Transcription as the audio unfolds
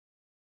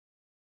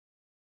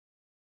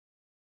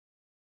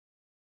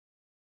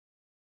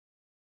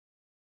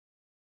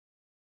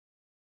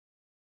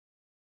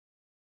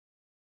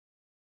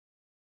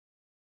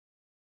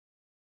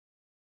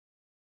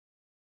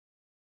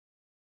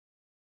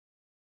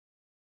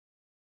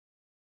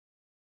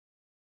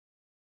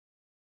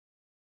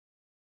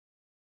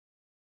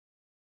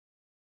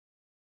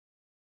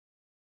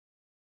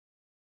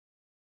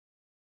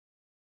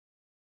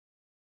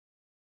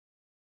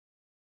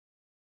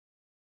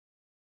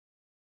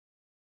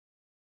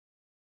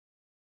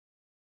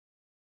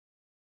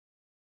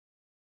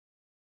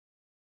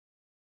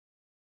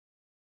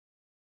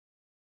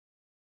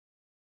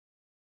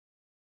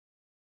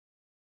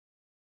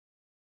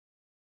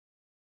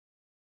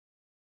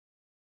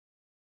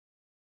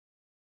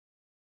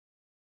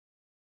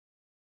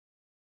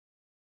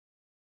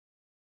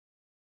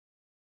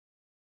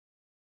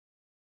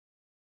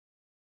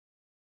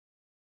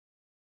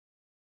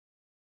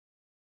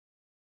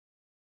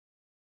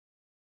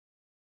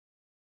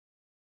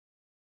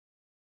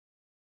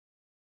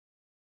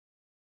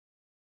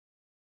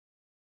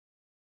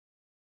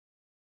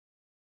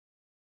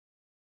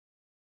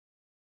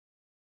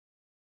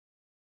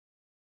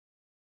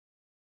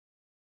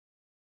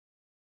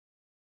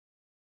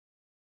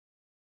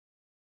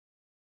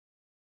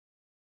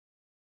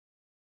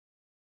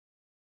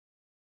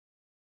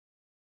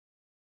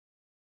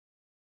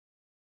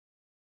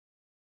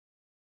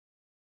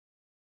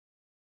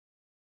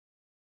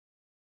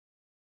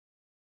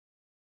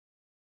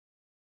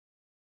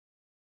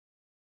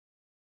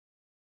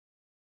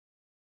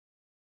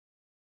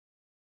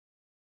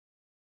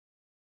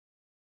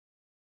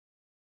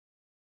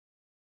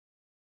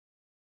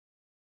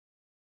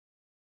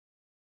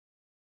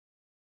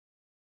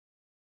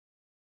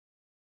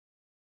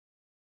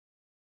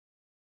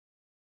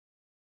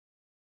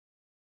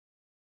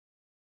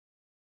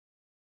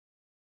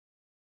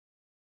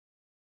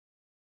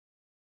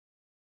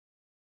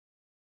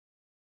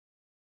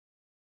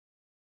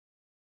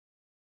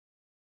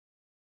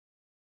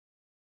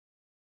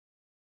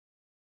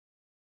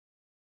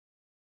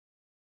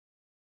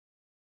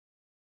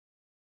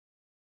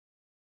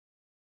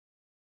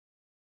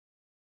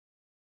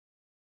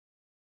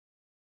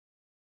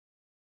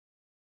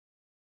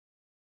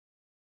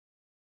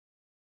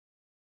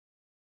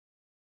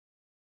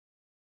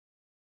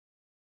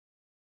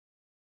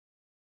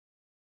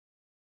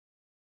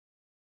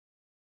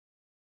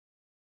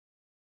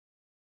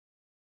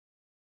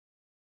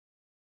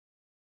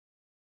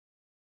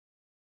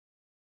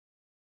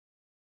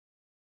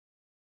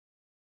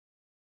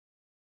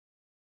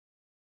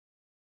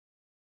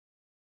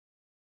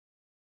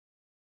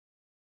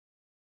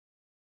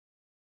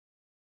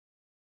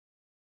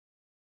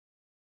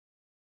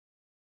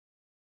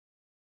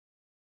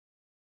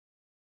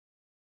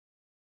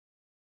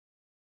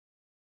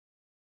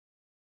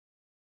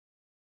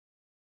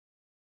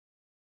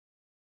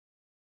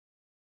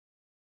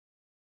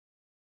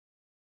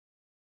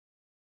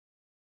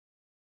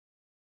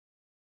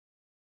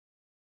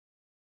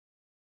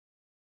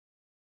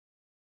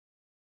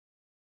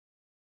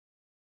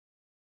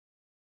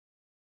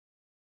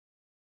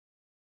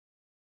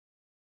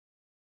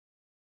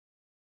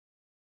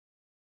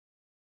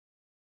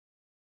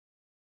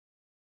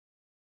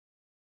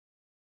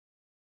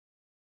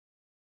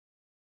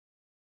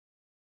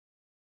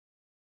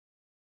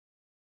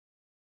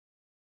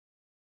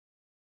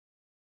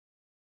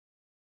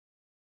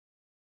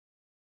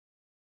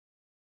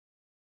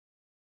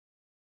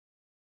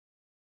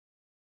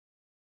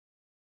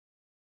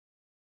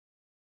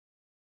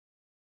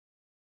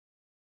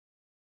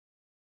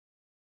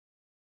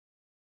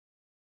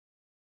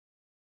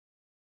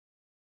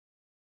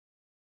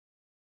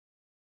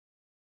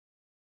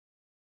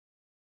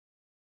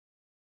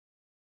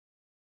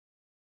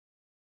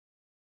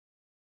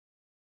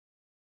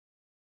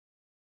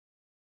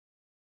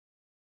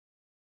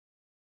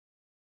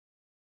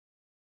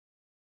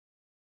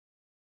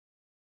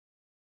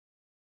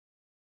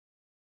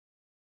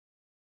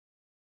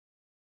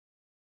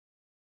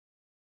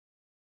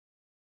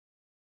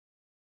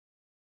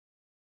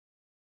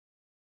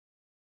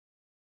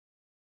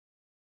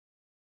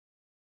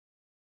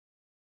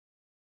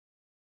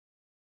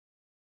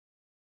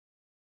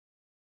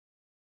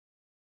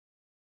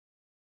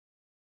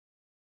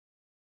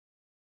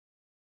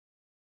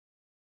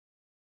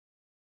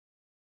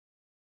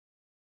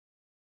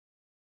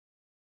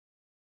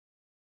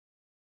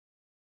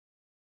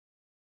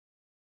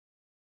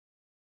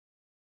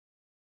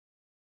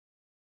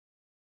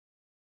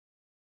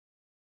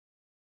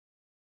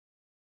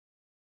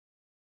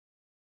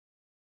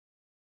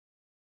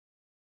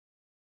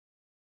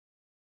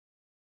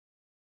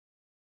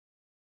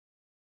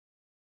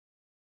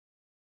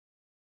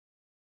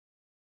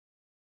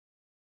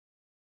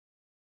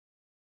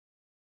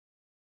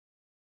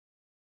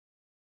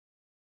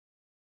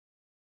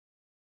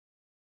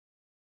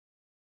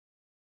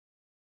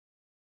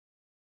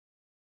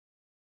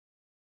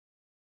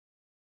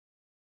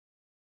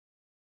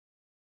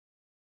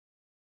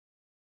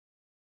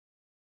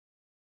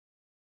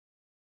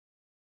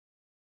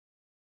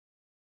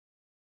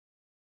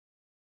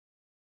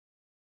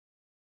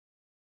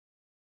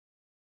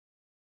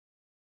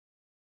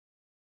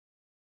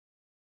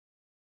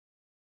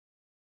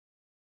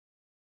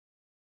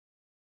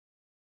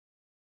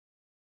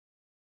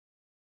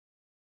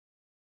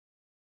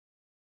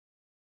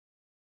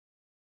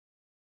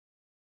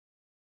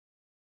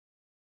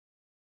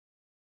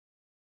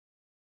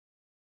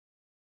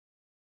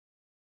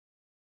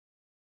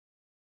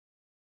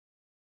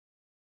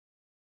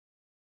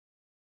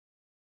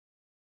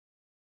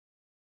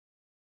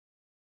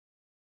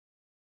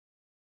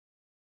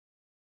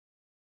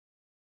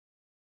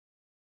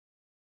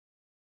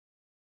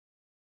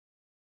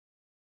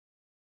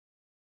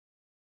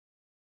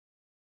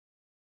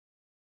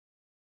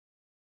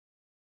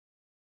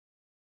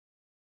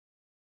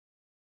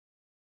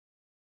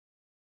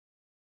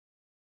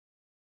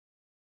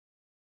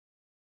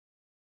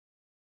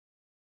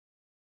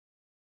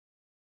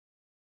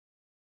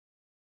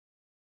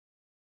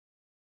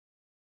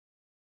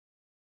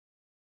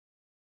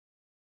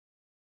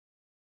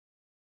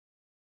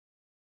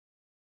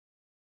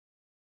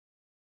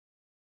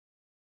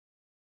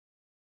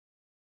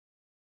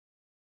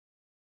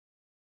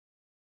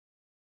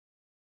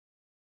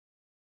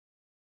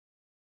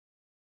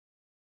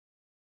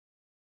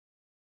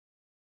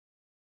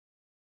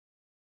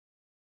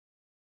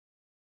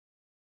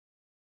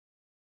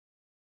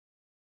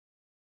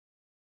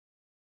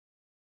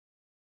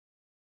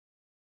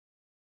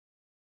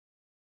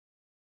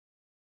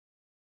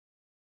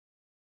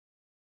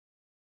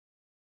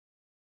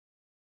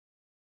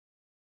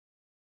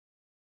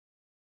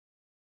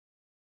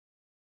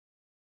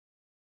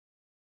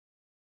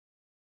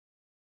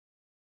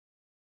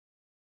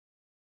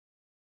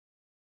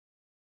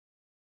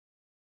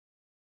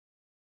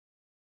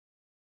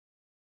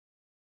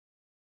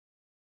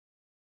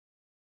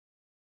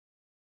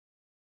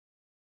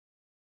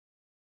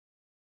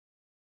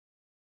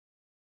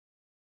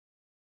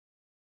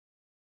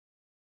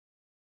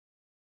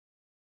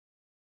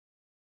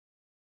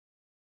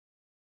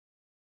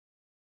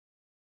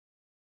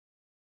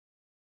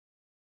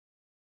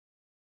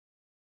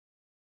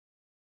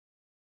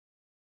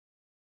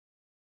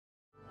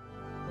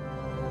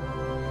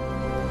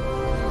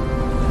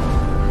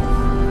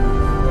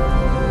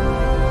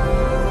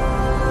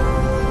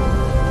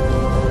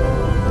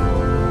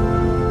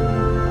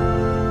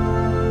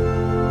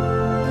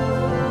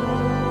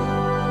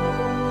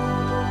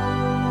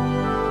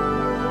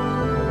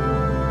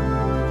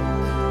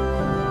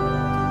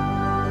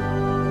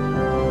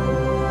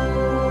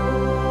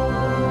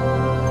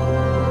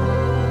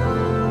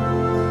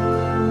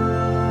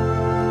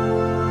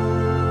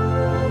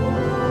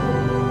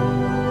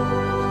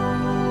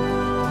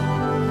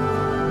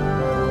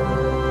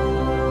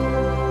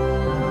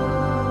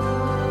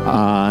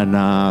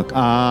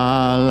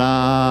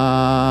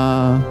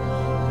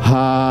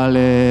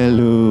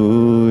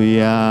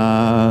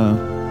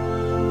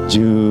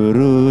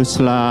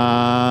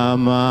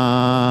Selamat.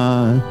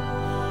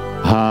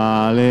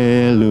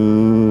 Haleluya.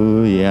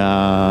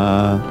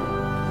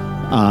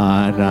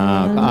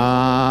 Anak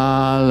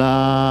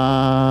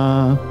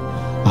Allah.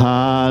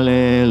 Haleluya.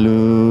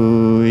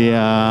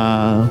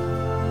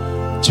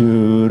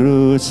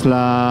 Juru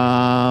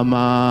selamat.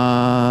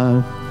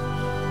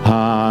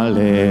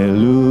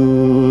 Haleluya.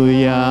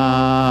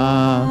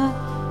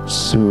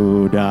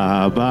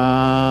 Sudah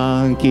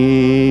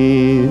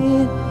bangkit.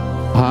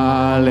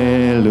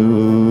 Haleluya.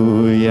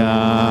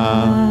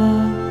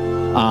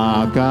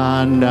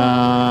 Akan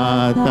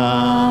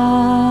datang.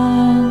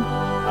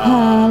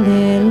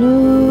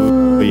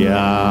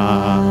 Haleluya.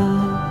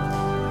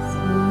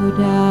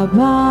 Sudah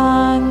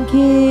bangkit.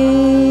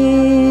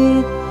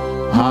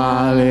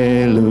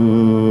 Haleluya.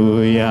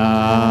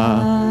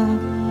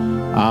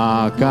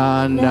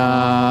 Akan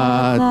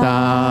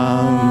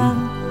datang.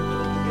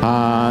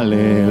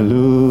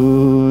 Haleluya.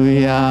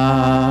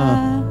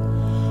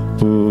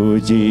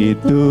 Puji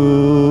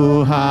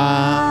Tuhan.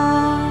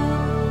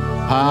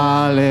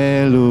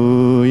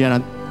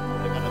 Haleluya.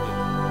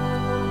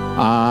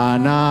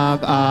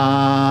 Anak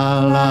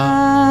Allah,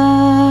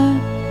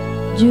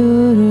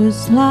 Juru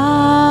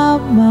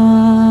selamat.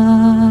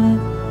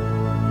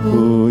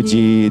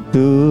 puji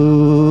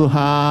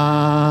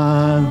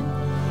Tuhan.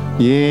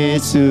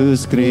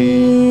 Yesus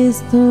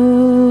Kristus,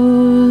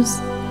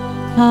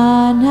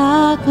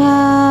 Anak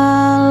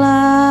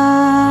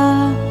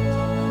Allah,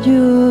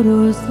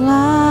 Juru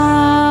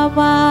selamat.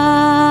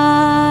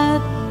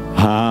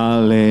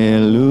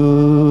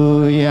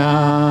 Haleluya.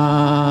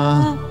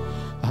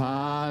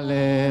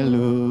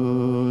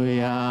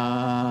 Haleluya.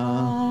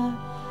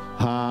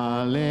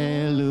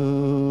 Haleluya.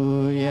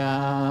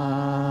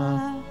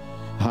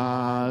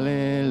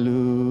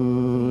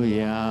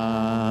 Haleluya.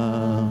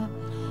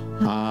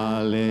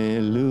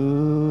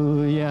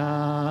 Haleluya.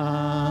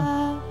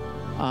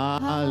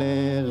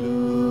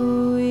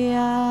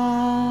 Haleluya.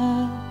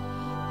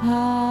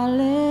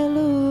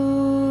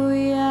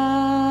 Haleluya.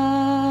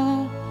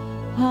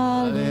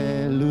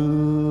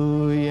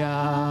 Haleluya.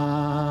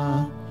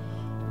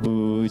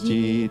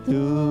 Puji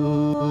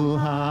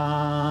Tuhan.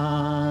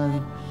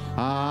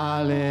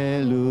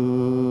 Haleluya.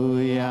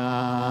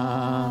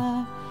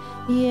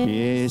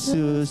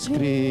 Yesus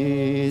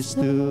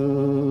Kristus.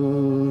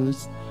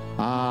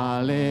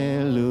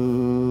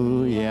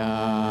 Haleluya.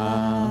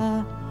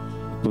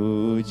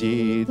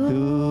 Puji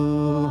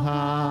Tuhan.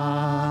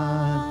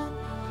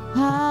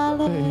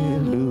 Haleluya.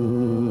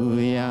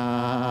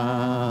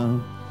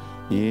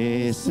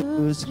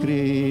 Yesus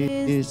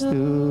Kristus.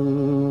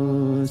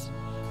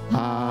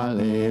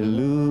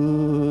 Haleluya.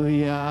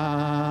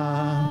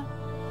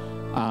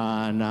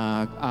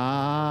 Anak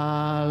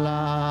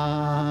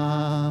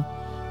Allah.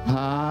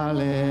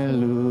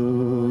 Haleluya.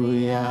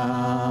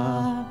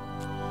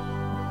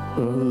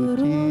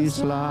 Beri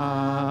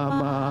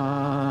selamat.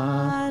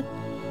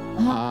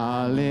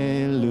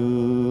 Haleluya.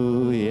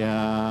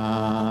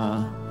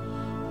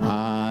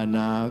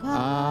 Anak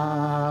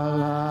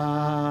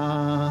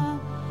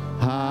Allah.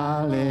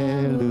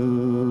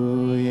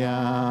 Haleluya.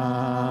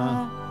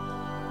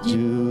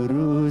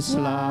 Juru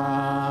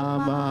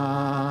selamat.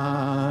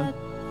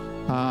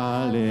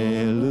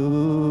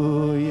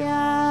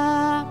 Haleluya.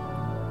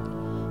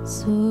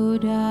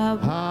 Sudah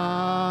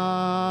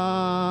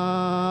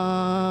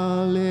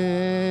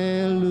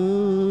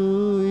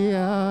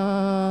Haleluya.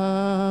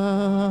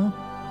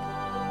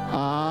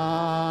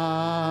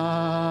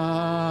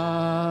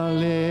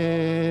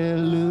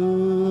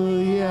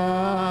 Haleluya.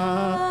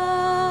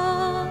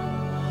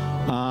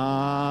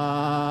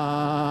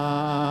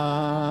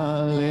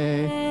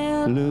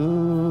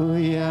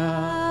 Haleluya.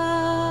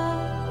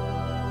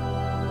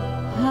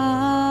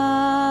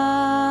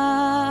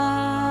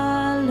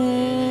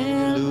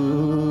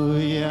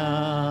 Haleluya.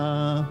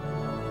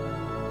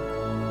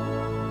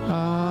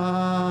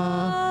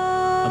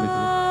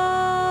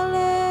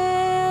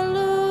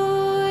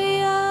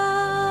 Haleluya.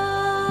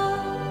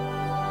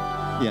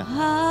 Ya.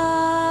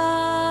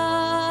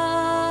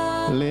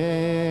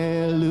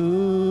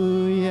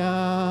 Haleluya.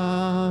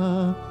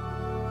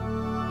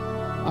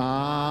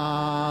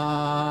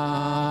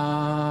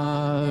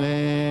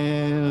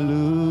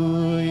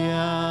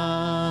 Haleluya.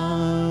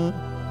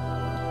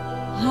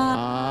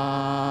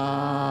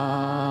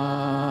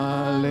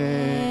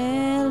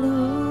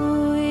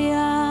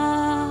 Haleluya.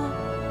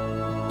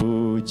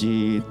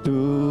 Puji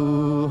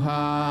Tuhan.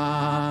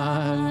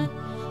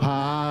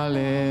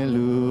 Haleluya.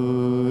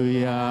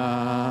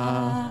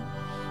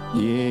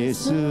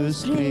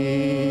 Yesus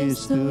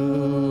Kristus.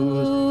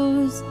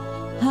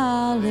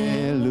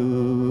 Haleluya.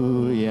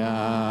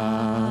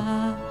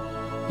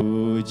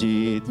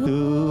 Puji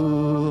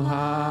Tuhan.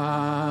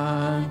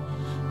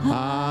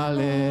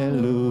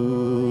 Haleluya.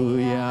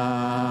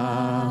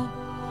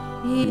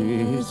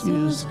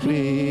 Yesus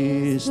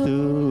Kristus.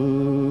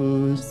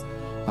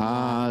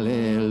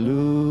 Haleluya.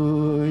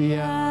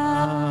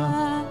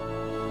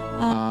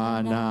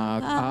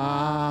 Anak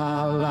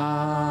Allah.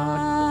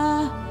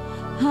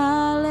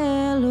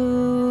 Haleluya.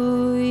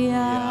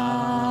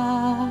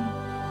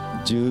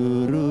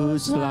 Juru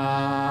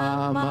selamat.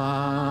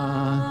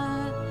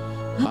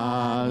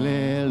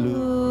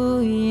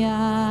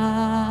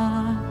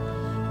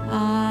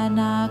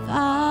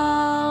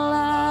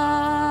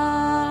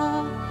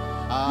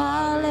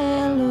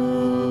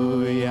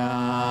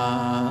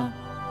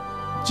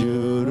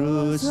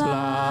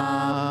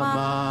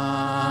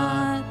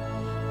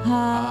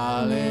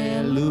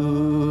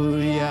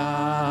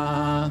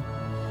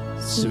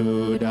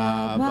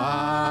 sudah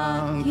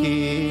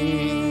bangkit.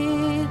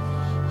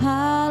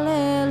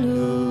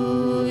 Haleluya,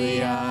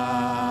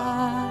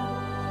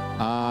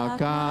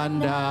 akan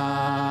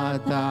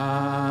datang.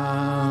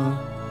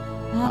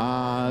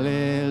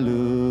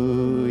 Haleluya,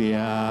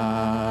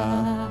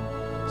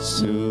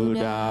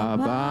 sudah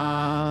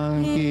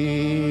bangkit.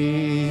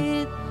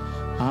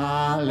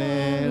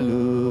 Haleluya,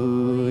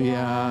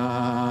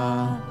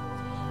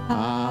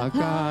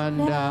 akan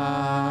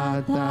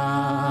datang.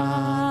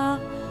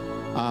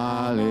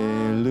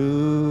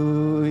 Haleluya,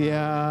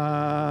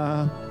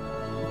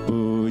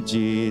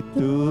 puji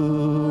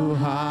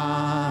Tuhan.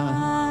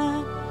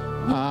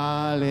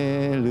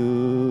 Haleluya,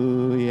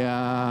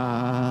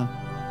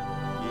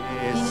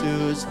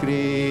 Yesus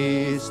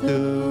Kristus.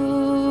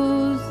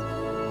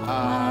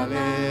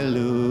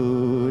 Haleluya,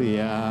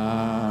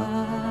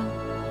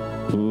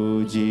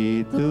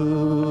 puji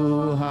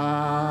Tuhan.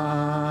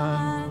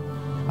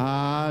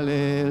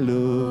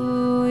 Haleluya,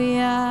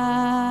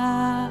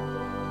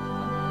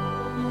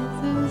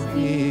 Yesus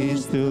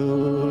Kristus.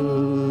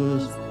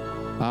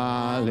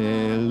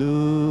 Haleluya,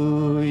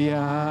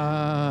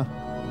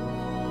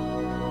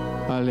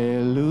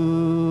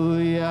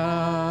 haleluya,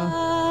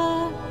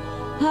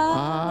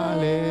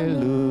 haleluya,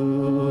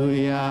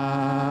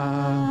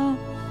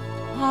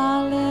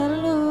 Haleluya,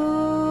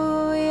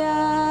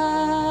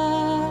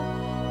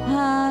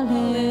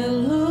 haleluya,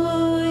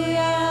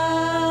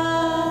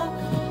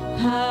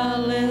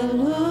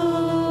 haleluya,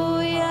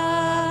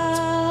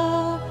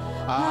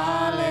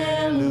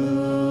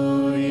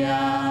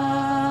 haleluya,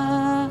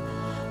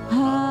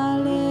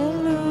 haleluya,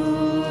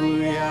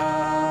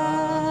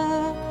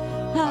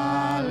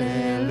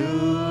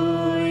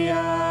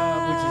 haleluya,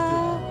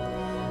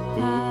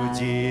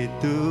 puji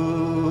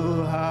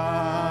Tuhan.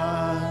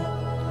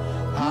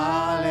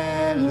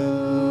 Haleluya,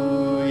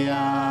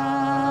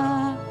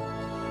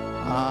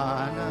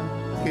 anak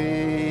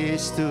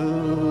Kristus.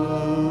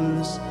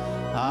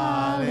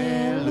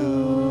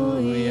 Haleluya,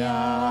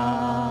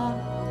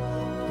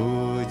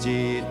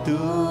 puji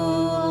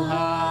Tuhan.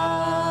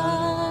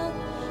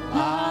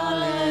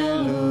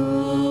 Haleluya,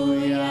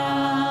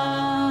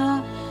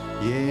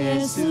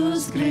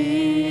 Yesus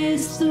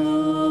Kristus.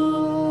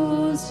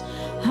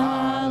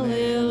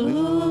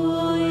 Haleluya,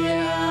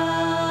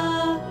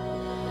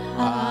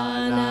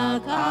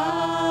 anak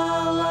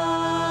Allah.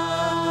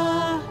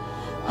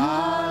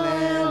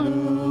 Haleluya,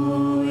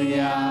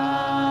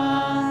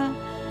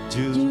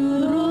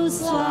 Juru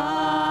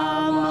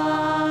selamat.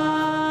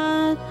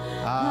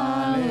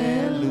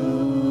 Haleluya,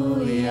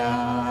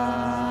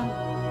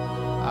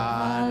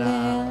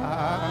 anak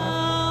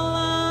Allah.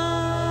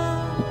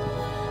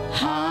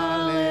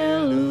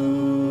 Haleluya,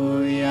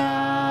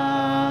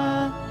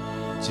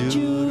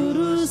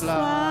 juru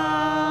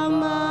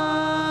selamat.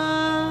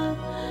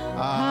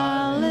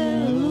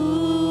 Haleluya.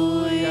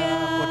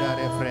 Pada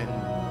refren.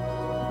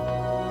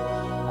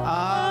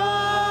 Haleluya,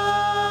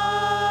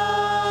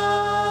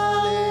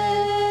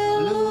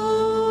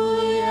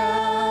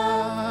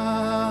 haleluya,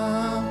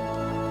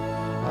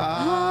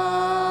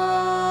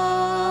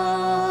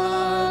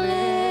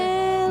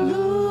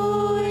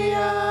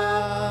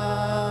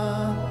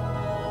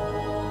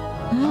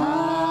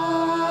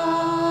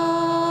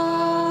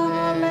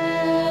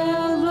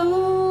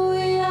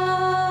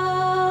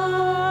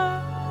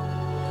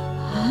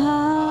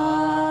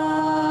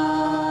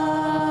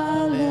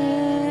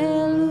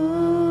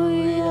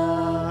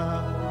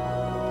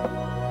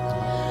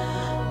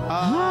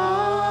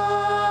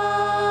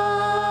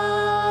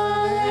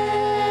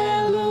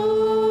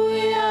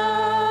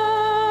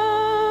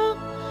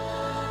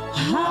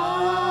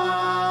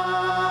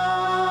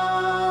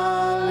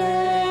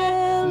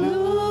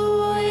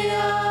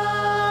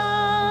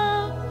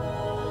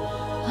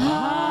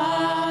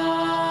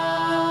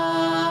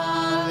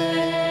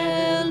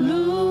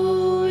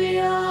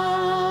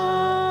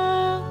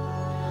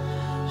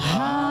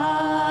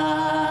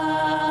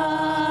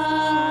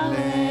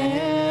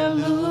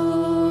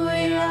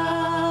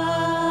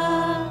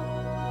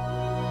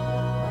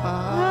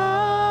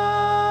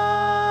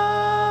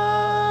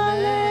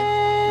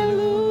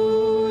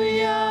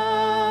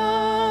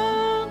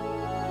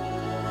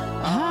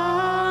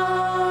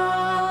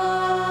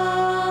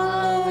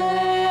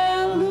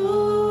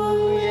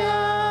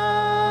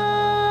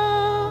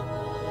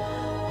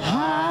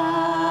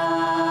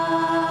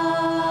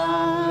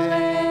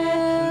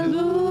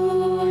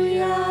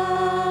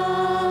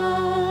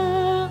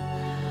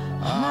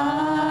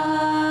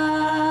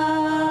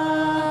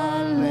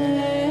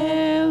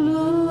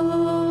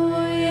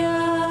 Haleluya,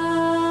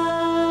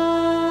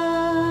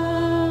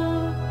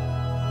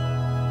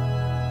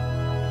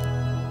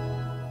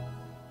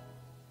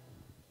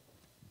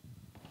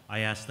 I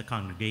ask the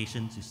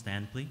congregation to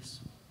stand, please.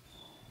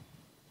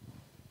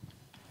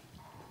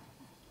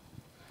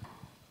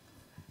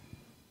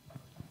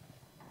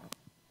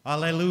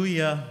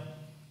 Hallelujah,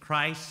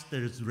 Christ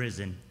is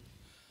risen.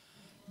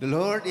 The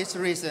Lord is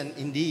risen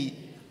indeed.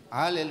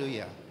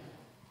 Hallelujah.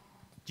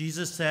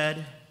 Jesus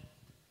said,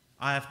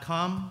 I have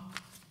come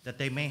that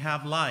they may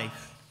have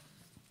life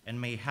and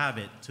may have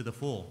it to the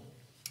full.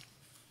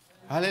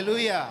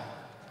 Hallelujah.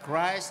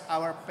 Christ,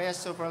 our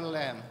Passover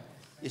lamb,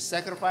 is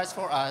sacrificed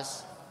for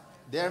us.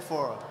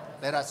 Therefore,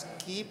 let us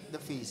keep the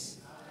feast.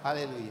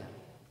 Hallelujah.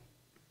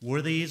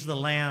 Worthy is the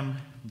Lamb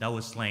that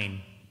was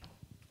slain.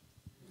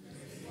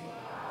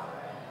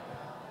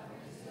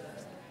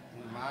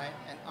 In might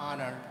and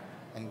honor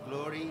and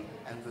glory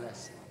and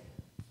blessing.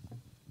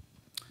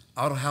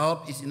 Our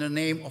help is in the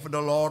name of the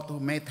Lord who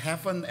made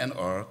heaven and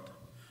earth,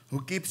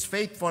 who keeps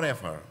faith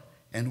forever,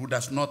 and who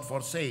does not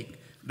forsake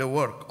the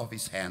work of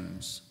his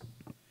hands.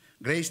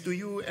 Grace to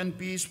you and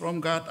peace from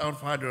God our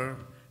Father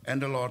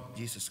and the Lord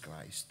Jesus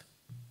Christ.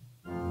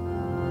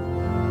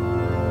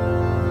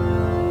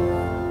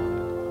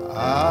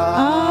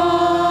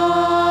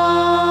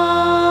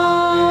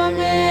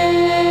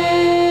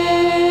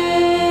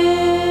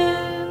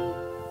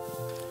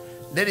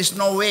 There is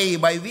no way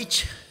by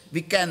which we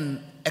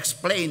can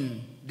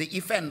explain the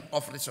event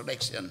of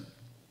resurrection.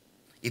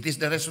 It is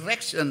the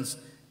resurrection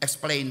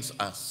explains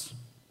us.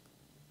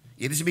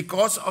 It is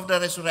because of the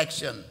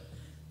resurrection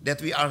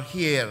that we are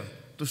here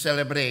to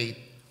celebrate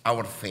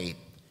our faith.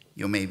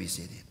 You may be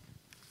seated.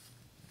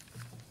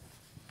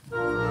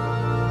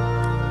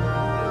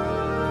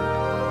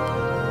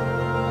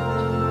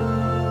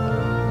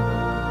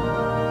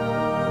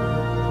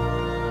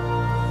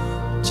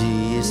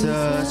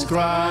 Jesus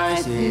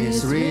Christ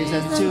is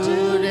risen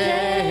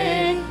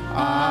today.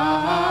 Hallelujah.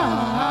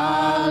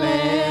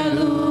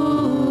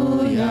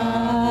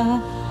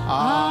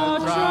 Our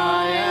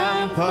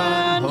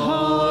triumphant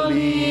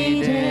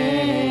holy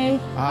day.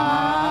 Hallelujah.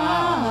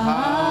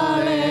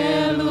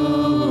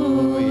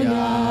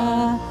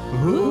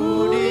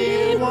 Who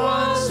did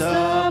once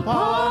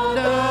upon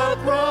the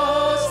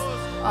cross.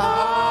 Hallelujah.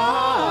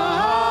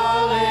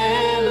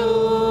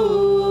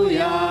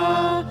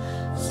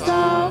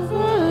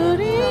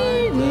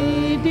 Suffering,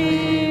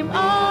 redeem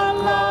our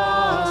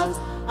loss.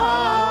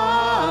 Hallelujah.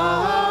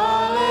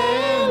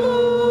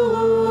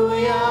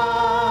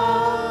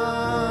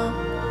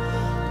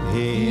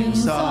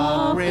 Hymns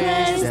of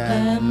praise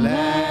and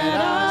let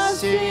us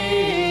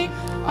sing.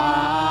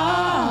 Hallelujah.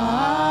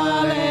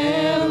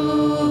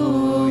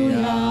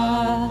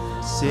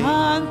 Sing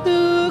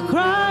unto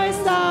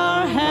Christ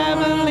our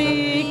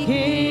heavenly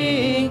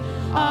King.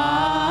 Hallelujah.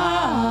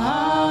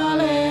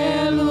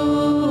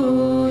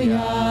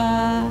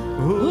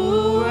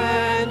 Who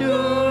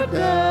endured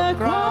the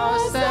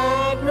cross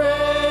and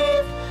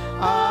grave.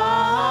 Hallelujah.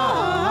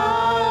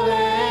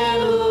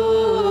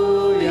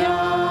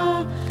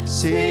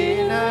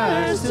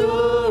 Sinners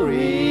to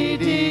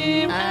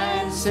redeem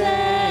and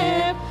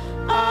save.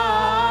 Hallelujah.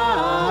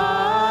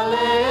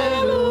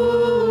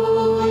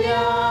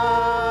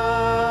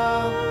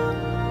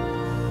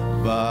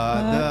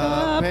 But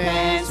the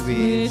pains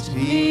which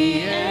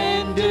he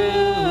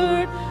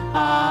endured.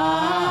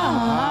 Hallelujah.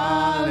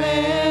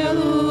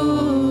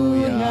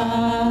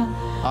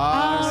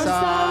 Our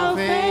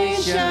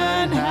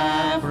salvation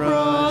hath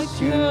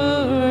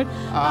procured.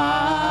 Hallelujah.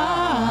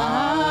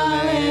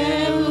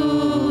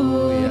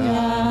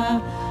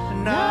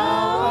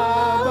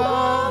 Now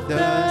above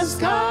the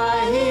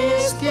sky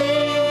is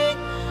King.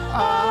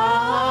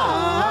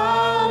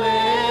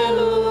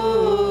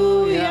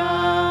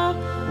 Hallelujah.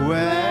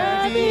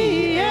 Where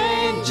the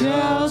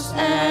angels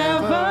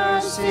ever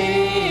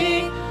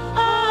sing.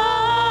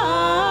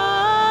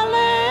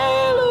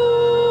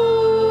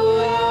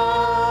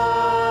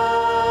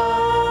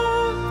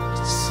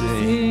 Hallelujah.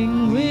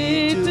 Sing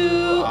we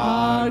to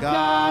our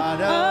God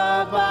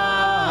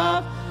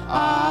above.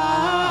 Hallelujah.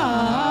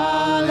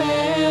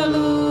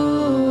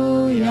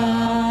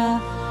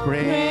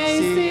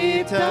 Praise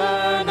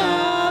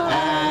eternal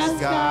as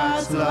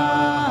God's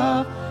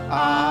love.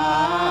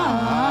 Hallelujah.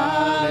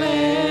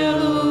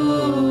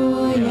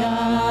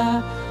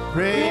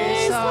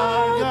 Praise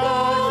our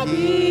God,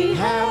 ye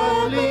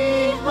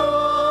heavenly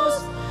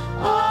hosts.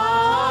 Hallelujah.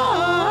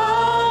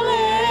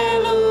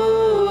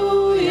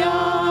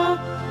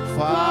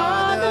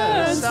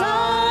 Father,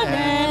 Son,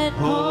 and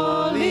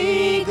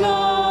Holy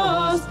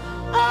Ghost.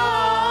 Hallelujah.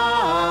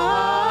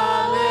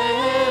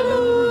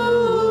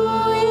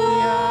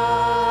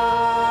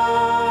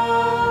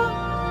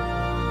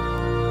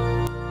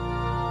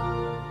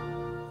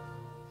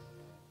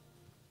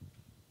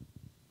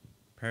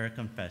 Prayer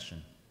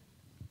confession.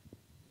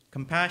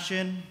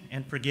 Compassion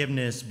and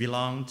forgiveness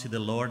belong to the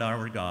Lord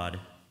our God,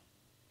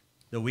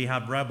 though we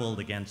have rebelled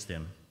against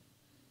him.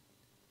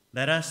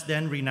 Let us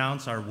then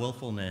renounce our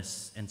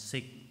willfulness and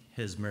seek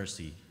his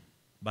mercy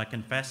by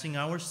confessing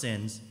our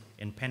sins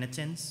in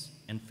penitence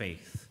and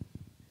faith.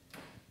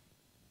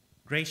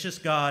 Gracious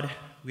God,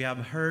 we have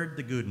heard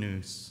the good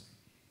news,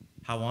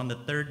 how on the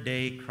third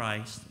day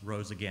Christ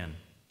rose again.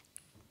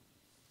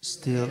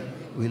 Still,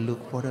 we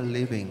look for the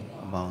living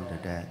among the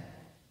dead.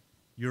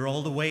 You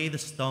rolled away the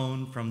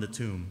stone from the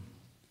tomb.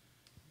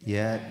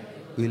 Yet,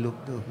 we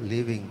look the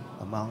living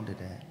among the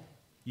dead.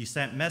 You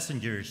sent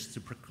messengers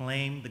to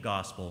proclaim the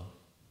gospel.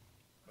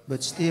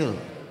 But still,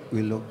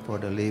 we look for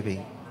the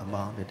living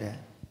among the dead.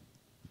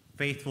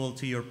 Faithful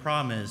to your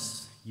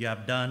promise, you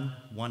have done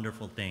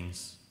wonderful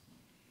things.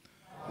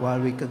 while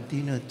we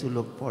continue to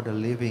look for the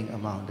living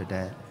among the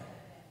dead.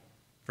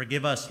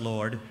 Forgive us,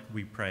 Lord,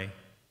 we pray.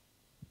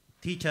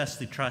 Teach us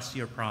to trust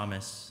your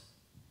promise,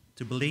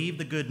 to believe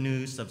the good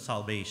news of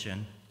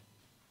salvation,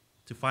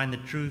 to find the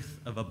truth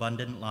of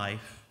abundant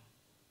life,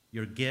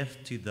 your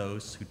gift to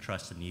those who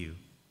trust in you.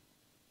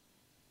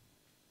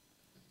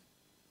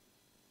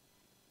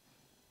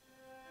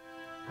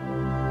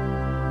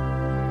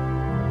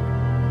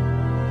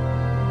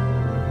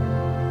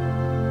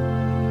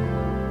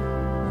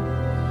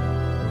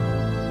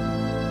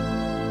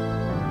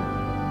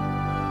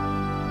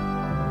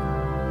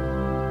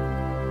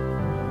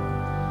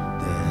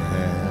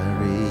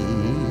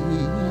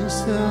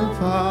 A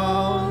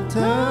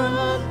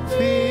fountain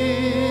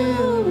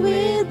filled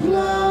with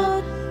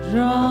blood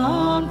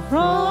drawn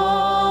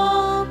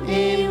from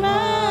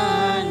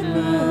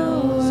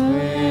Emmanuel's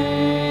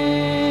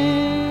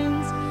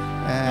veins,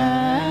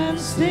 and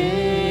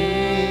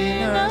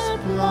sinners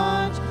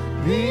plunge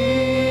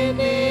beneath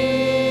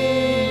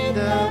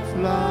the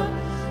flood,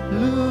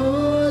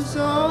 lose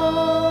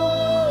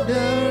all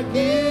their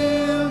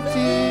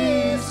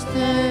guilty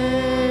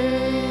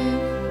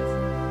stains,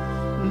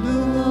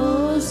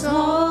 lose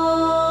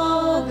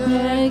all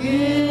their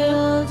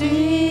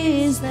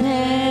guilty stains,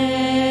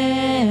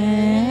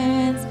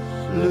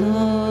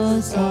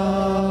 lose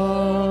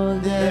all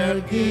their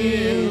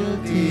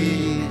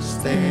guilty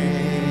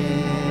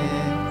stains,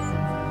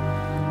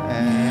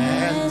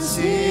 and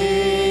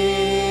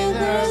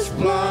sinners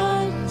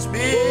plunge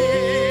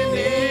beneath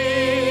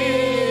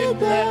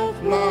the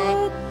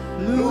flood,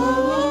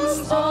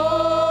 lose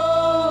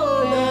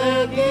all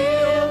their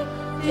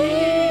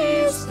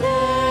guilty stains.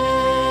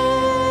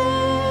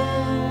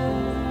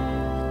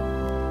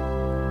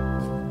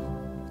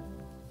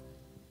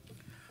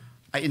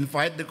 I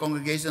invite the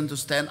congregation to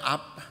stand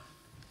up.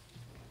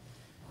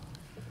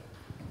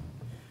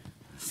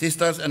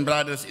 Sisters and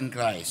brothers in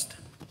Christ,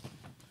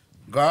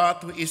 God,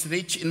 who is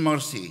rich in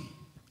mercy,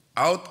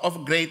 out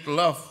of great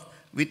love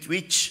with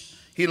which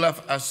he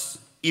loved us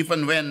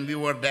even when we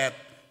were dead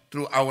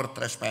through our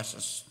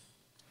trespasses,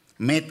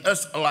 made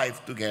us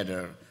alive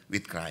together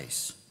with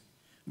Christ.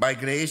 By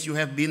grace you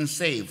have been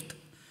saved,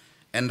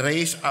 and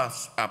raised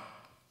us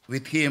up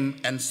with him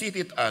and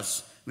seated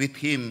us with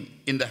him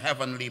in the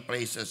heavenly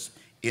places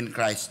in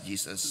Christ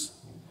Jesus,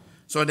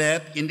 so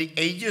that in the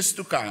ages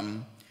to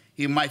come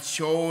he might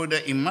show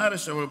the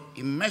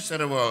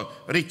immeasurable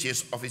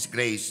riches of his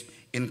grace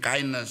in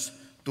kindness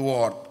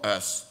toward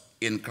us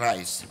in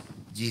Christ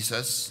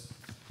Jesus.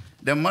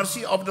 The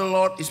mercy of the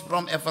Lord is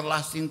from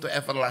everlasting to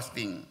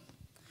everlasting.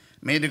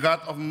 May the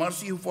God of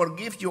mercy, who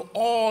forgives you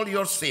all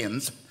your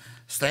sins,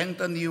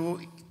 strengthen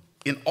you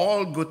in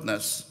all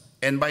goodness,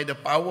 and by the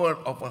power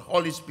of the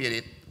Holy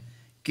Spirit,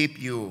 keep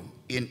you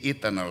in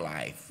eternal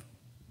life.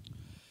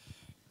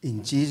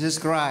 In Jesus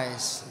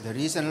Christ, the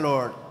risen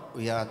Lord,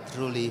 we are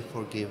truly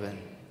forgiven.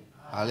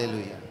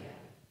 Hallelujah.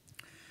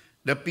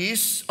 The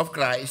peace of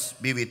Christ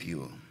be with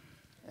you.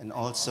 And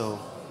also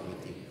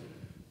with you.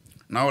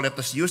 Now let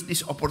us use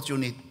this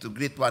opportunity to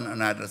greet one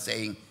another,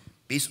 saying,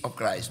 peace of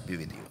Christ be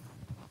with you.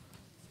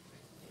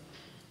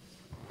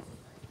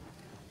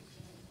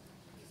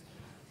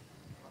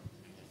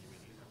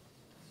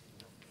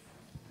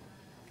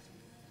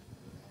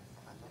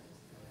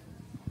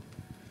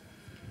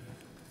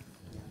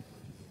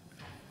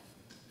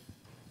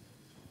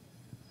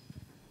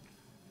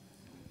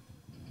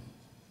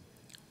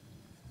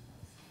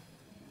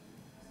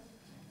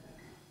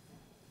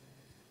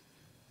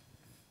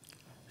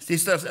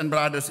 Sisters and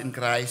brothers in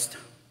Christ,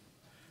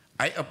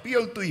 I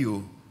appeal to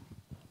you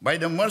by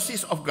the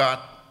mercies of God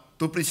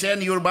to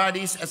present your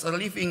bodies as a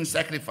living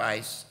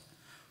sacrifice,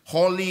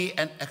 holy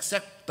and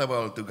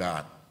acceptable to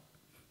God.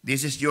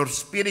 This is your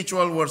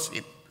spiritual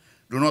worship.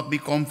 Do not be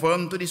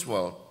conformed to this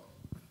world,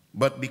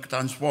 but be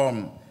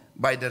transformed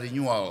by the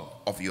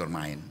renewal of your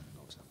mind.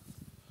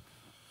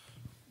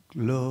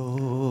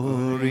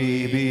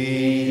 Glory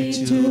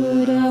be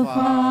To the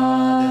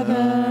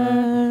Father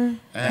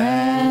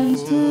and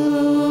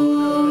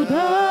to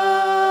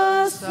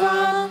the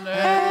Son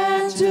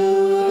and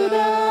to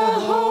the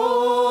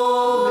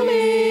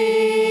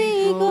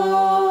Holy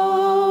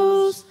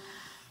Ghost,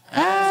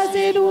 as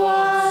it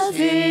was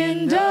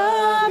in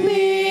the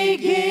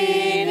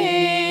beginning,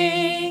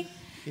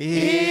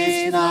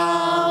 is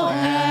now,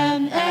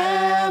 and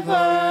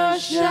ever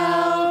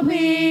shall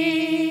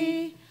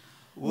be,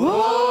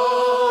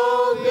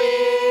 world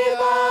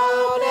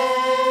without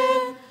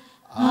end.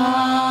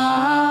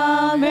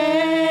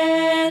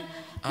 Amen.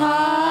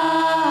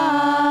 Amen.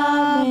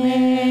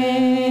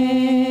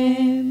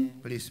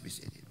 Please be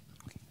seated.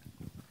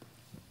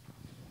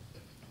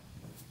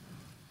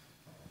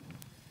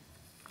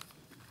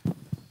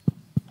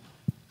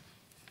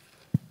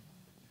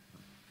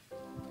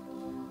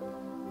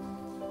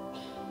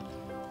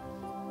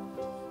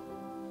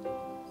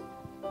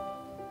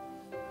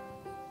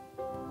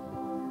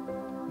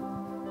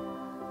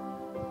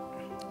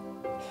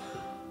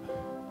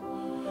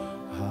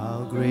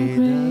 How great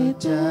the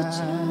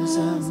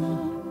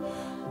chasm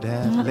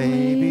that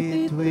lay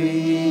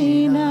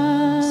between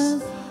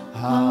us,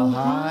 how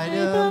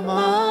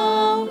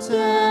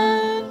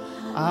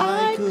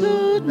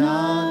could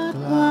not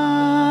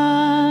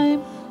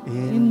climb.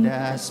 In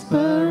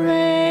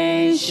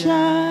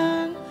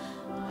desperation,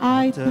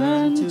 I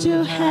turned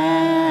to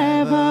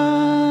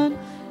heaven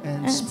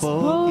and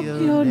spoke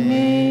your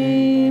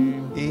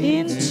name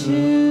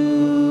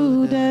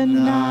into the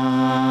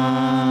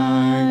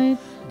night.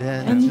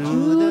 And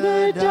through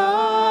the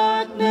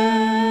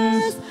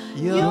darkness,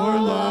 your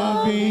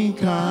loving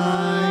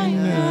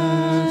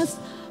kindness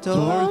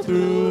tore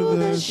through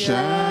the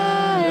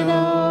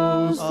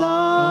shadows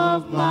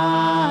of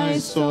my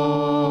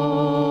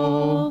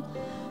soul.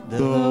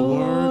 The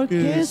work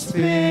is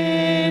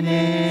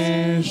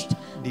finished,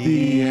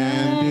 the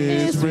end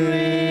is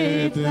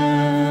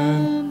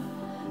written.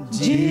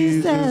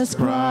 Jesus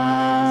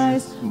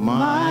Christ,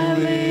 my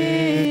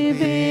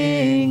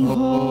living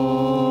hope.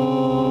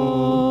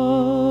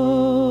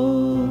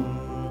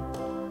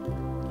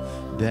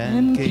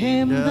 Then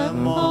came the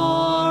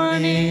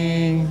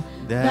morning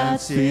that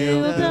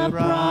sealed the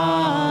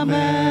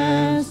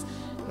promise.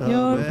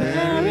 Your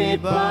very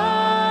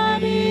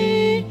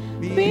body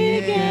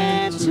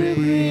began to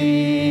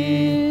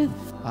breathe.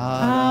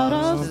 Out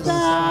of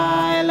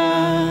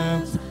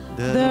silence,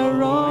 the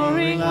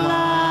roaring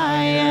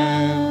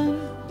lion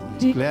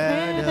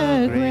declared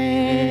the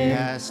grave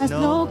has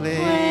no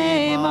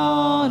claim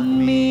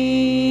on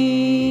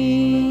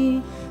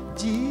me.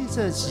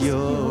 Jesus,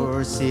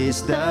 yours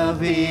is the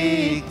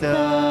victory.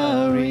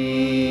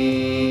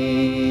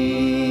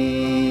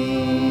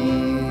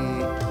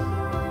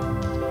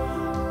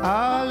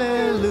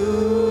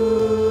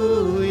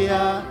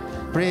 Hallelujah,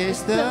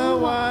 praise the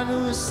one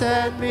who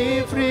set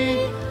me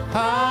free.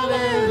 Hallelujah,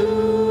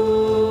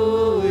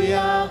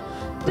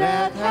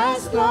 death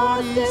has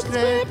lost its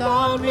grip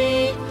on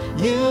me.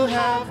 You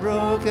have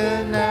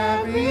broken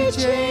every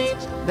chain.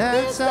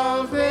 There's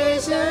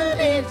salvation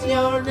in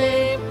your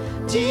name,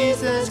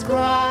 Jesus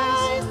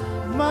Christ,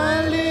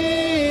 my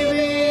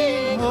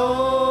living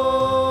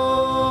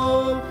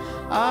hope.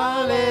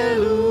 Hallelujah,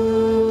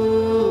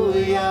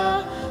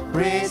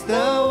 praise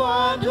the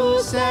one who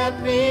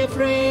set me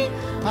free.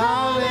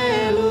 Hallelujah,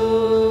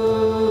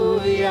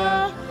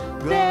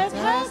 death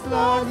has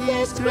lost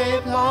its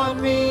grip on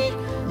me.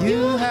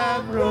 You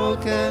have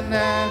broken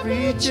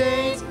every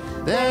chain.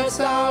 There's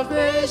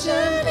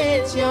salvation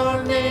in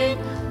your name,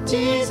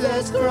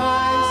 Jesus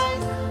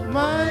Christ,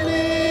 my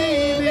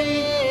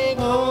living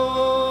hope.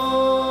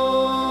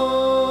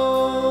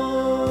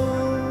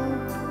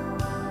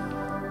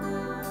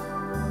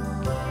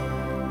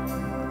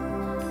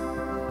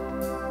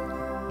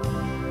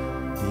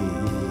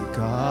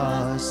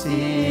 Because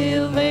He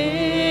lives,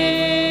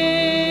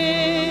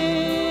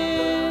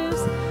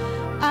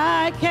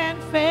 I can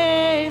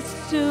face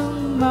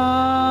tomorrow.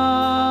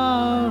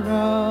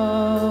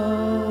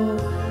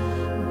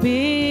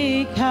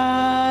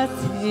 Because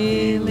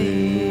He lives,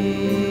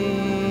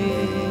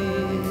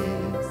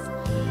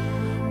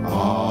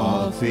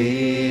 all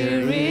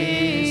fear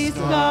is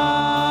gone.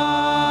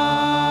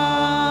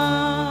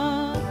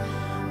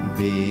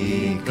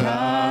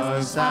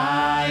 Because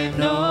I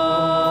know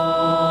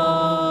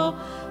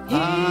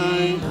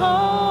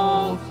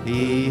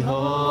He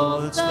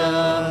holds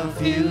the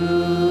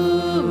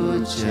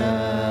future,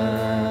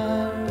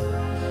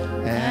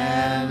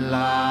 and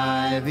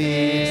life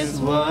is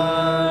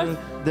worth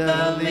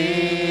the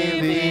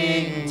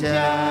living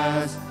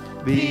just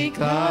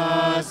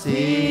because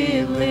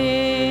He lives.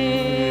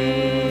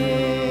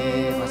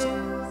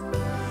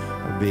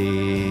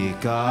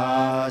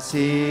 Because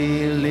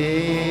He lives,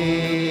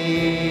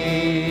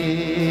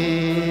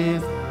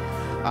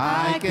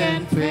 I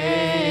can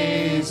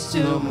face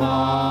tomorrow.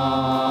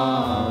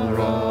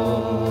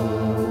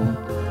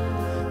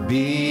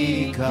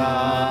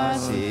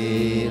 Because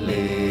He lives,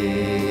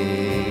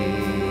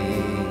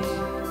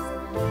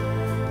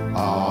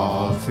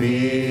 all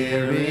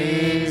fear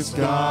is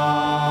gone.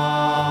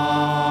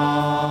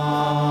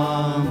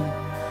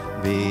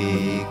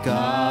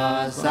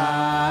 Because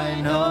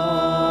I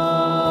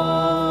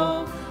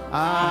know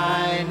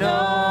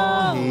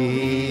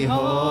He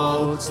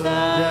holds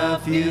the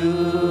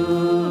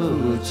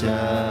future,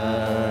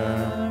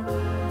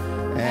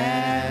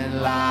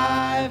 and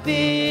life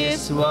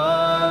is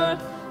worth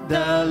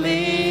the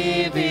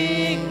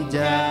living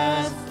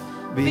just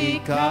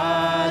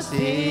because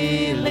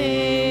He lives.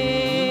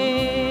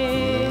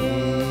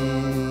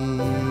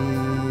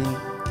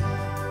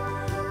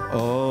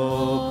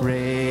 Oh,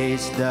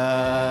 praise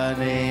the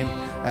name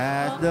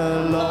of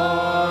the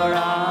Lord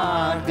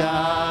our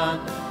God.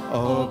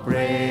 Oh,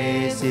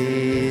 praise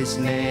His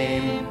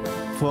name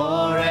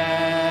forevermore.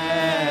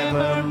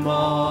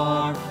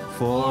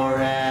 For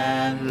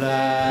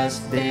endless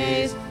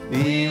days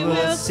we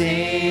will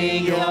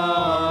sing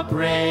your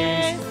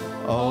praise.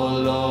 Oh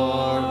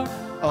Lord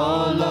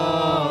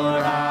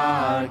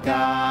our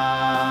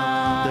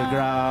God. The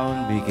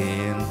ground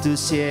began to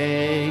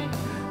shake,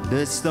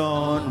 the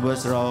stone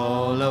was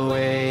rolled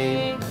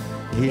away.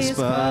 His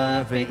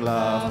perfect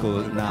love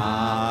could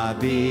not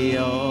be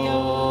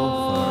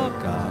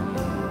overcome.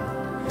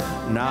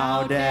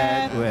 Now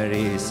that where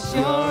is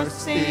your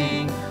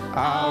sting?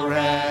 Our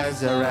rest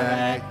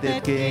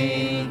resurrected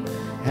King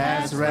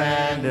has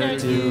rendered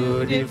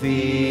to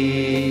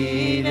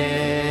defeated.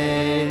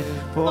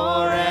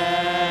 Forever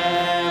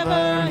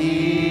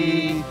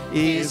he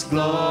is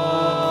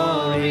glorified.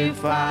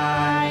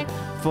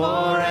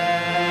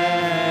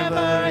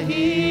 Forever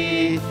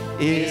he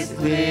is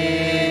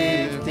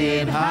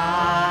lifted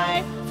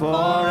high.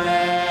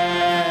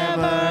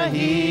 Forever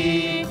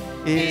he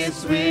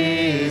is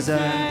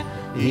risen.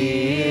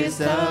 He is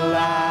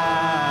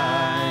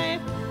alive.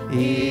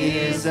 He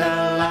is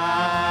alive.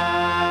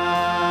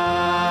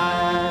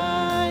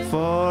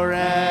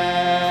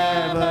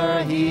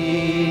 Forever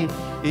he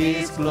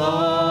is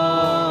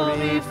glorified.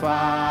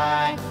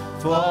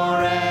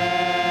 Forever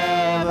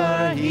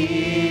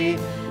he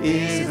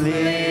is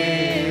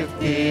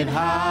lifted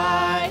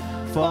high.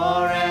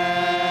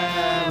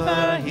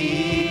 Forever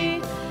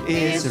he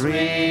is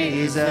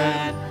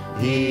risen.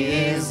 He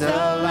is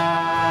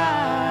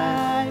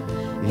alive.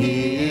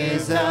 He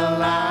is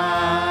alive.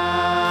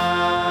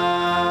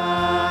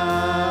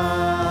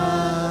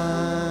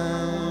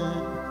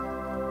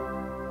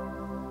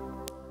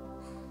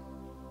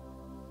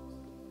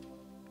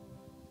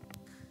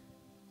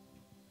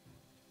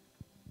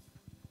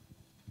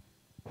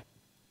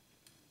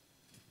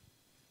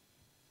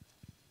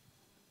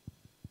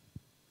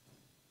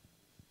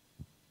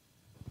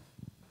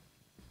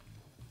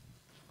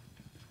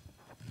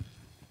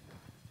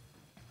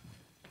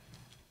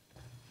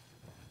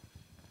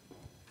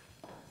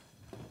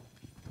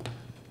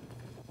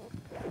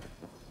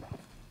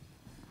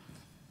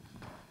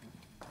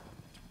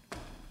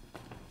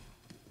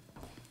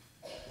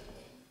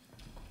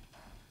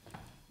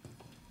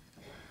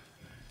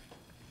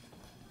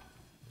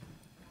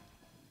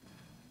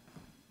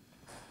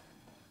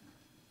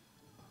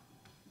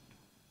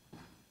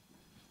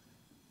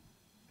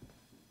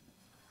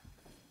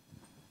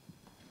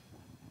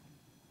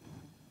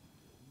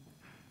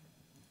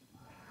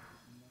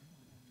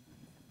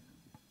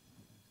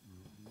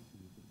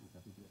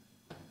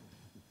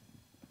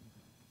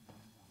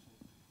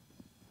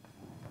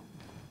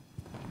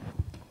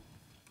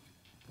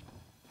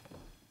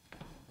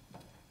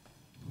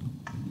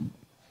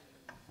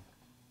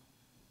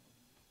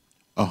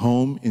 A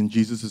home in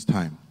Jesus'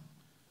 time.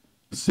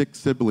 6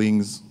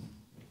 siblings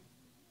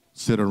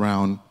sit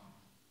around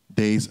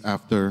days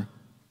after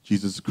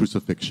Jesus'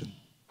 crucifixion.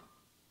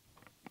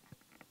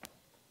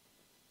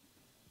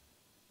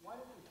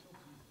 Why did they kill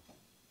Jesus?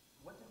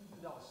 What did he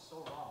do that was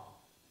so wrong?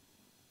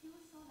 He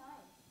was so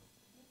nice.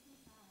 It makes me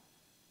sad.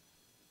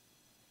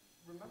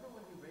 Remember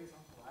when he raised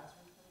Uncle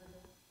Lazarus from the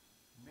dead?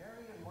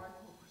 Mary and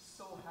Martha were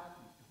so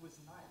happy. It was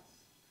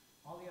nice.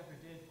 All he ever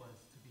did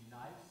was to be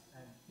nice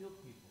and heal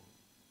people.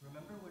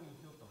 Remember when he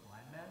healed the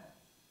blind man?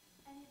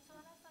 And he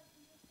taught us such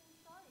interesting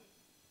stories.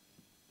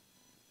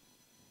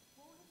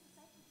 What will his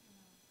disciples do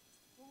now?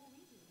 What will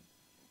we do?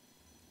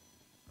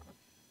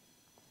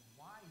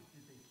 Why did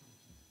they kill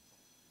Jesus?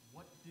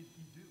 What did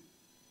he do?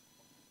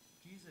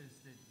 Jesus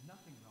did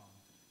nothing wrong.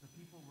 The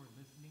people were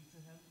listening to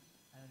him,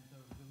 and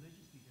the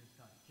religious leaders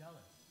got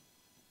jealous.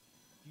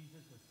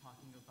 Jesus was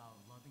talking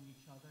about loving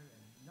each other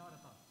and not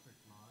about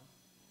strict laws.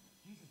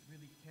 Jesus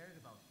really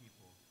cared about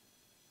people.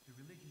 The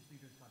religious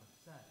leaders got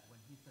upset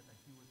when he said that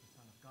he was the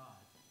Son of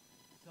God.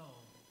 So,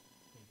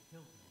 they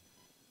killed him.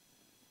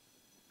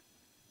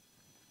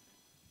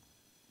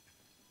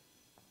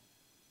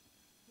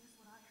 Here's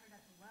what I heard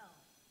at the well.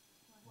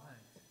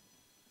 What?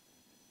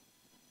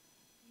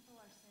 People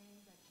are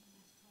saying that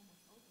Jesus' tomb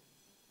was open,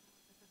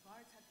 that the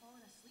guards had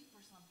fallen asleep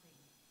or something.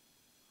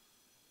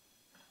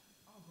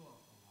 I'll go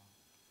out for a while.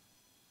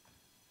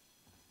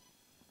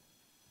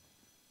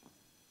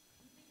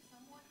 You think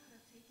someone could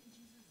have taken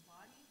Jesus'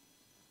 body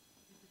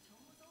if the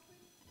tomb was open?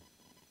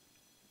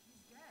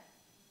 He's dead.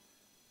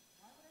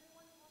 Why would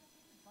anyone want to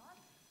take his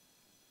body?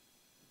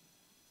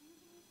 Do you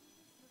believe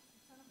Jesus was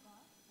the Son of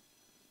God?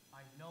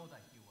 I know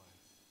that he was.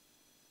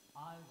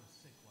 I was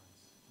sick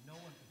once. No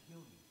one could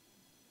heal me.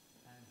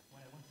 And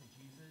when I went to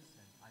Jesus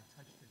and I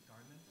touched his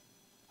garment,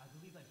 I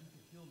believed that he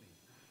could heal me.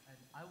 And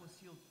I was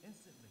healed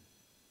instantly.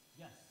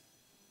 Yes,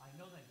 I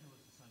know that he was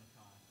the Son of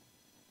God.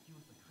 He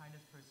was the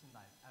kindest person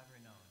that I've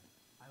ever known.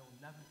 I will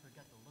never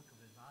forget the look of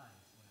his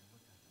eyes when I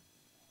looked at him.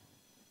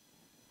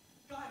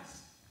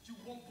 Guys, you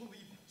won't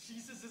believe it.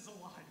 Jesus is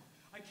alive.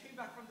 I came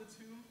back from the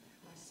tomb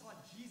and I saw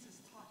Jesus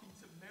talking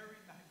to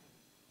Mary Magdalene.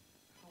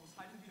 I was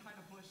hiding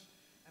behind a bush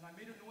and I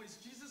made a noise.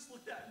 Jesus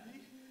looked at me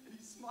and he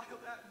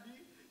smiled at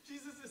me.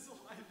 Jesus is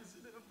alive.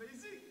 Isn't it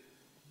amazing?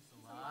 He's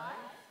alive?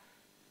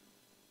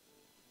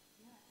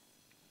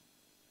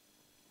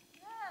 Yes.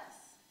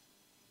 Yes!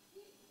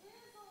 He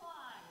is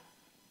alive!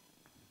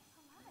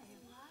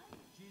 Alive?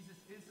 Jesus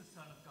is the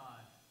Son of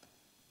God,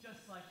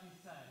 just like he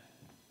said.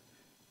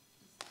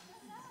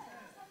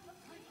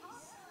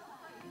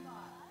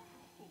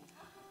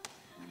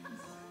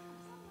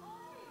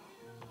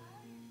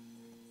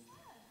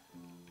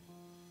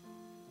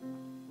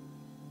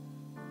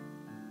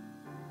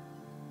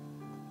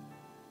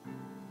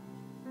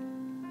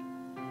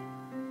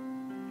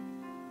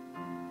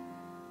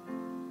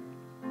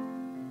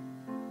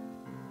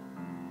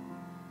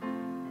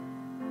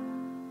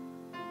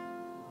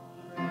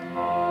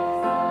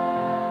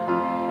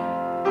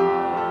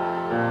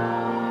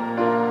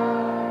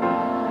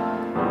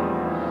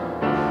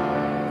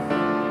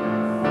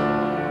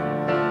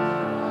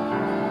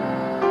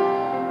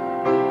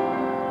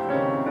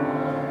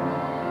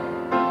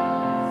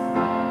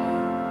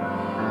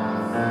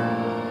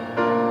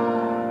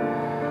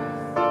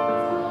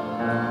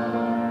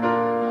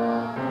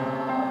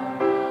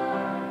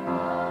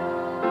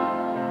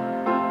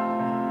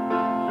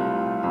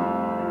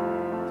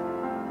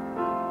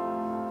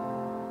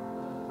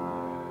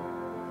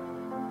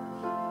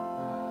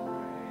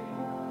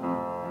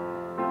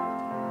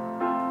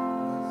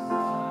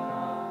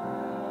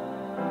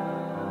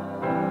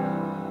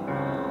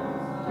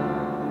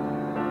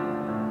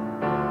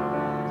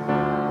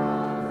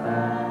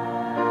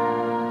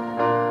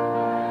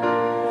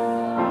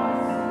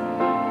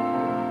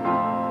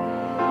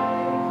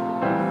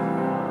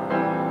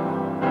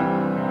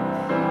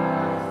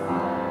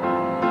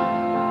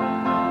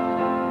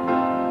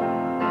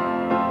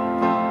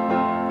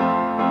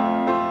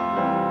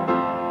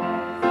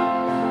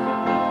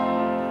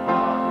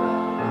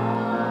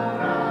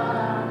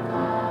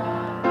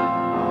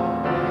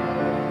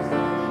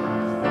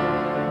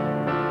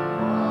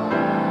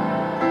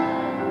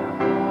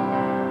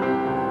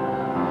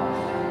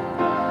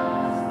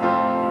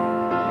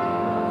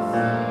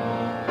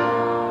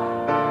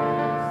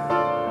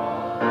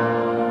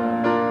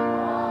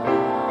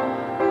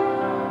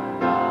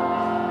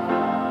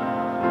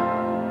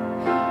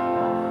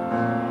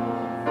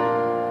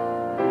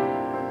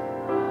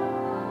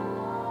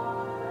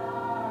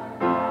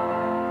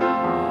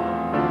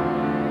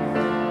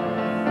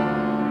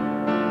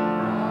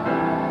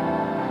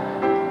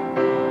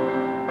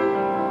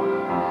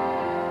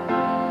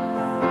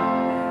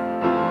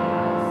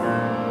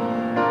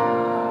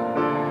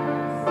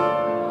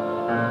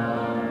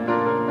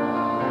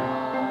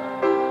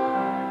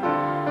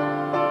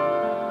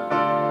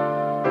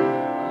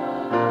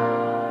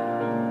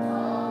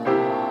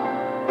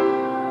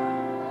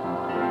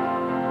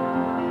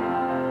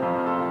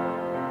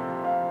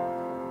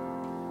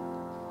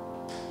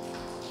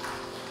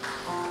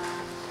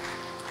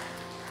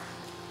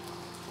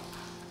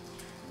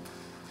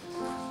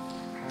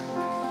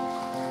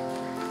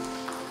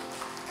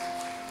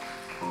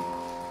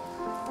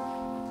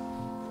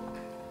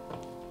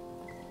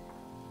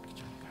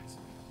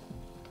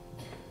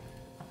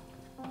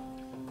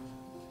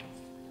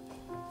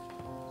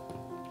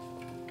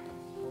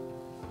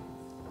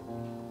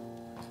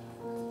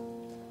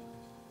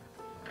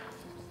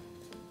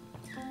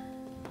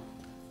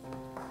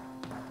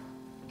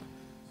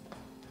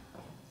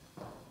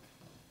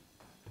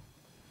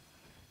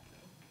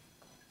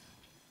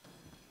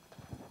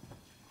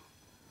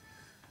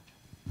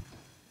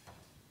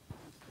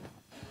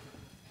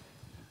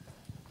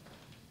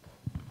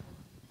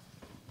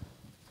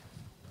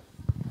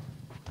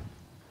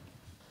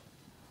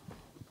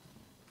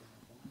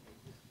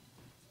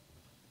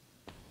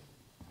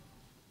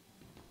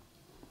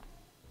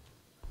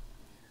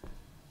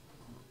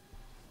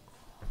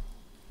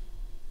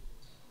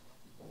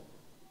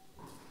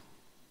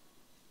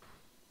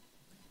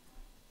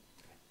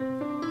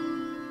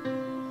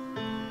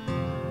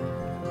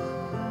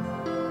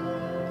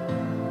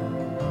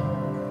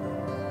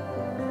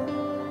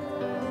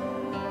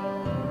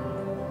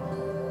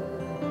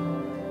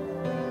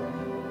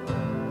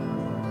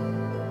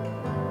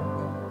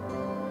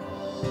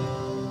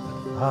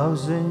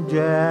 1,000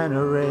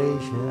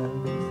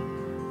 generations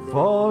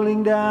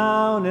falling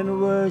down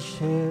in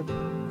worship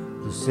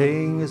to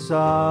sing a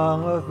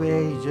song of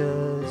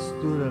ages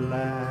to the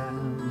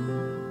Lamb.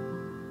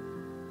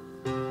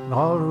 And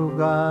all who've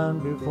gone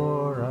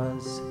before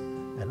us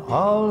and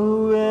all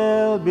who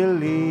will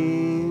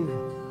believe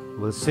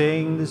will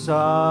sing the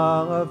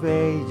song of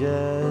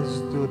ages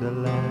to the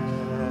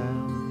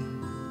Lamb.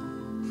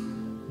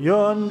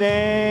 Your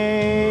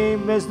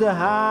name is the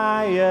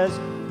highest,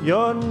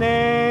 your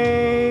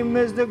name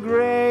is the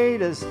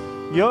greatest,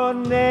 your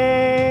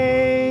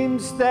name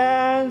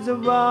stands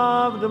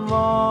above them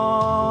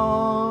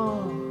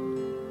all.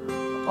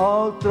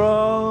 All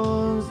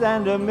thrones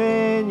and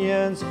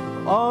dominions,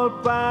 all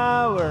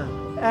power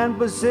and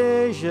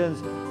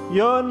positions,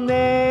 your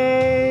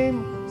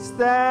name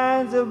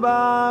stands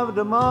above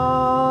them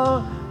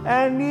all.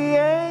 And the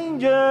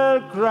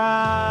angel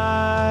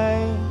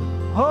cry,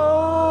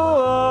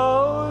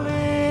 holy,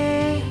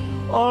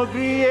 all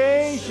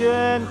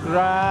creation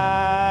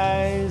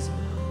cries,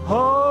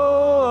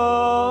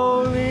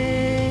 holy,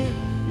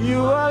 you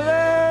are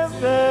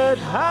lifted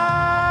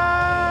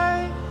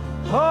high,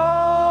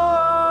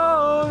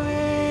 holy,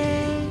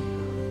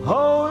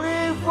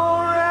 holy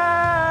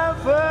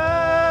forever.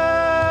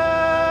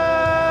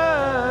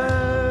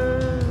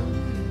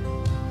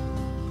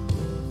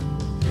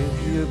 If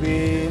you've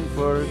been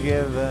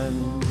forgiven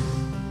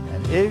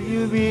and if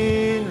you've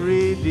been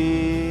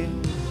redeemed,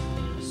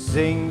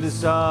 sing the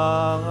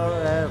song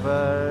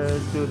forever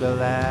to the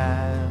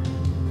Lamb.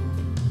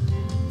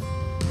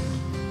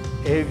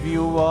 If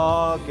you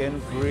walk in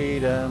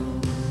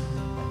freedom,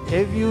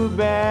 if you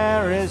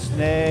bear His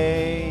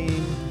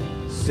name,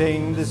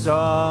 sing the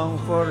song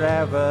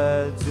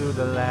forever to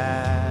the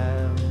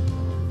Lamb.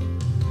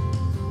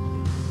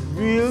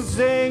 We'll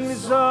sing the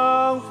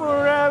song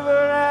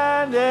forever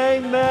and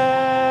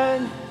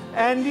amen.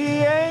 And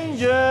the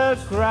angels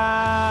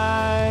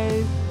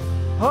cry,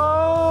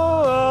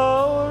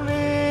 holy,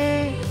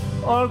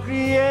 all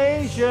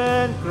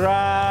creation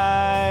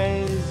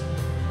cries,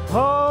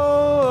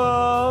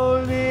 holy,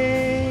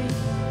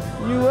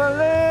 you are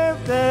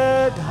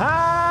lifted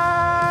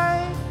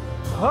high,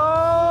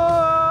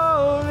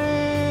 holy,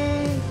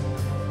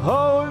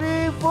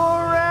 holy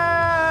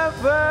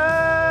forever.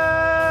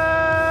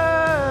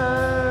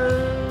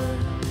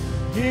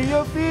 Hear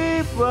your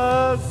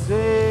people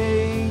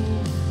sing,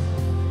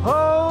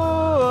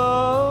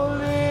 holy,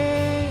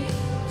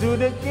 to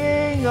the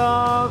King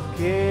of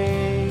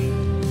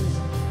Kings,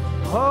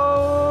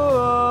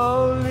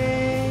 holy,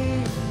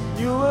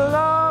 you will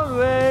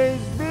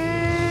always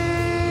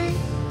be,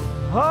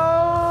 holy,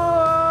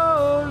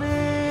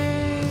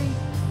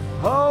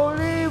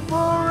 holy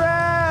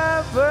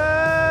forever.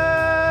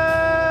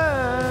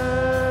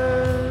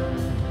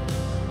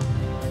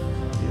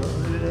 Your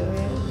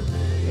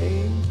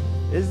name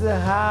is the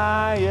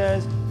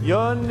highest,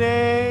 your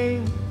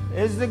name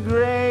is the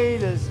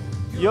greatest,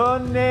 your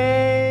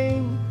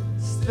name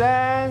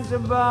stands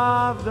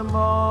above them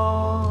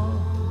all.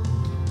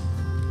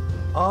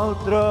 All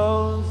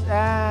thrones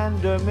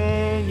and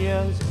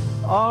dominions,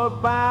 all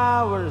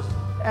powers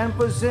and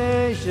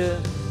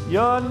positions,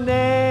 your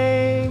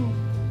name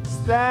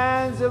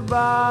stands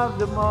above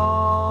them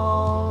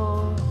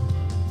all.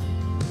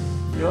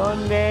 Your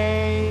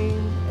name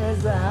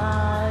is the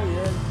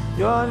highest,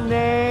 your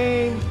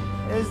name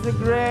is the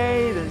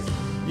greatest,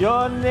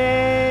 your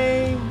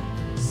name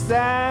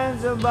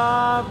stands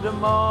above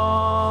them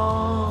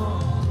all.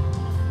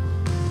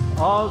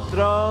 All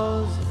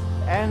thrones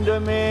and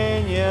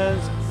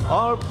dominions,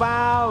 all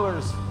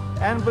powers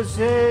and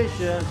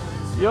positions,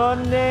 your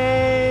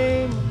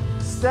name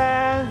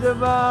stands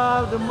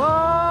above them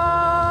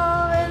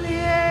all. And the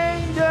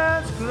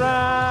angels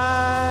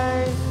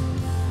cry,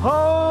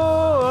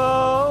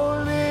 holy,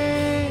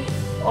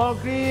 all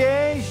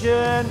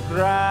creation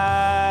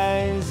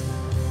cries,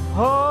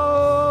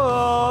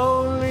 holy,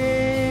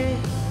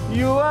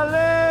 you are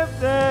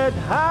lifted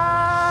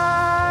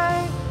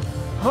high,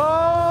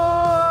 holy,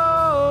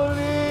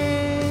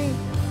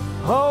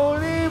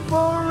 holy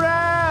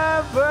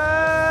forever.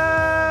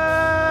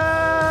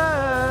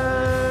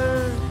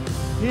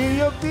 Hear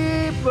your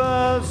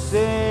people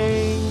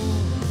sing,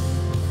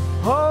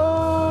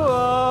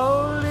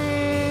 holy,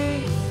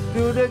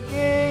 to the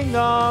King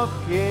of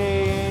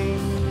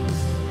Kings,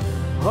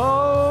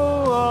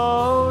 holy,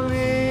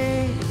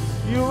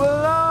 you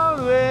will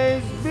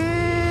always be,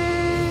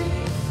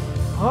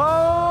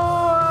 holy,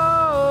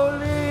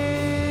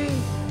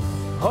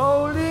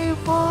 holy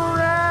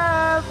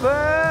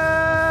forever.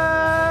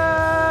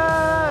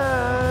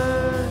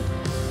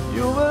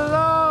 You will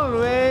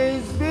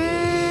always be,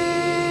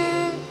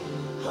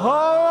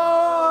 holy,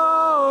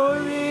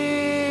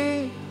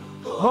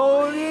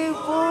 holy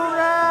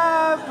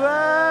forever.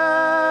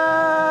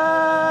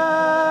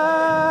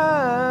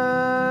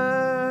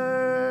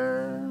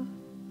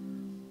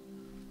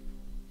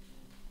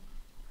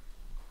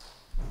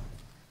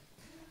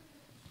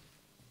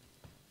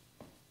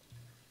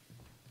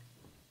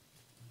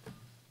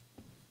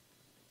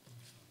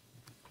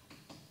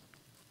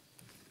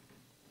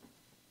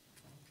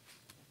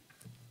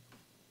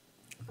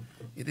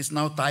 It is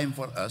now time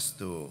for us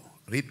to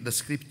read the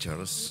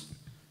scriptures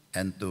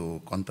and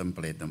to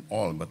contemplate them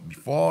all. But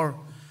before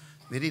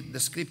we read the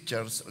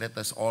scriptures, let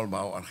us all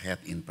bow our head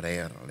in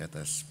prayer. Let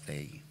us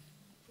pray.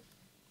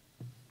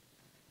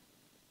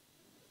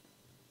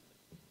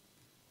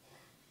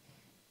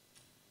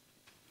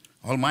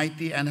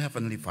 Almighty and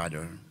Heavenly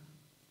Father,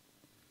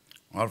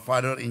 our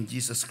Father in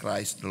Jesus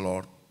Christ the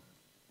Lord,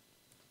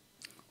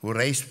 who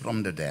raised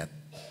from the dead,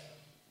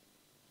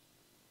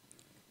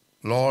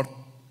 Lord,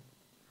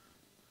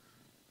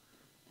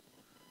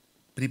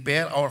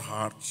 prepare our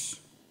hearts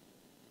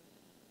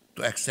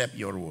to accept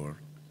your word.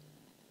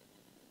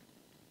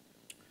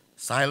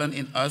 Silent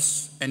in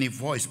us any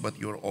voice but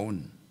your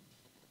own,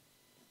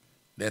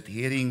 that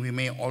hearing we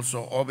may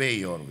also obey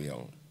your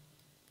will.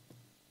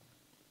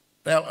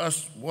 Tell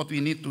us what we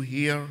need to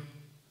hear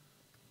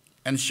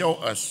and show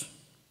us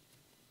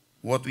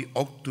what we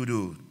ought to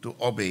do to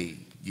obey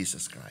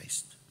Jesus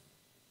Christ.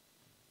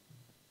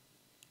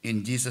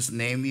 In Jesus'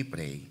 name we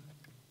pray.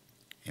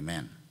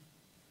 Amen.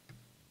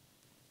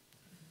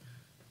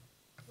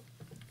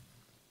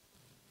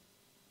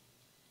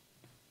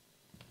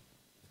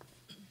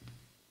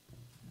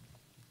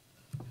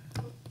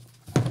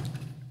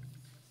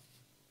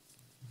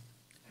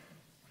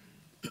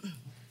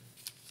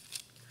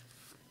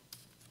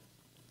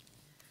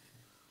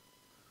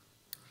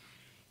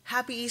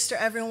 Happy Easter,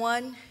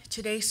 everyone.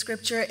 Today's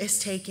scripture is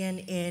taken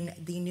in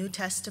the New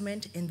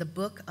Testament in the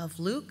book of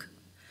Luke,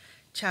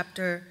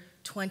 chapter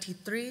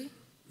 23,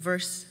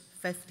 verse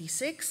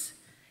 56,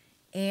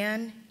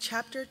 and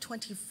chapter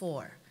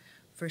 24,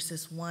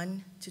 verses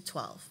 1 to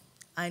 12.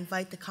 I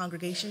invite the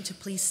congregation to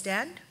please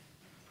stand.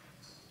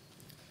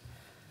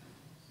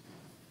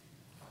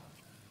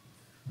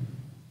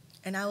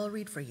 And I will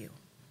read for you.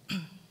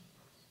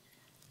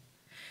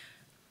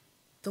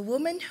 The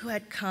woman who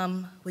had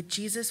come with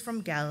Jesus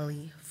from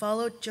Galilee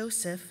followed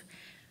Joseph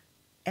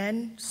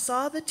and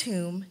saw the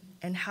tomb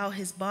and how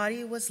his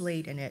body was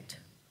laid in it.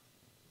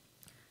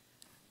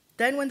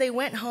 Then when they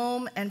went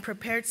home and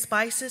prepared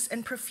spices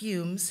and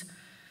perfumes,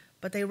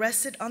 but they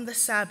rested on the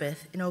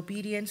Sabbath in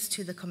obedience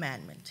to the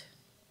commandment.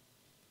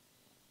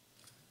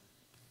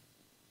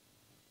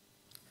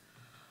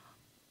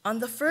 On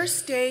the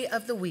first day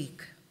of the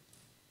week,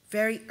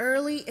 very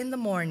early in the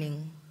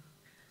morning,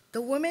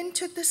 the women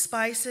took the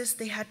spices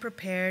they had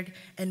prepared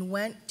and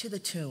went to the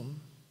tomb.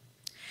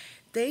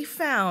 They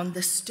found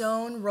the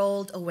stone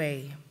rolled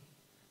away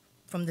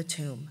from the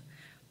tomb,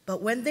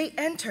 but when they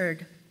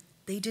entered,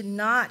 they did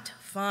not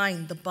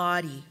find the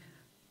body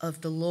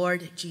of the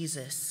Lord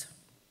Jesus.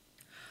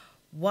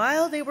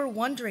 While they were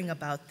wondering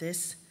about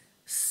this,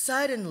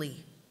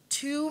 suddenly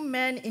 2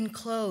 men in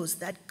clothes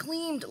that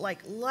gleamed like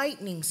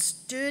lightning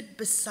stood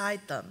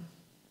beside them.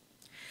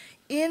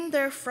 In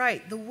their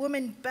fright, the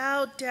women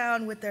bowed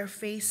down with their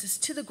faces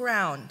to the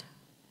ground.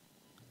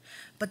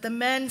 But the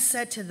men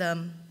said to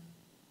them,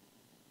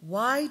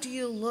 "Why do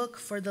you look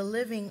for the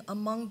living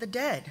among the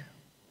dead?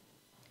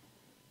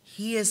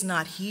 He is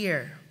not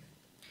here.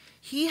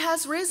 He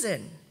has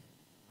risen.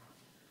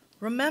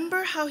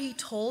 Remember how he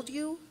told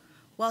you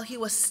while he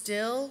was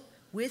still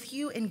with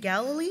you in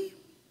Galilee?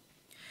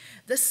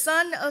 The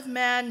Son of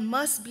Man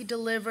must be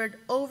delivered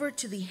over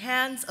to the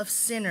hands of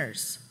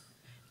sinners,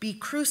 be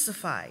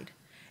crucified,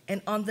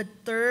 and on the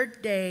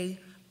 3rd day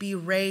be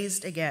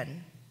raised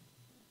again."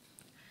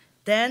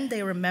 Then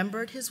they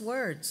remembered his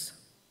words.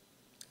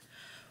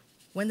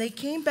 When they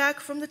came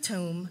back from the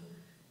tomb,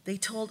 they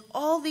told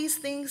all these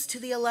things to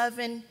the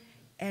 11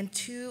 and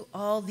to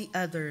all the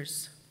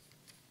others.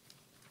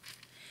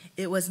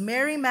 It was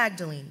Mary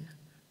Magdalene,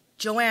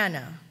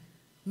 Joanna,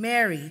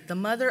 Mary, the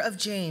mother of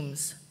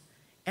James,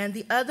 and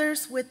the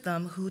others with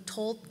them who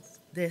told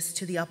this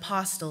to the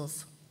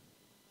apostles.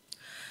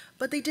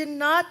 But they did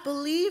not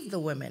believe the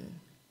women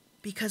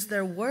because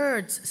their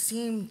words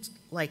seemed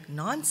like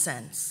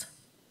nonsense.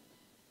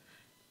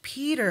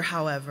 Peter,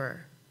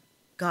 however,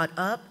 got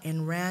up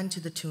and ran to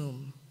the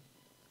tomb.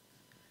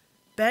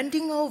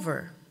 Bending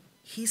over,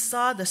 he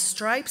saw the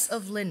stripes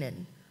of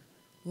linen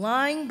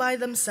lying by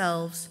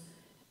themselves,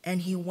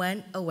 and he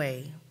went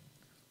away,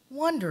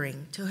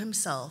 wondering to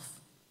himself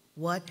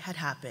what had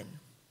happened.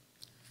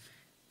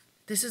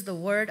 This is the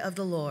word of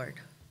the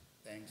Lord.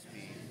 Thanks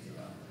be to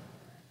God.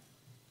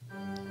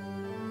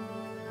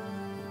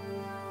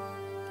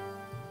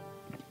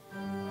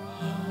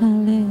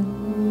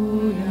 Hallelujah.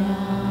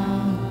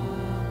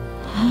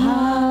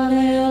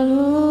 Hallelujah.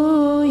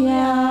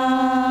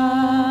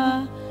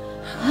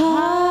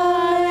 Hallelujah.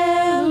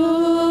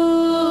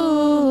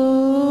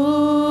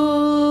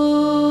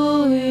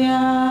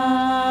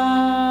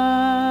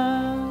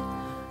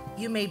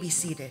 You may be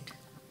seated.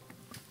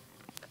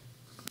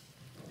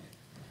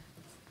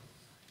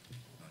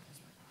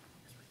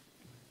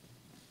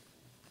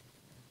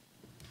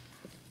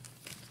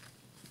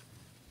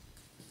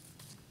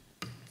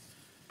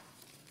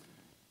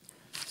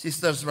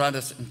 Sisters,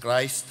 brothers in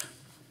Christ,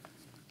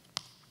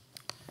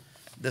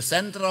 the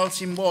central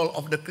symbol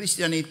of the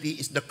Christianity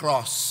is the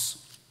cross.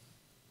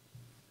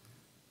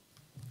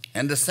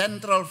 And the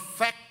central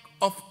fact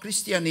of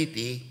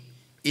Christianity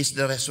is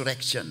the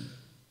resurrection.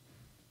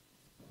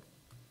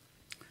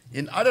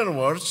 In other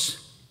words,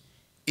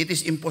 it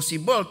is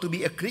impossible to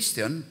be a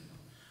Christian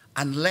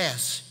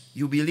unless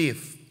you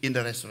believe in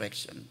the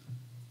resurrection.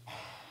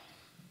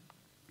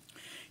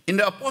 In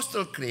the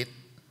Apostle Creed,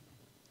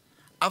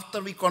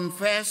 after we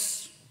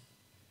confess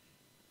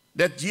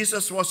that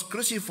Jesus was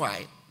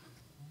crucified,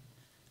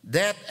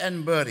 dead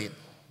and buried,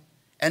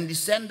 and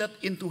descended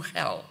into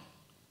hell,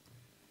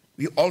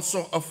 we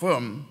also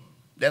affirm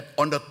that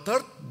on the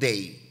third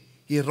day,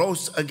 he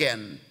rose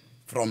again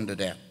from the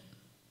dead.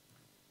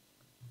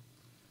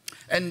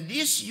 And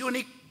this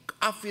unique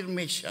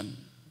affirmation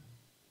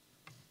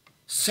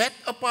set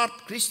apart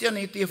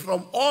Christianity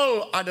from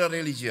all other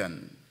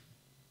religions,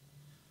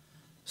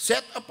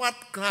 set apart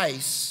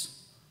Christ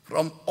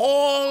from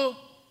all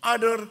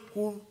other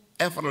who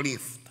ever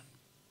lived.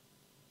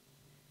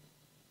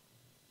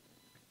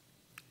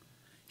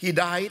 He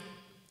died,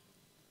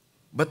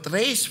 but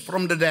raised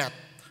from the dead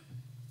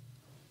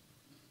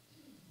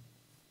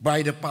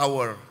by the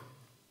power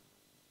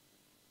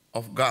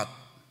of God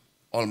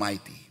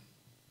Almighty.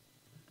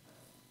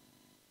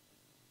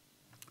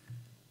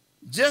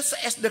 Just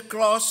as the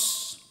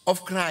cross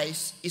of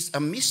Christ is a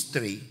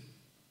mystery,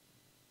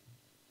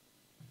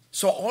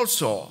 so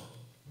also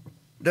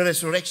the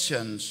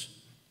resurrections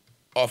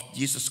of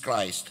Jesus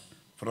Christ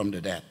from the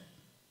dead.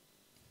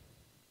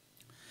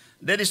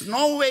 There is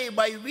no way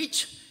by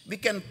which we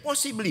can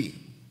possibly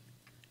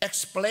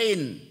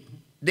explain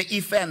the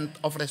event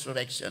of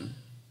resurrection.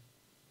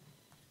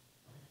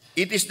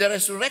 It is the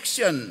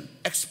resurrection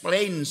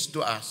explains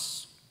to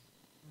us.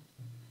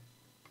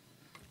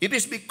 It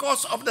is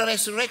because of the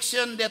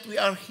resurrection that we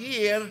are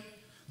here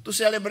to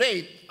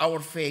celebrate our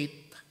faith.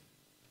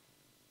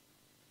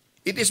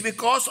 It is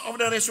because of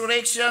the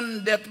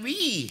resurrection that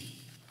we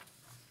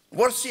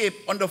worship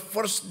on the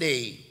first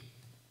day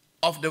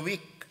of the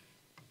week.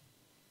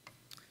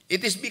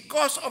 It is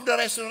because of the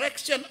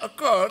resurrection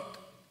occurred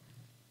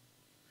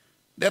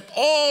that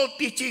all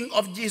teaching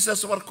of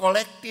Jesus were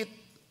collected,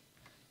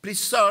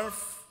 preserved,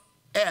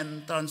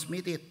 and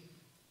transmitted.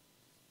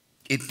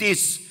 It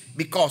is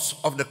because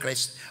of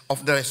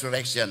the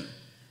resurrection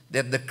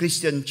that the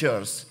Christian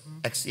church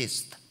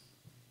exists.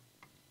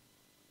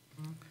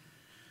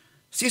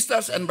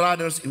 Sisters and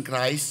brothers in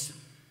Christ,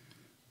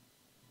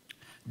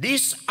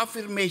 this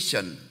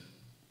affirmation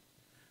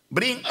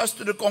brings us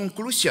to the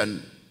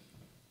conclusion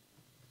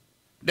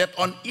that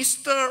on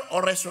Easter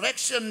or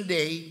Resurrection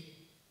Day,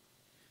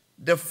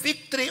 the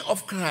victory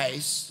of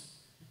Christ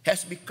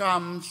has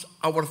become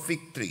our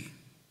victory.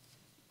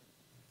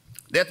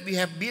 That we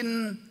have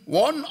been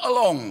won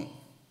along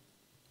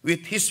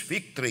with his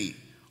victory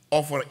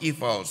over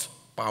evil's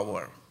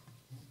power.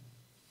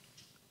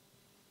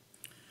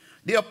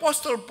 The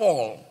Apostle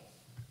Paul,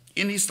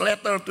 in his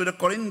letter to the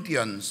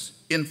Corinthians,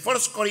 in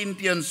 1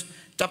 Corinthians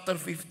chapter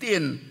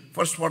 15,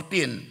 verse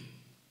 14,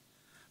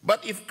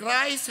 "But if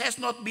Christ has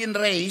not been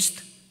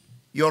raised,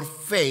 your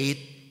faith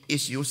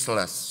is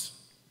useless."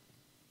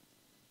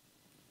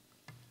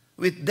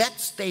 With that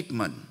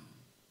statement,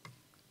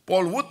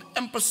 Paul would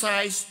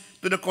emphasize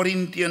to the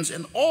Corinthians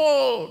and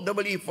all the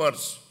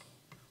believers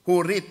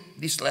who read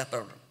this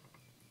letter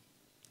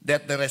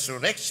that the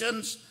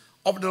resurrections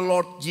of the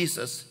Lord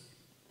Jesus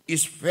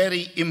is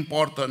very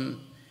important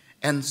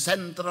and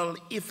central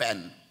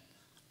event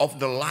of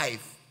the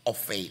life of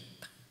faith.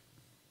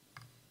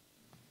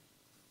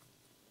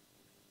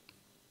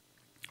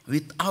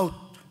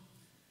 Without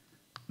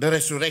the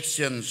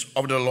resurrections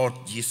of the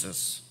Lord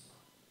Jesus,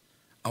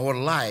 our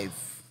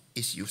life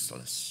is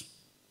useless.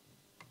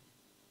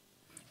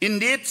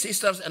 Indeed,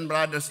 sisters and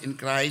brothers in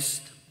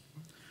Christ,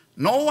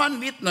 no one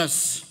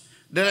witnessed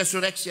the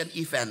resurrection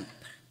event.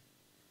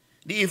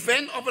 The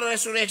event of the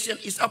resurrection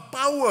is a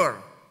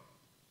power.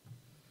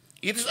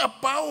 It is a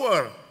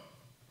power.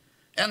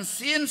 And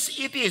since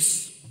it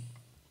is,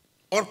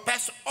 or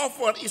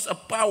Passover is a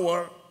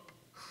power,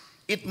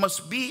 it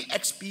must be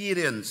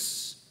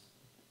experienced,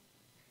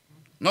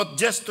 not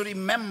just to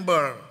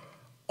remember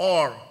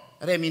or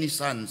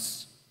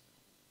reminiscence.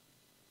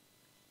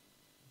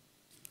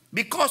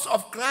 Because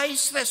of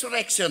Christ's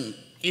resurrection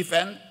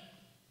event,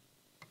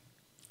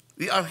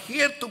 we are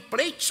here to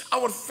pledge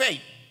our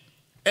faith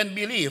and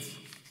belief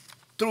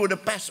through the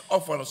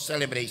Passover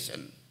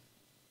celebration.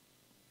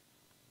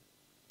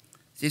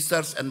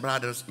 Sisters and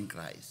brothers in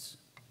Christ,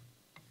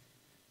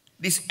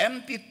 this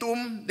empty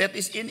tomb that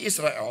is in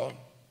Israel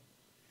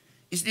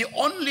is the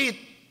only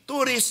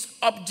tourist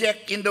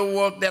object in the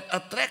world that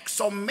attracts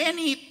so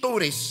many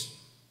tourists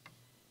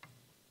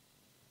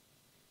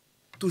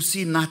to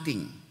see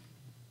nothing,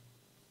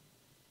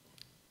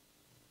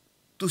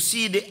 to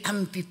see the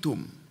empty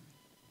tomb.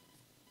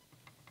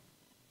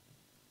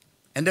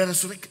 And the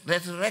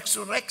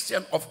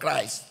resurrection of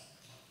Christ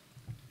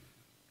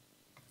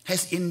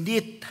has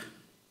indeed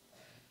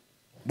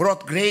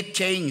brought great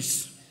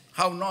change.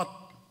 How not?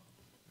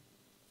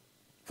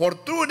 For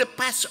through the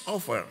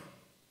Passover,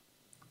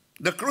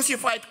 the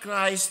crucified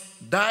Christ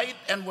died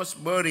and was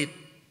buried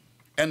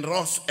and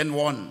rose and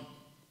won.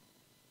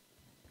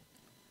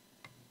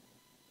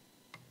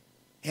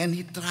 And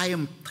he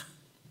triumphed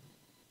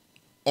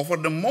over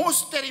the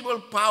most terrible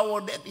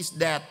power, that is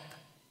death.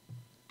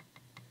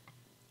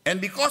 And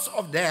because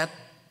of that,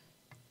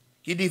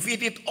 he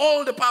defeated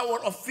all the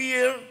power of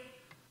fear,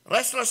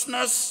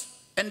 restlessness,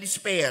 and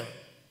despair.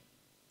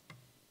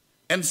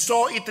 And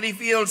so it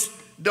reveals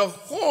the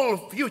whole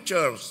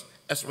futures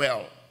as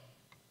well,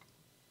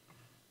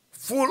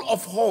 full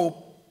of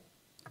hope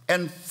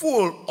and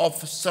full of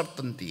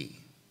certainty.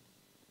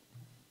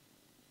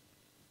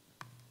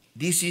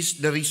 This is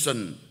the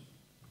reason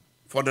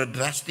for the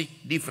drastic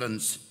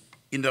difference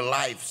in the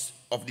lives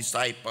of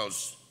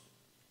disciples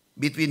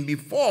between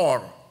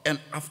before and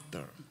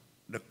after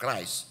the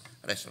Christ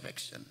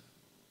resurrection.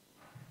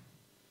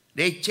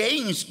 They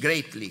changed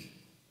greatly.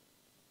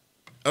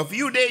 A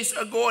few days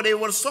ago, they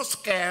were so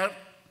scared.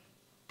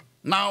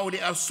 Now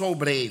they are so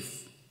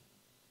brave.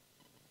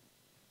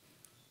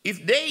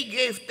 If they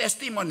gave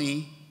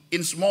testimony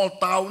in small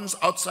towns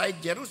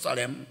outside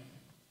Jerusalem,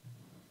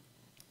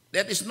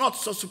 that is not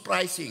so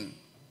surprising.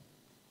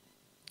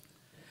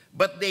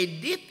 But they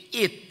did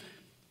it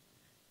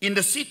in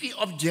the city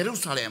of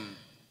Jerusalem,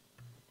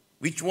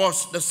 which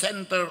was the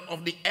center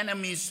of the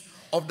enemies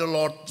of the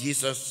Lord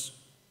Jesus.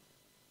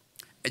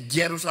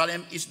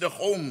 Jerusalem is the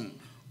home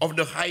of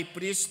the high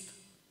priest,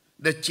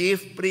 the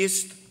chief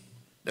priest,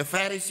 the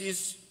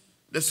Pharisees,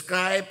 the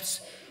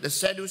scribes, the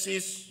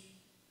Sadducees,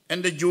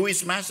 and the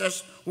Jewish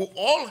masses who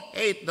all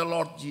hate the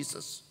Lord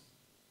Jesus.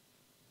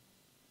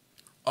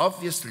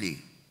 Obviously,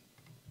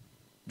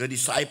 the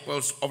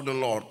disciples of the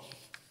Lord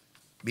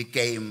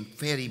became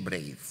very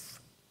brave.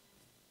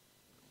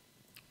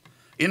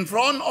 In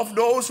front of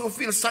those who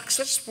feel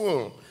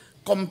successful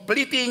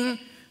completing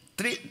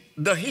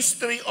the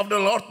history of the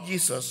Lord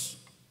Jesus,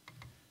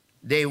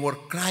 they were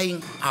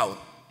crying out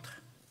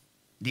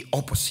the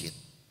opposite.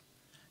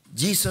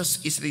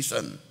 Jesus is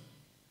risen.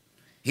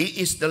 He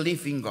is the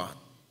living God.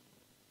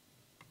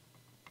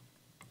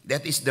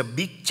 That is the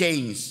big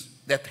change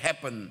that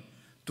happened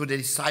to the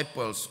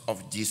disciples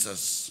of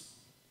Jesus.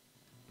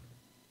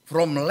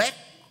 From lack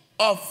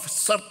of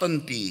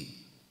certainty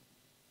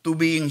to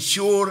being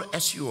sure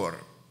as sure.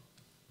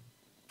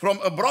 From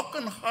a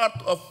broken heart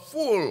to a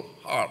full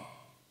heart.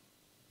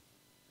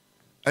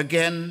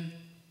 Again,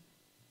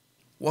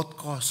 what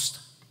caused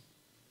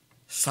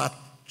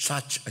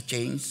such a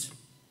change?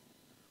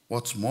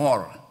 What's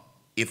more,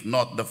 if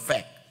not the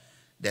fact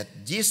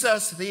that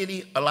Jesus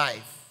really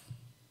alive?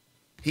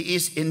 He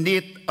is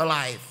indeed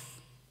alive.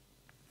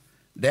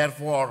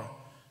 Therefore,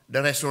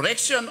 the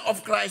resurrection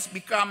of Christ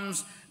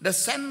becomes the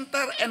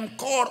center and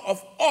core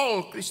of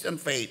all Christian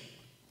faith.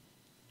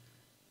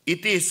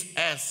 It is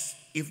as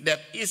if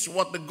that is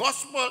what the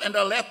gospel and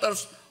the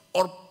letters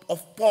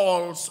of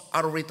Paul's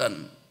are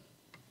written.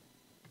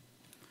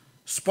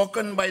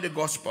 Spoken by the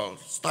gospel,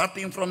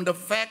 starting from the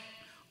fact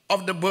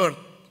of the birth,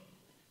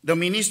 the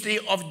ministry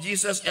of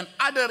Jesus, and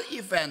other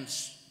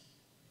events,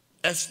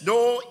 as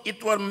though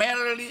it were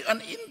merely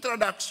an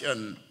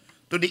introduction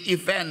to the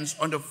events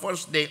on the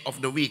first day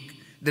of the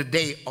week, the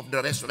day of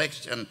the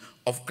resurrection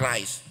of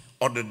Christ,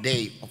 or the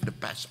day of the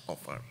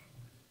Passover,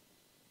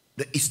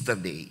 the Easter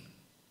day.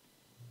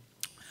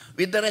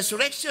 With the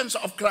resurrections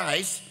of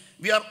Christ,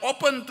 we are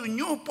open to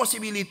new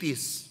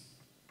possibilities.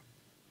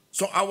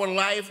 So our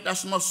life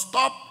does not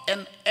stop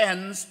and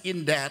ends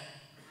in death,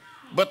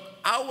 but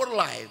our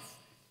life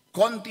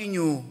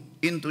continue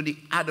into the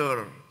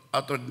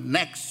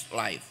next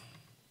life.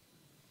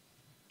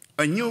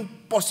 A new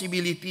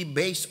possibility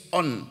based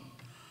on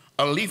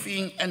a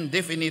living and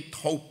definite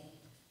hope.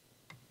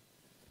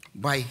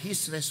 By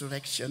his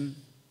resurrection,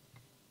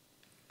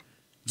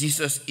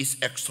 Jesus is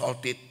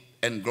exalted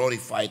and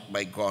glorified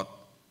by God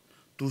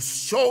to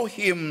show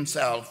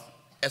himself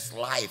as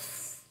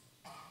life.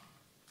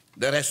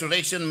 The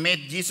resurrection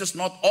made Jesus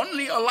not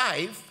only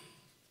alive,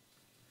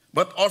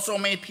 but also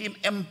made him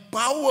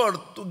empowered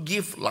to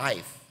give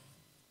life.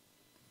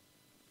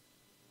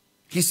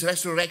 His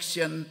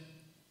resurrection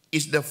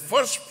is the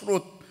first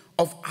fruit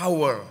of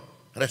our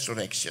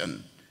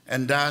resurrection,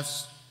 and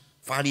thus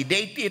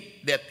validated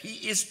that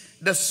he is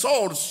the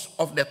source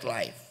of that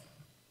life.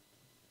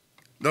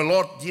 The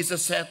Lord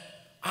Jesus said,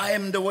 I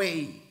am the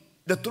way,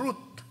 the truth,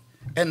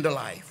 and the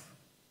life.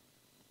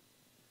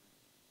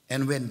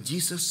 And when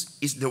Jesus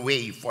is the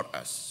way for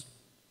us,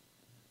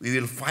 we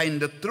will find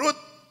the truth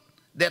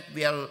that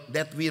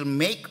will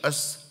make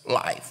us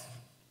life.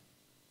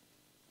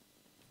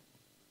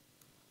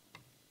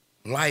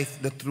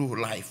 Life, the true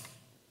life,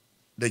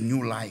 the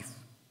new life.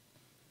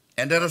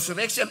 And the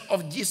resurrection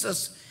of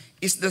Jesus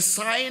is the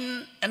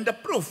sign and the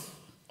proof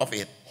of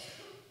it.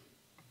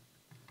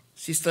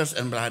 Sisters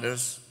and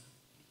brothers,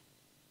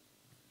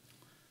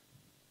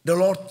 the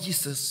Lord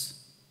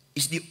Jesus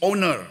is the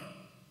owner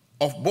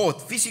of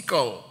both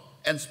physical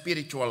and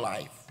spiritual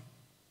life.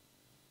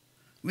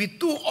 We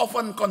too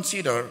often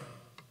consider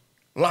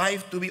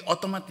life to be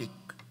automatic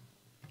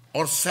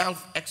or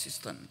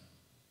self-existent.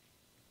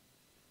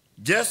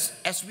 Just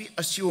as we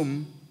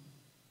assume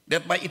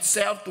that by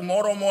itself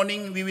tomorrow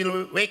morning we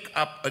will wake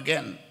up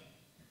again.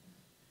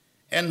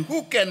 And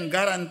who can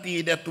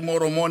guarantee that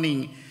tomorrow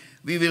morning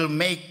we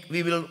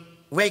will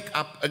wake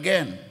up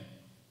again.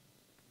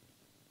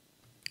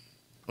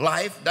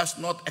 Life does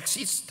not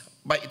exist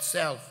by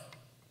itself.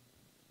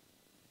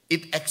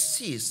 It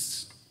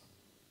exists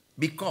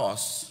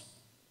because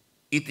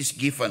it is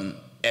given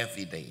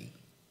every day.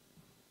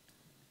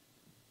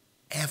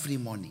 Every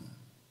morning,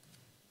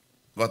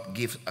 God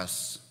gives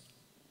us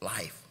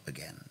life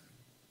again.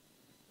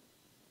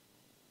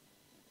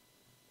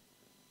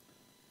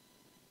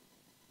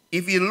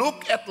 If we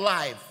look at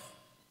life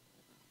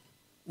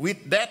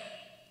with that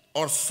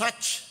or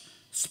such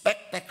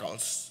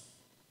spectacles,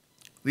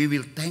 we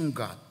will thank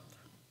God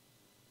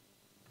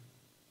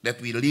that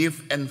we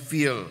live and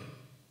feel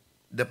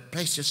the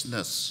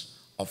preciousness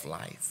of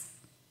life.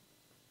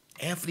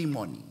 Every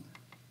morning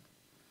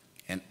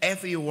and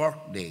every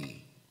work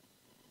day,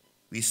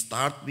 we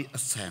start with a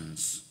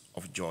sense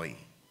of joy.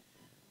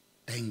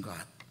 Thank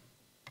God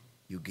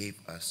you gave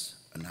us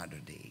another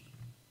day.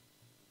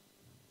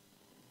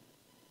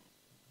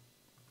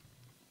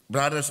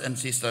 Brothers and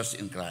sisters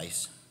in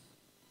Christ,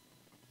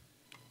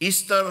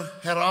 Easter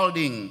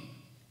heralding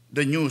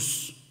the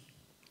news,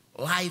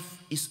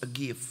 life is a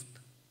gift.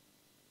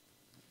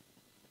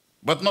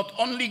 But not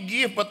only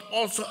gift, but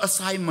also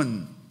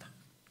assignment.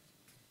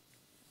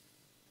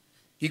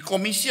 He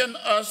commissioned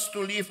us to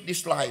live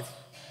this life,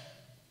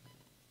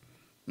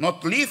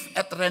 not live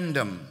at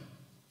random,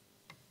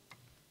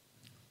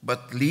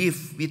 but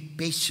live with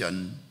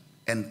passion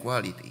and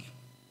quality.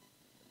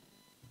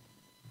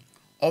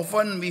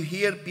 Often we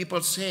hear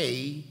people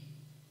say,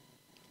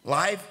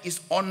 life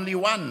is only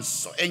once,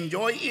 so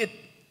enjoy it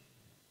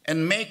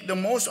and make the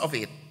most of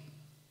it.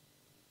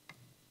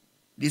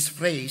 This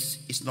phrase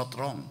is not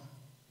wrong.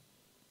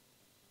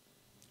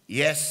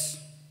 Yes,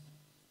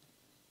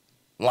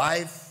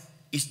 life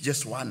is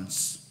just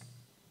once.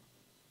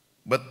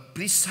 But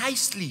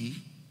precisely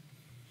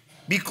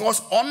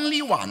because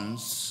only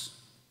once,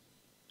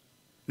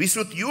 we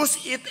should use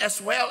it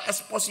as well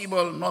as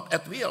possible, not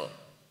at will.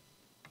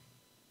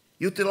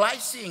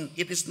 Utilizing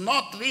it is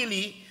not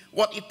really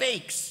what it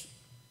takes.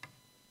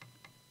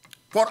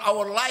 For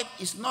our life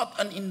is not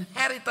an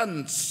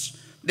inheritance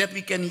that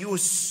we can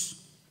use.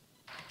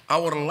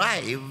 Our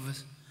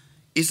life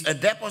is a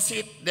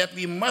deposit that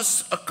we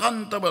must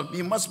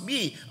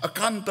be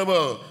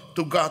accountable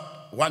to God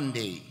one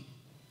day.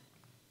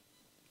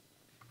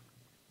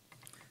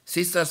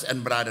 Sisters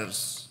and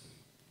brothers,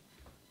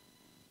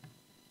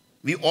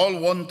 we all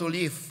want to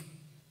live.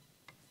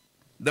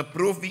 The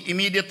proof, we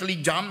immediately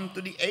jump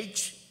to the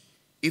edge.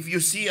 If you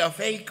see a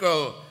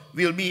vehicle,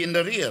 will be in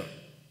the rear.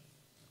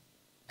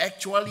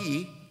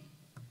 Actually,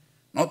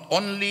 not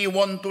only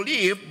want to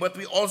live, but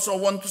we also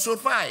want to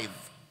survive.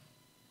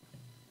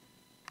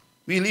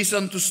 We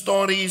listen to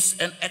stories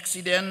and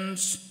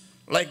accidents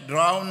like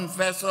drowned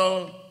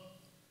vessel,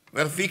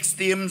 where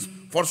victims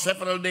for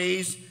several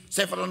days,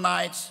 several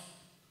nights,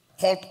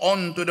 hold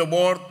on to the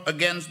board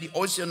against the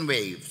ocean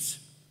waves.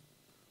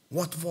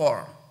 What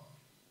for?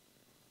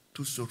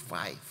 To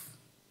survive.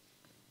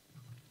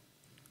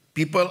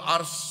 People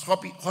are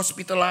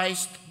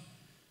hospitalized,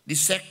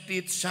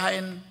 dissected,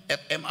 shined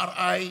at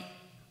MRI,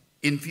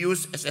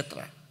 infused,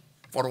 etc.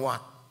 For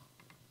what?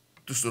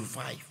 To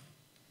survive.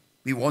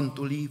 We want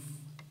to live.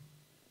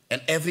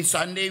 And every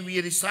Sunday we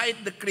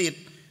recite the creed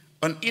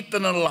on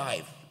eternal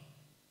life.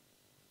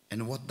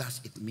 And what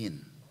does it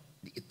mean,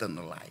 the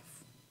eternal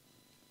life?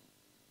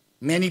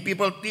 Many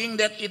people think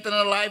that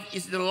eternal life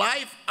is the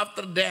life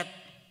after death,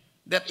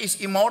 that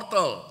is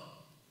immortal.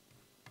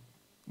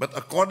 But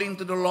according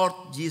to the Lord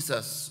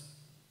Jesus,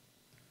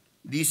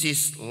 this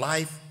is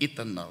life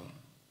eternal,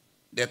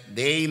 that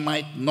they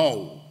might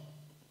know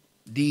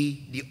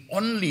the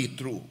only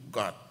true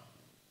God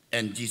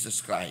and Jesus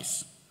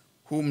Christ,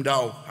 whom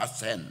thou hast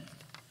sent.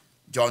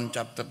 John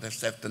chapter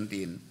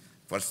 17,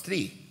 verse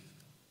 3.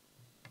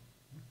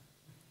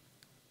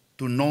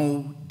 To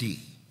know thee,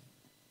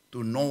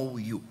 to know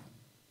you.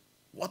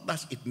 What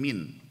does it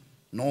mean,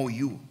 know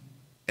you,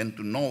 and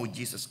to know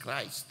Jesus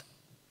Christ?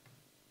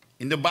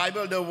 In the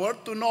Bible, the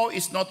word to know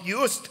is not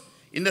used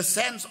in the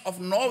sense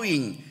of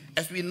knowing,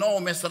 as we know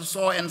Mr.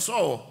 So and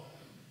so.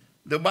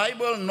 The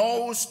Bible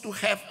knows to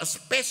have a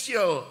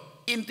special,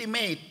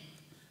 intimate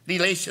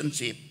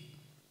relationship.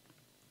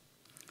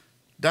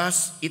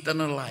 Thus,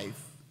 eternal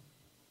life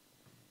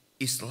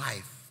is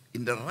life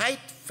in the right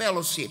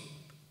fellowship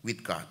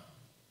with God.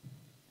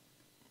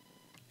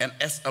 And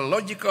as a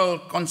logical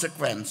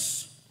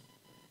consequence,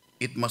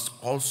 it must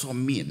also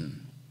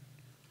mean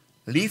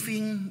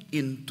living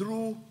in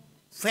true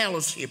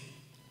fellowship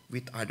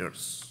with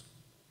others.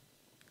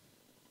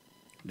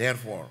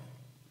 Therefore,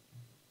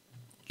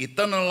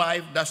 eternal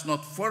life does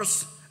not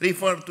first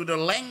refer to the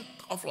length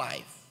of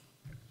life,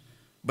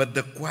 but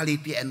the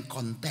quality and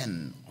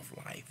content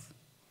of life.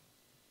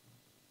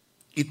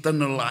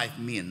 Eternal life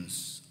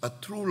means a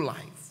true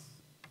life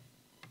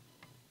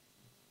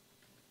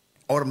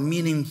or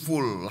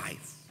meaningful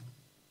life.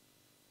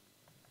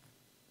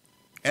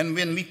 And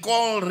when we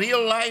call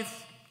real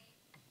life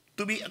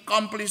to be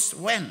accomplished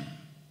when?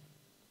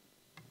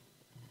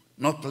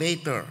 Not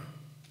later,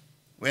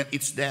 when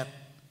it's dead,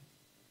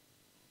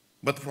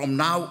 but from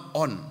now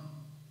on,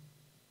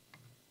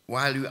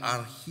 while we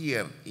are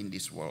here in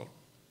this world.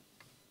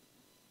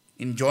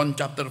 In John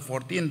chapter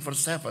 14, verse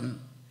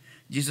 7,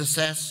 Jesus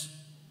says,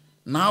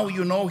 "Now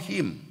you know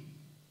him."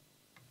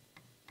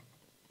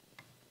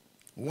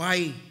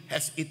 Why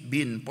has it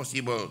been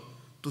possible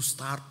to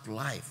start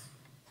life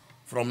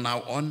from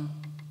now on?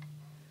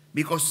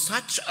 Because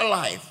such a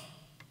life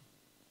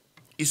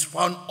is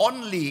found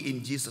only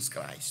in Jesus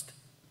Christ.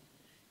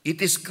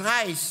 It is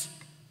Christ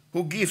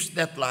who gives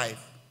that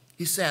life.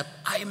 He said,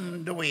 "I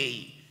am the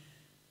way,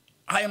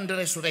 I am the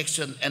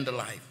resurrection and the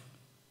life."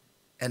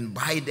 And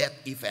by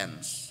that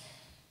events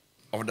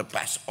of the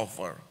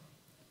Passover,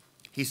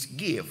 his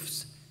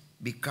gifts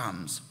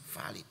becomes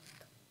valid.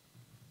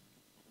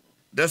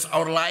 Thus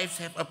our lives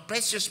have a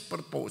precious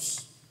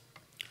purpose,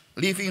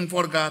 living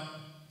for God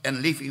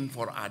and living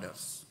for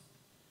others.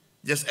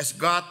 Just as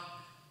God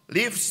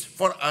lives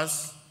for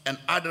us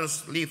and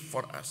others live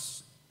for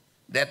us.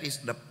 That is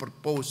the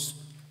purpose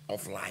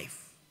of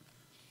life,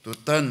 to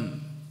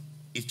turn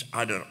each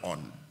other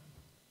on.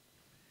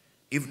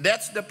 If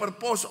that's the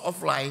purpose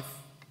of life,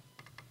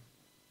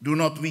 do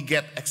not we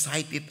get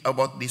excited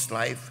about this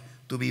life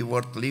to be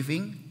worth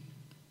living?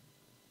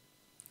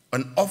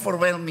 An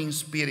overwhelming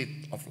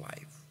spirit of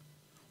life,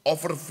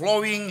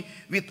 overflowing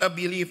with a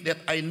belief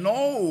that I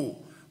know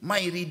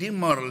my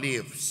Redeemer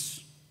lives.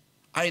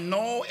 I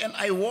know and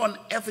I want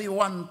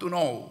everyone to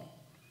know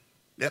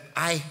that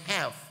I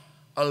have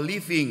a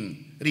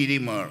living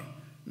Redeemer,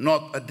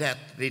 not a dead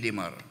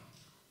Redeemer.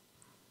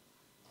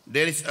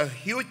 There is a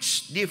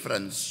huge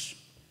difference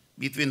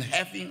between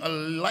having a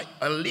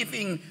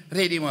living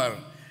Redeemer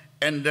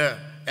and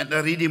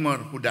a Redeemer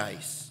who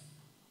dies.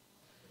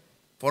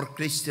 For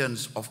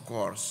Christians, of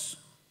course,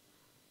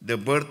 the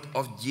birth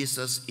of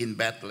Jesus in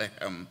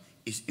Bethlehem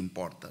is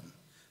important.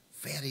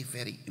 Very,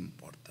 very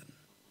important.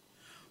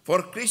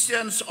 For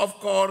Christians, of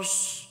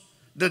course,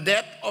 the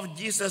death of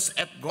Jesus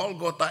at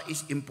Golgotha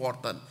is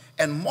important.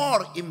 And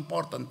more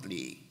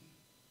importantly,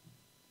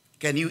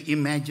 can you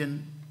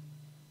imagine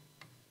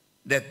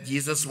that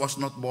Jesus was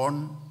not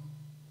born,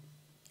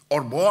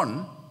 or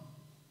born,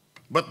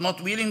 but not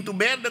willing to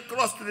bear the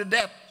cross to the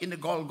death in the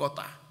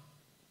Golgotha?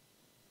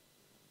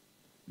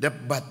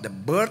 But the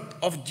birth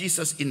of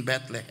Jesus in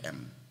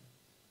Bethlehem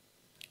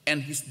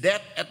and his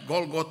death at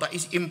Golgotha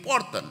is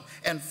important,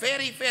 and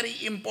very,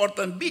 very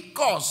important,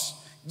 because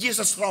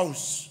Jesus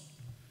rose,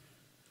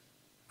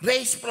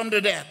 raised from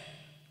the dead.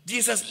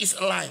 Jesus is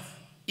alive.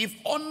 If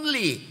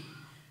only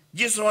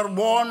Jesus were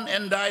born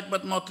and died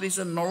but not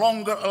risen, no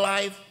longer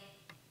alive,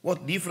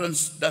 what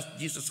difference does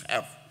Jesus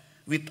have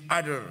with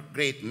other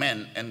great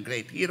men and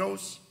great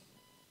heroes?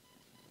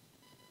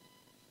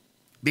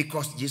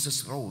 Because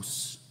Jesus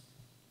rose,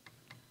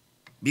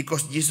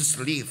 because Jesus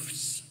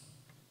lives,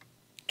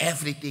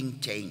 everything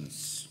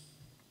changed.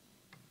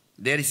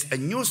 There is a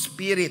new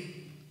spirit.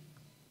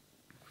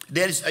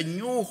 There is a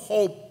new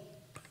hope.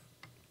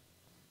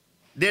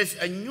 There is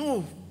a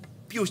new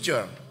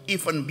future,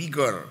 even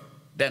bigger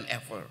than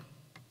ever.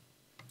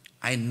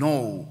 I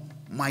know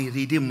my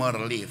Redeemer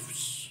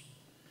lives,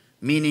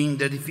 meaning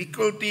the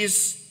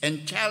difficulties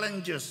and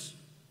challenges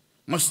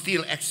must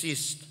still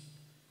exist,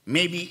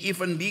 maybe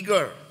even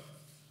bigger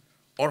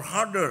or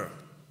harder,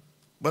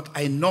 but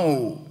I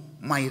know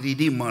my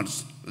Redeemer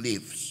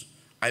lives.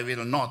 I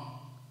will not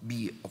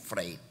be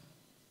afraid.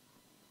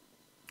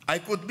 I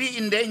could be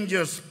in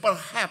dangers,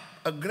 perhaps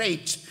a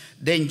great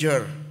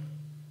danger,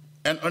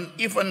 and an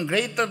even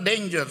greater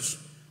dangers.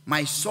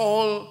 My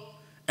soul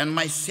and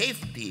my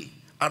safety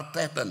are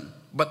threatened,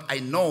 but I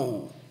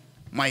know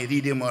my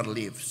Redeemer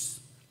lives.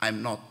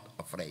 I'm not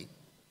afraid.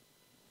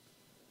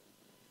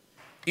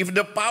 If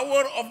the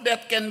power of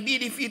death can be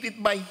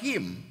defeated by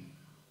him,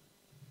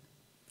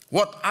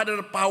 what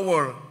other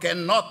power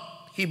cannot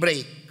he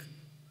break?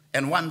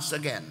 And once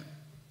again,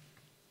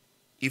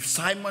 if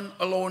Simon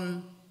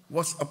alone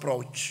was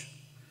approached,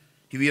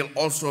 he will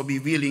also be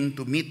willing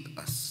to meet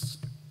us,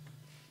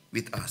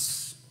 with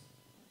us.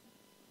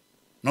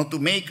 Not to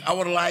make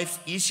our lives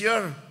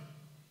easier,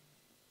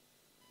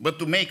 but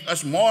to make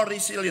us more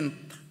resilient,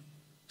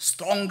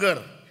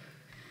 stronger,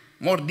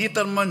 more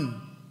determined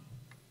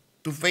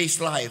to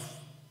face life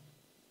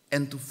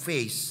and to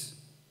face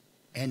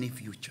any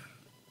future.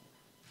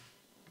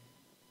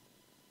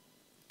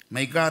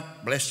 May God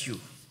bless you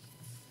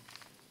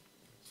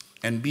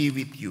and be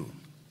with you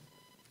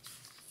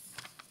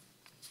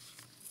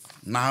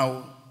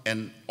now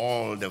and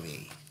all the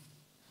way.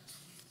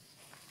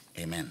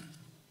 Amen.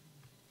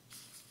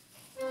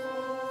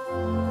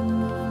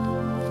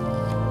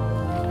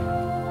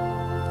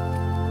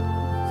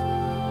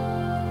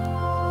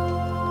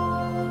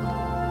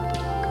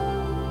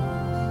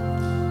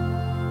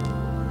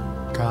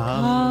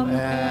 Come,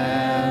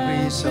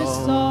 every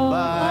soul,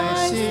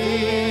 by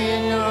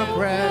sing your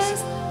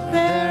praise,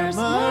 there's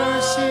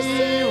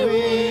mercy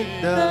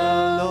with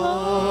the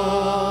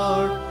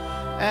Lord,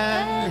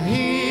 and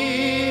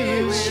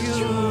he will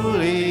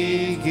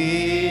surely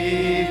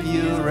give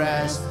you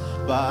rest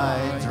by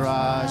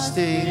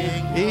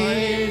trusting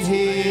in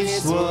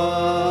his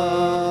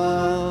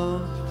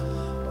word.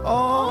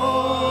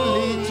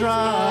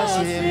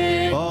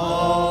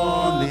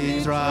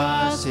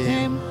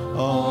 Him,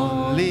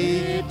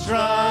 only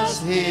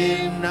trust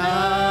Him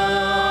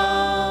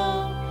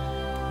now.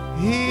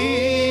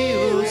 He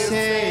will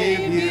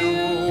save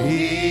you,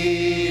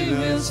 He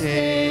will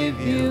save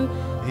you,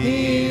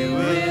 He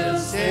will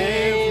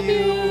save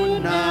you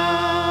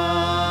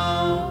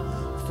now.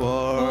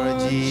 For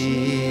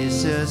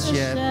Jesus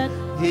shed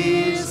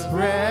His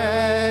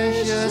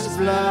precious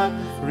blood,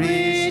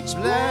 rich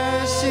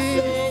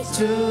blessings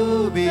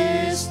to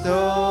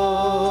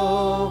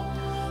bestow.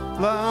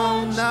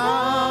 Bound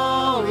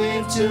now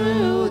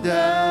into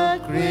the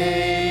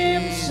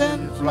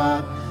crimson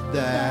flood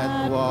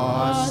that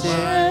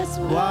washes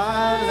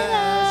white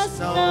as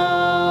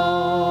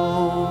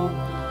snow.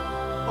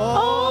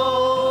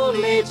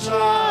 Only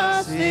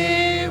trust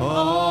Him,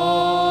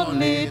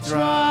 only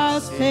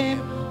trust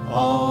Him,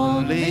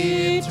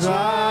 only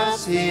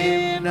trust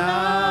Him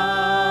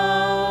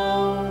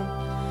now.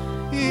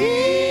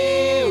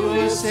 He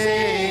will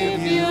save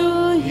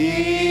you,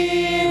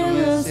 He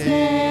will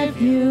save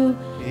you,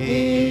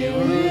 He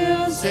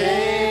will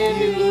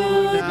save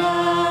you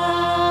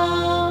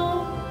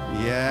now.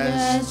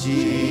 Yes,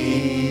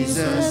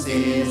 Jesus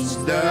is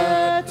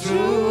the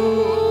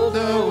truth,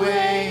 the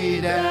way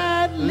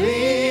that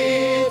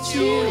leads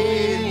you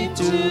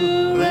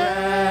into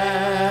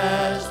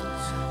rest.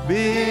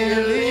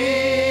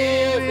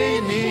 Believe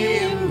in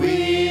Him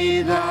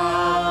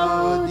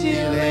without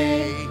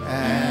delay,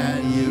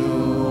 and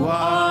you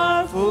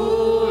are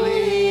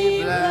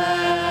fully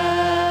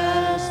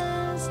blessed.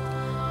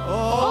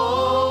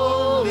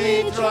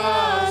 Only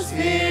trust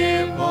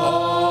Him,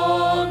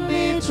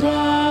 only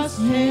trust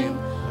Him,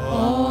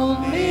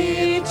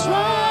 only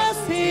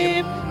trust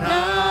Him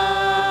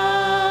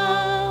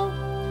now.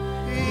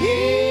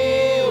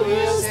 He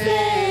will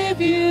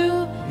save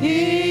you,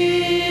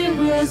 He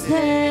will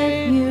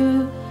save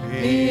you,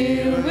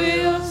 He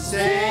will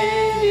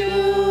save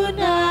you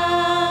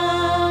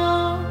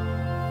now.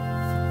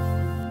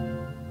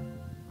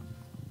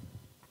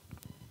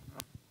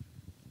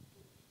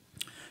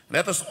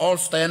 Let us all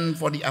stand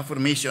for the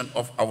affirmation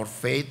of our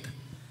faith,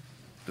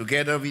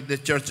 together with the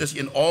churches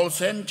in all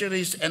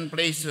centuries and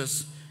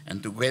places,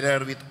 and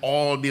together with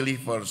all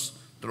believers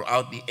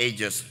throughout the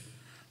ages.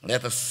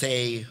 Let us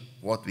say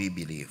what we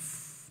believe.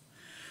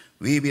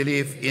 We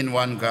believe in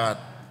one God,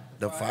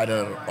 the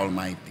Father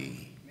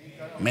Almighty,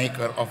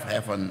 maker of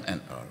heaven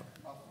and earth,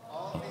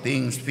 of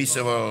things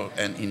visible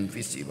and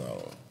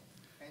invisible,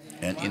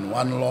 and in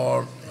one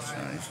Lord,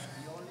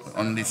 the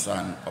only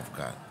Son of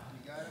God,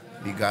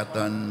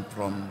 begotten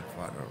from the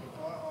Father,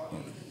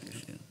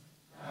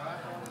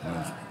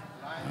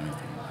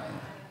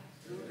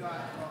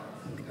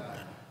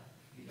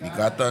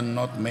 begotten,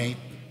 not made,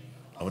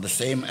 of the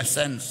same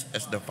essence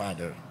as the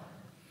Father.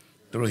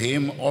 Through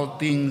Him all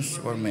things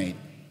were made,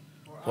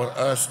 for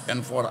us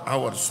and for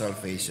our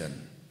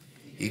salvation.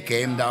 He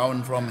came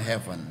down from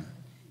heaven.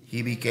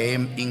 He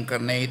became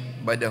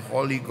incarnate by the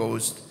Holy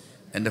Ghost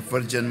and the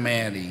Virgin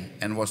Mary,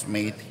 and was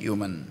made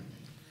human.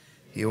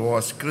 He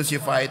was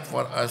crucified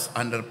for us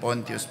under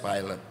Pontius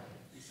Pilate.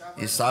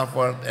 He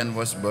suffered and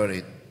was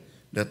buried.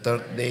 The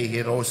third day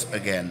He rose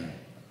again,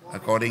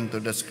 according to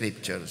the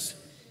Scriptures.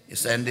 He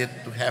ascended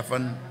to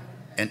heaven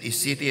and is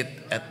seated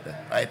at the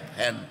right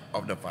hand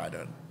of the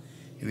Father.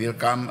 He will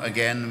come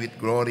again with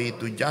glory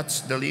to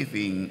judge the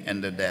living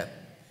and the dead.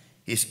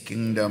 His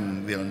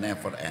kingdom will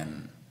never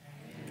end.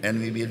 And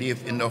we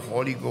believe in the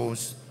Holy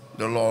Ghost,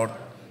 the Lord,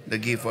 the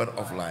giver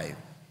of life.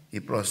 He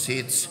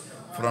proceeds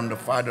from the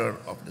Father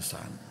of the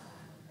Son,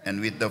 and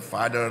with the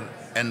Father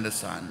and the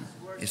Son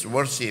is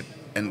worshipped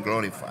and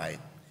glorified.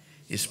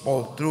 He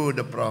spoke through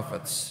the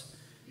prophets.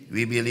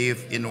 We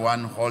believe in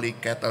one holy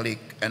Catholic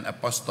and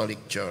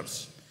Apostolic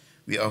Church.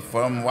 We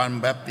affirm one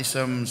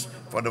baptism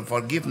for the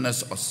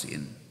forgiveness of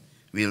sin.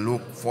 We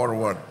look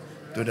forward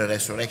to the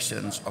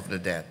resurrections of the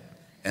dead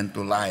and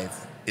to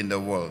life in the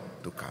world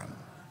to come.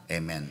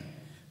 Amen.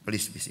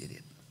 Please be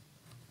seated.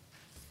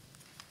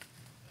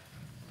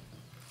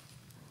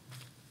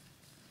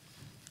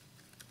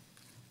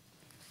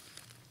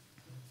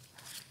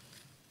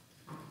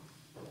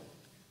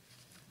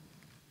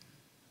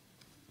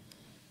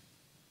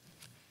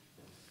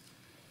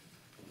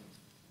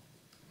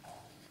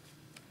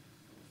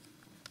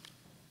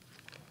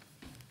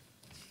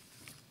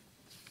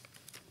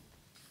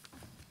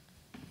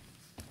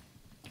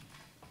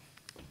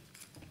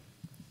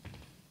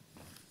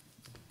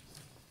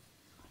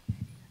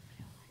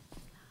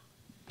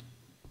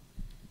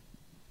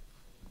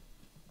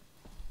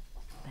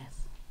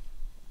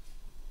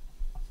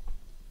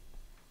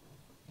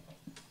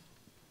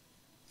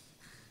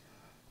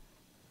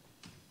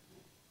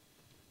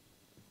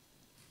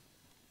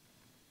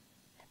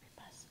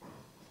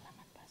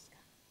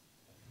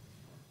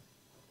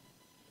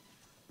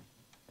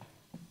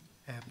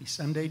 Happy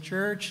Sunday,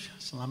 Church.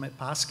 Selamat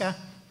Pascha.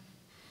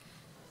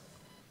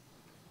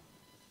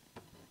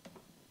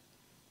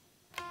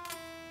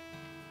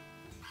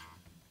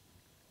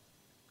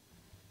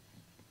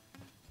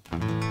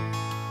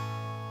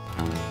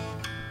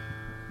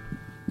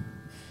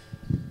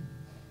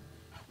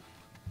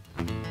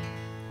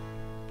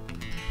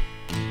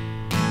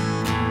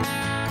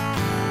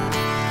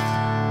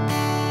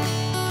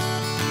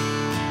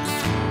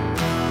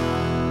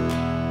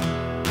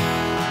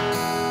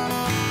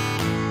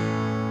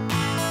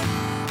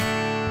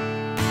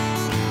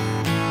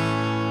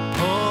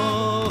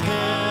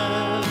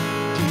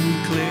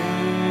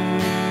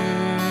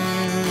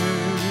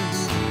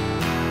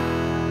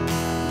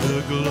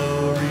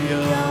 glory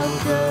of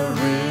the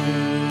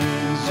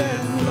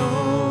risen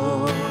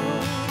Lord.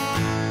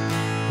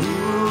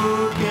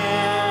 Who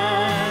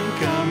can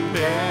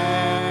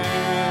compare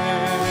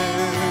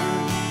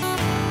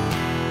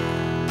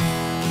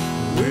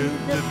with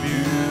the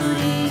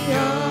beauty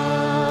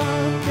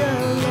of the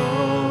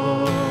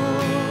Lord?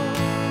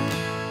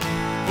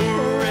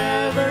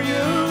 Forever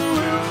you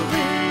will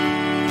be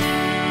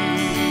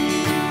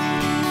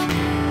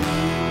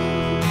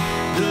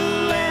the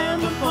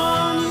Lamb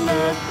upon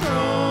the throne.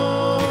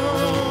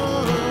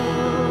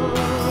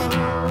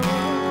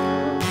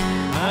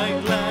 I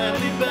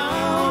gladly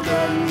bow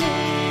the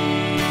knee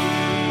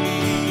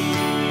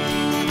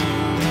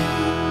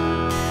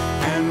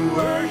and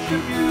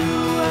worship you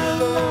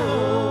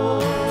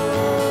alone.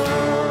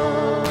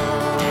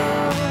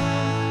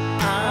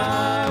 I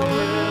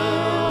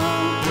will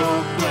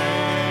proclaim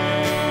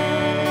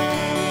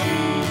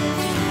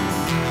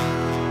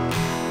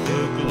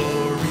the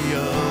glory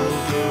of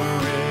the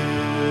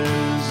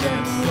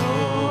risen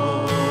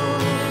Lord,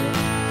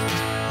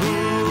 who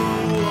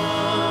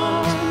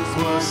once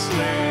was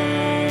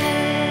slain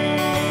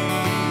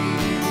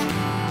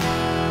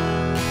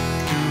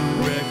to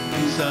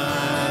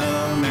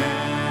reconcile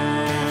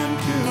man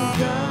to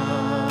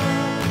God.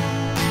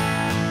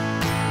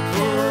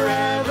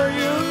 Forever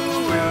you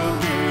will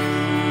be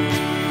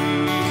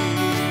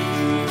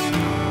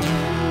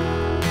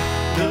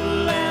the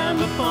Lamb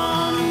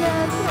upon the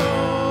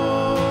throne.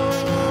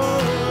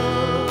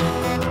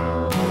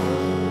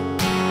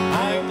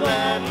 I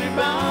gladly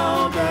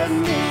bow the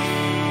knee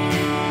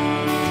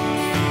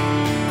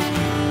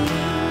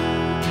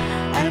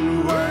and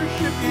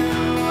worship you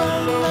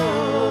alone.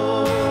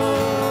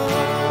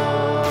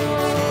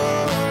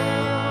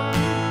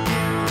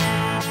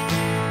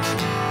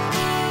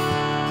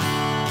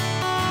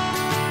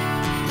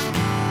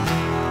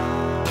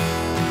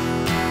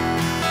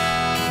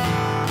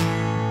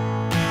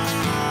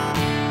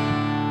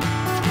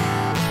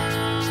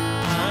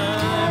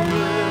 I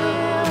will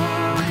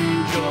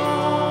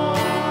rejoice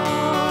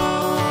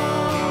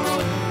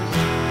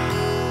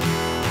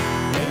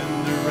in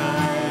the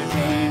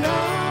rising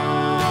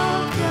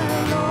of the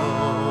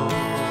Lord,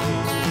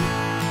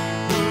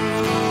 who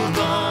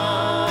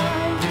by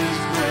His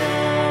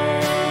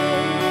grace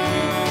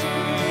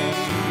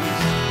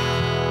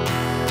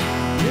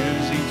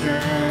gives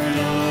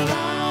eternal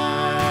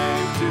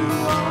life to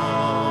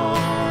all.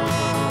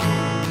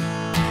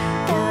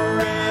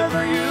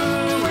 Forever you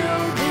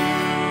will be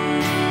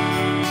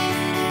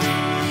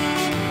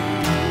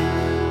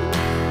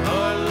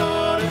our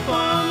Lord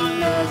upon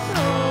the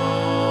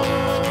throne.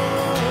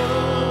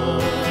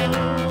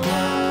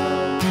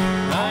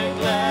 I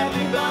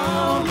gladly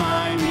bow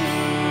my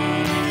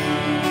knee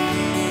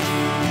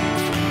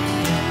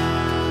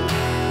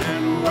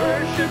and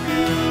worship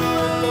you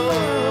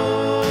alone.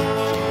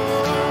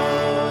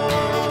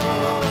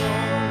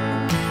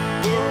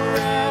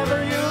 Forever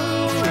you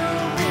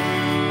will be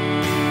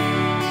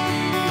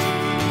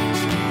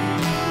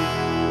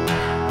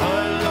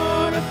our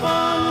Lord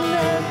upon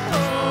the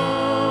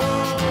throne.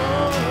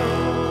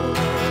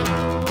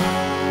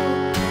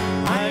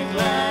 I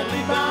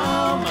gladly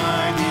bow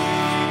my knee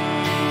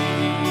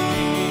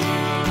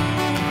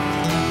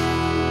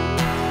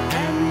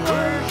and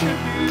worship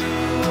you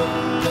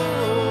alone.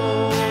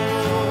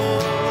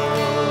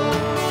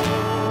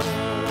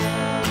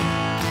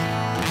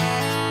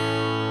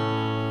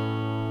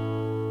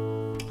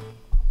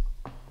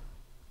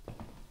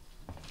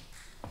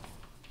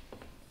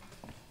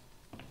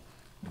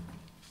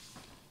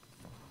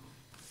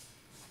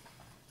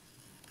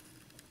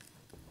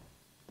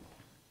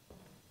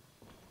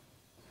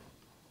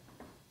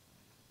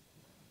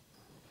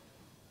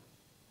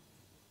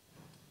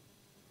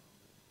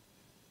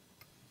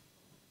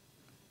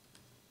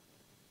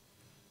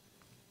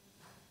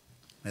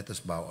 Let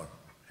us bow our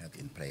head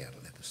in prayer.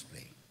 Let us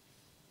pray.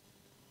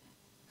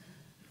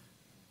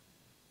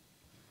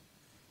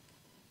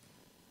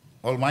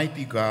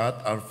 Almighty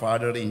God, our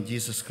Father in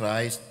Jesus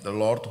Christ, the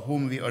Lord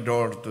whom we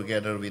adore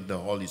together with the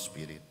Holy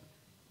Spirit.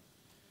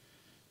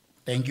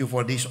 Thank you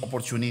for this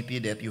opportunity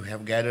that you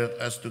have gathered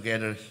us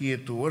together here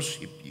to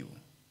worship you.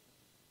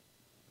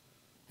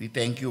 We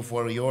thank you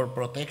for your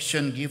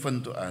protection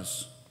given to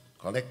us,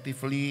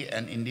 collectively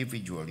and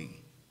individually.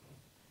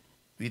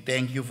 We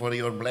thank you for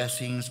your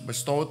blessings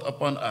bestowed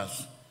upon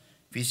us,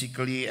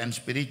 physically and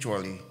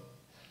spiritually,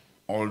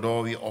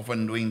 although we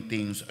often doing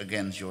things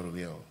against your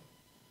will.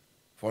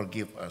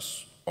 Forgive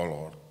us, O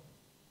Lord.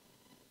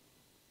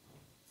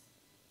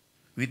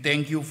 We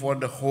thank you for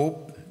the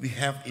hope we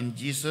have in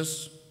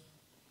Jesus,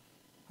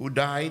 who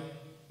died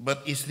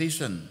but is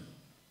risen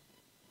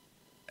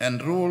and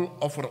rule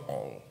over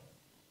all.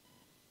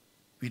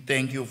 We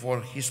thank you for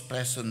his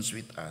presence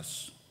with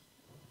us.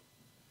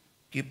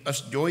 Keep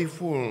us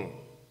joyful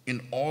in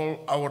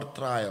all our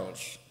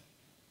trials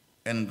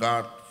and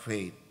guard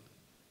faith,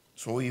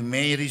 so we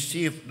may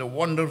receive the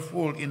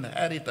wonderful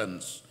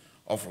inheritance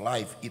of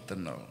life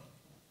eternal,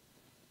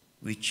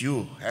 which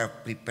you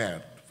have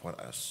prepared for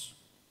us.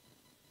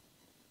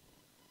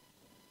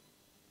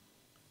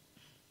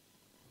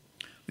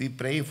 We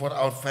pray for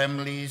our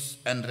families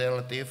and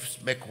relatives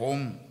back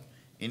home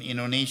in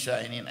Indonesia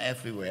and in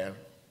everywhere.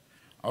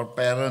 Our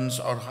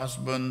parents, our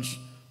husbands,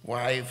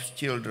 wives,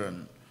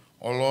 children.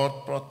 O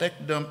Lord,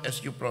 protect them as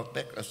you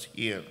protect us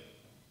here.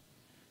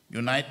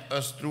 Unite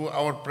us through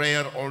our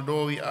prayer,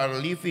 although we are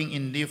living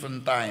in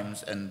different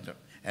times and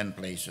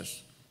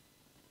places.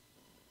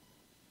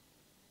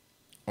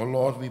 O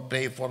Lord, we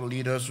pray for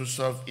leaders who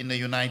serve in the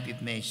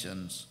United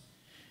Nations,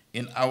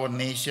 in our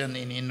nation,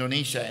 in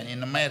Indonesia and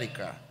in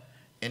America,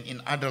 and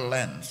in other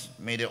lands.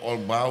 May they all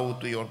bow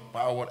to your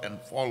power and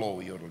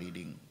follow your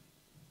leading.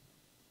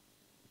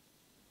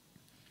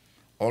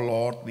 O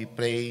Lord, we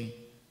pray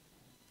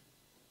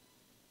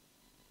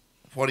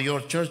for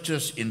your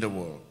churches in the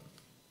world,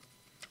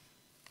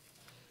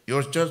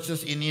 your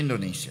churches in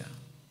Indonesia,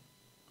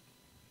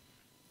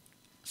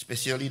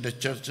 especially the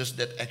churches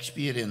that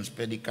experience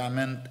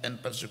predicament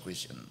and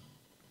persecution.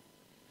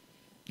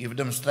 Give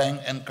them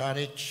strength and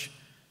courage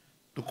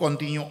to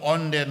continue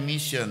on their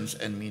missions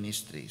and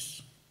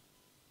ministries.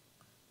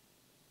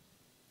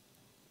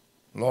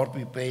 Lord,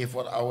 we pray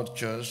for our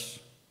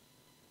church,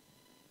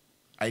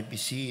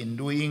 IPC, in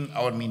doing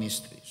our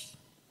ministries.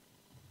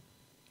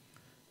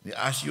 We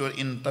ask your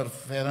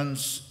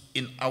interference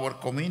in our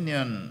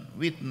communion,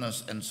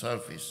 witness, and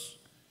service,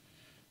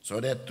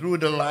 so that through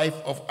the life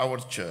of our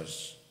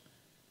church,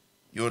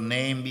 your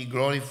name be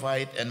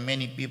glorified and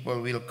many people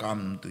will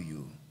come to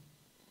you.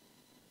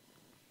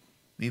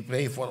 We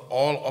pray for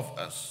all of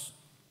us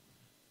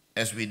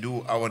as we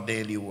do our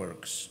daily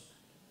works,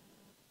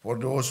 for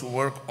those who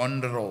work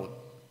on the road,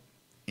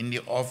 in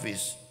the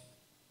office,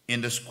 in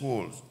the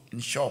schools, in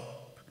shop,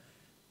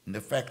 in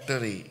the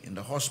factory, in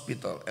the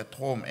hospital, at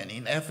home, and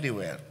in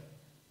everywhere.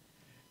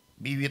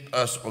 Be with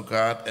us, O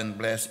God, and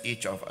bless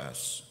each of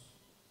us.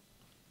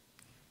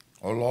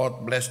 O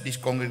Lord, bless this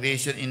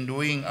congregation in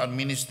doing our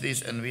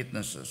ministries and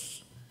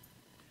witnesses.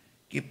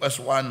 Keep us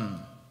one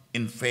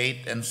in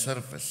faith and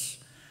service,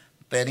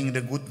 telling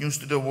the good news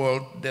to the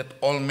world that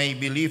all may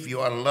believe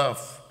you are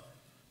loved,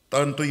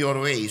 turn to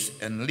your ways,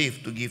 and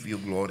live to give you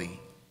glory.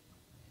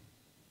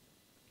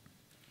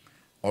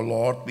 O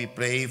Lord, we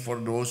pray for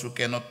those who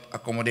cannot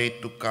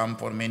accommodate to come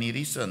for many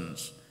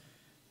reasons,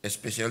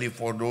 especially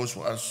for those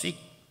who are sick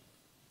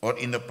or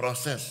in the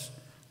process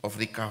of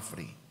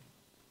recovery.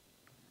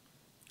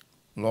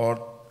 Lord,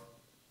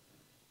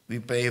 we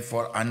pray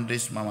for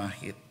Andres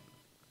Mamahit,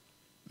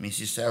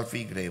 Mrs.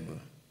 Selfie Grebe,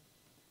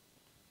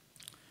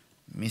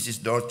 Mrs.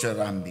 Dorcha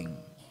Rambing,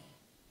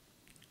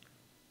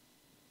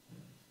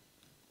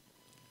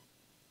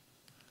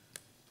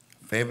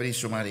 Febri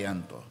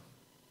Sumarianto,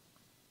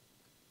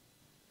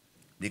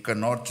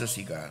 Deacon Norce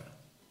Sigar,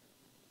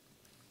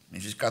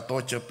 Mrs.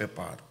 Katocha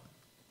Pepar,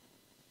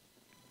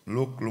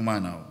 Luke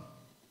Lumanau,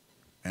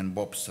 and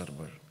Bob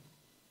Serber.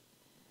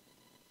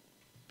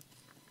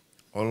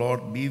 O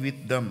Lord, be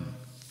with them.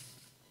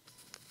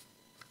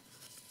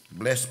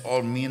 Bless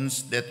all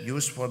means that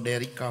used for their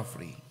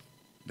recovery,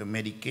 the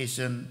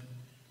medication,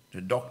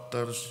 the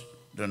doctors,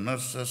 the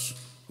nurses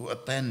who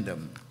attend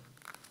them.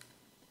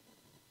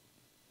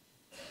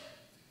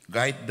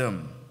 Guide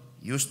them,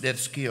 use their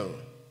skill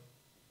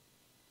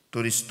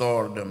to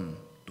restore them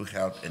to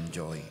health and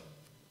joy.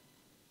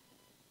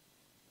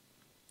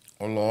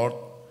 O Lord,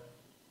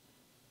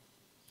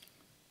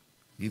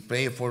 we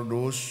pray for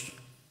those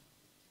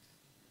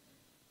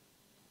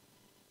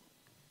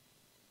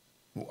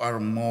who are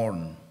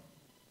mourn,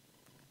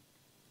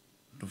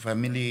 the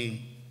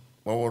family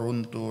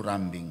Wawaruntu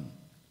Rambing,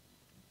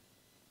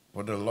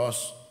 for the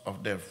loss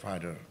of their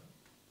father.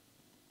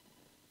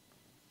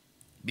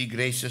 Be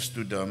gracious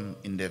to them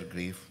in their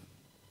grief,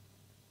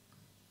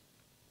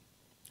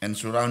 and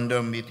surround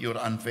them with your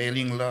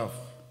unfailing love,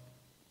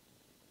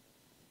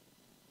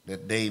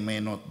 that they may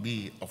not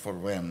be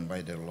overwhelmed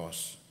by their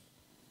loss,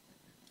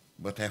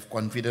 but have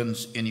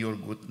confidence in your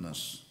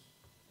goodness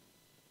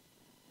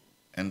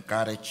and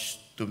courage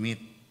to meet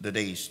the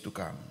days to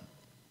come.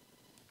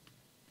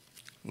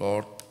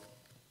 Lord,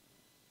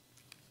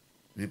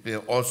 we pray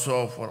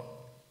also for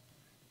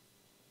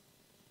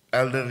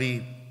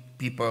elderly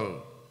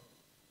people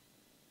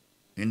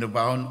in the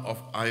bound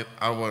of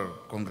our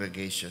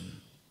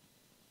congregation.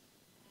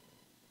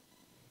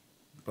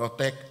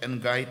 Protect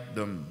and guide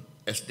them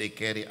as they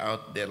carry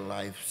out their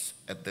lives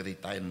at the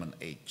retirement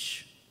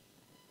age.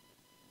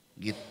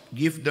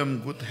 Give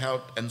them good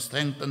health and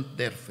strengthen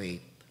their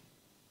faith.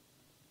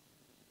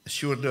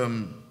 Assure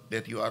them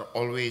that you are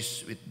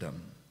always with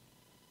them,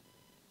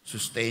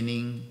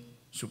 sustaining,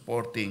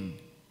 supporting,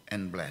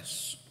 and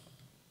bless.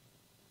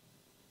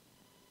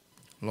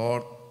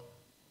 Lord,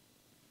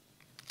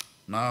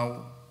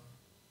 now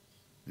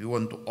we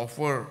want to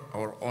offer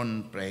our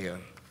own prayer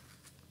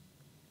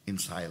in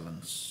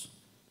silence.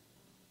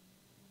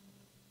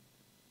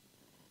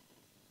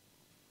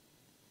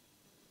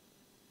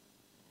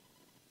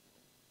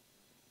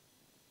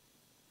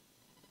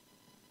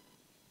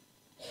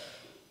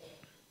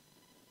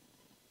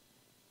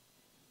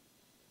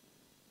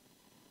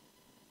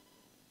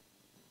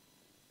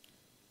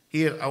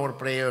 Hear our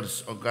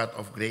prayers, O God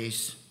of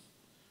grace,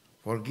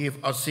 Forgive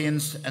our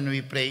sins, and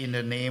we pray in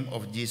the name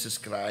of Jesus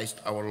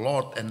Christ, our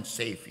Lord and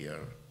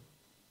Savior,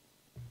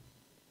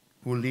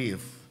 who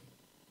lived,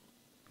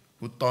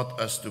 who taught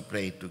us to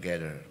pray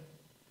together.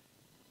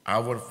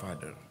 Our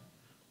Father,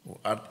 who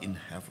art in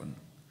heaven,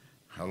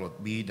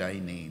 hallowed be thy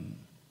name.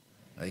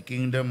 Thy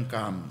kingdom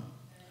come,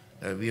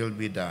 thy will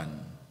be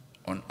done,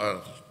 on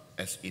earth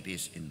as it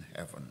is in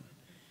heaven.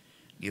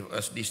 Give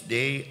us this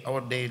day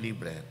our daily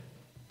bread,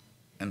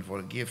 and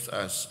forgive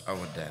us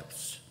our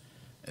debts,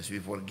 as we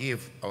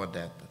forgive our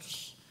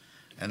debtors.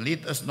 And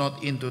lead us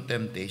not into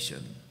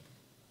temptation,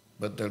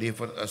 but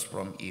deliver us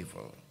from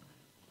evil.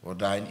 For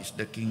thine is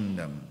the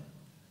kingdom,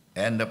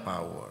 and the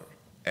power,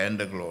 and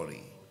the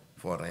glory,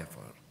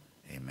 forever.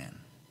 Amen.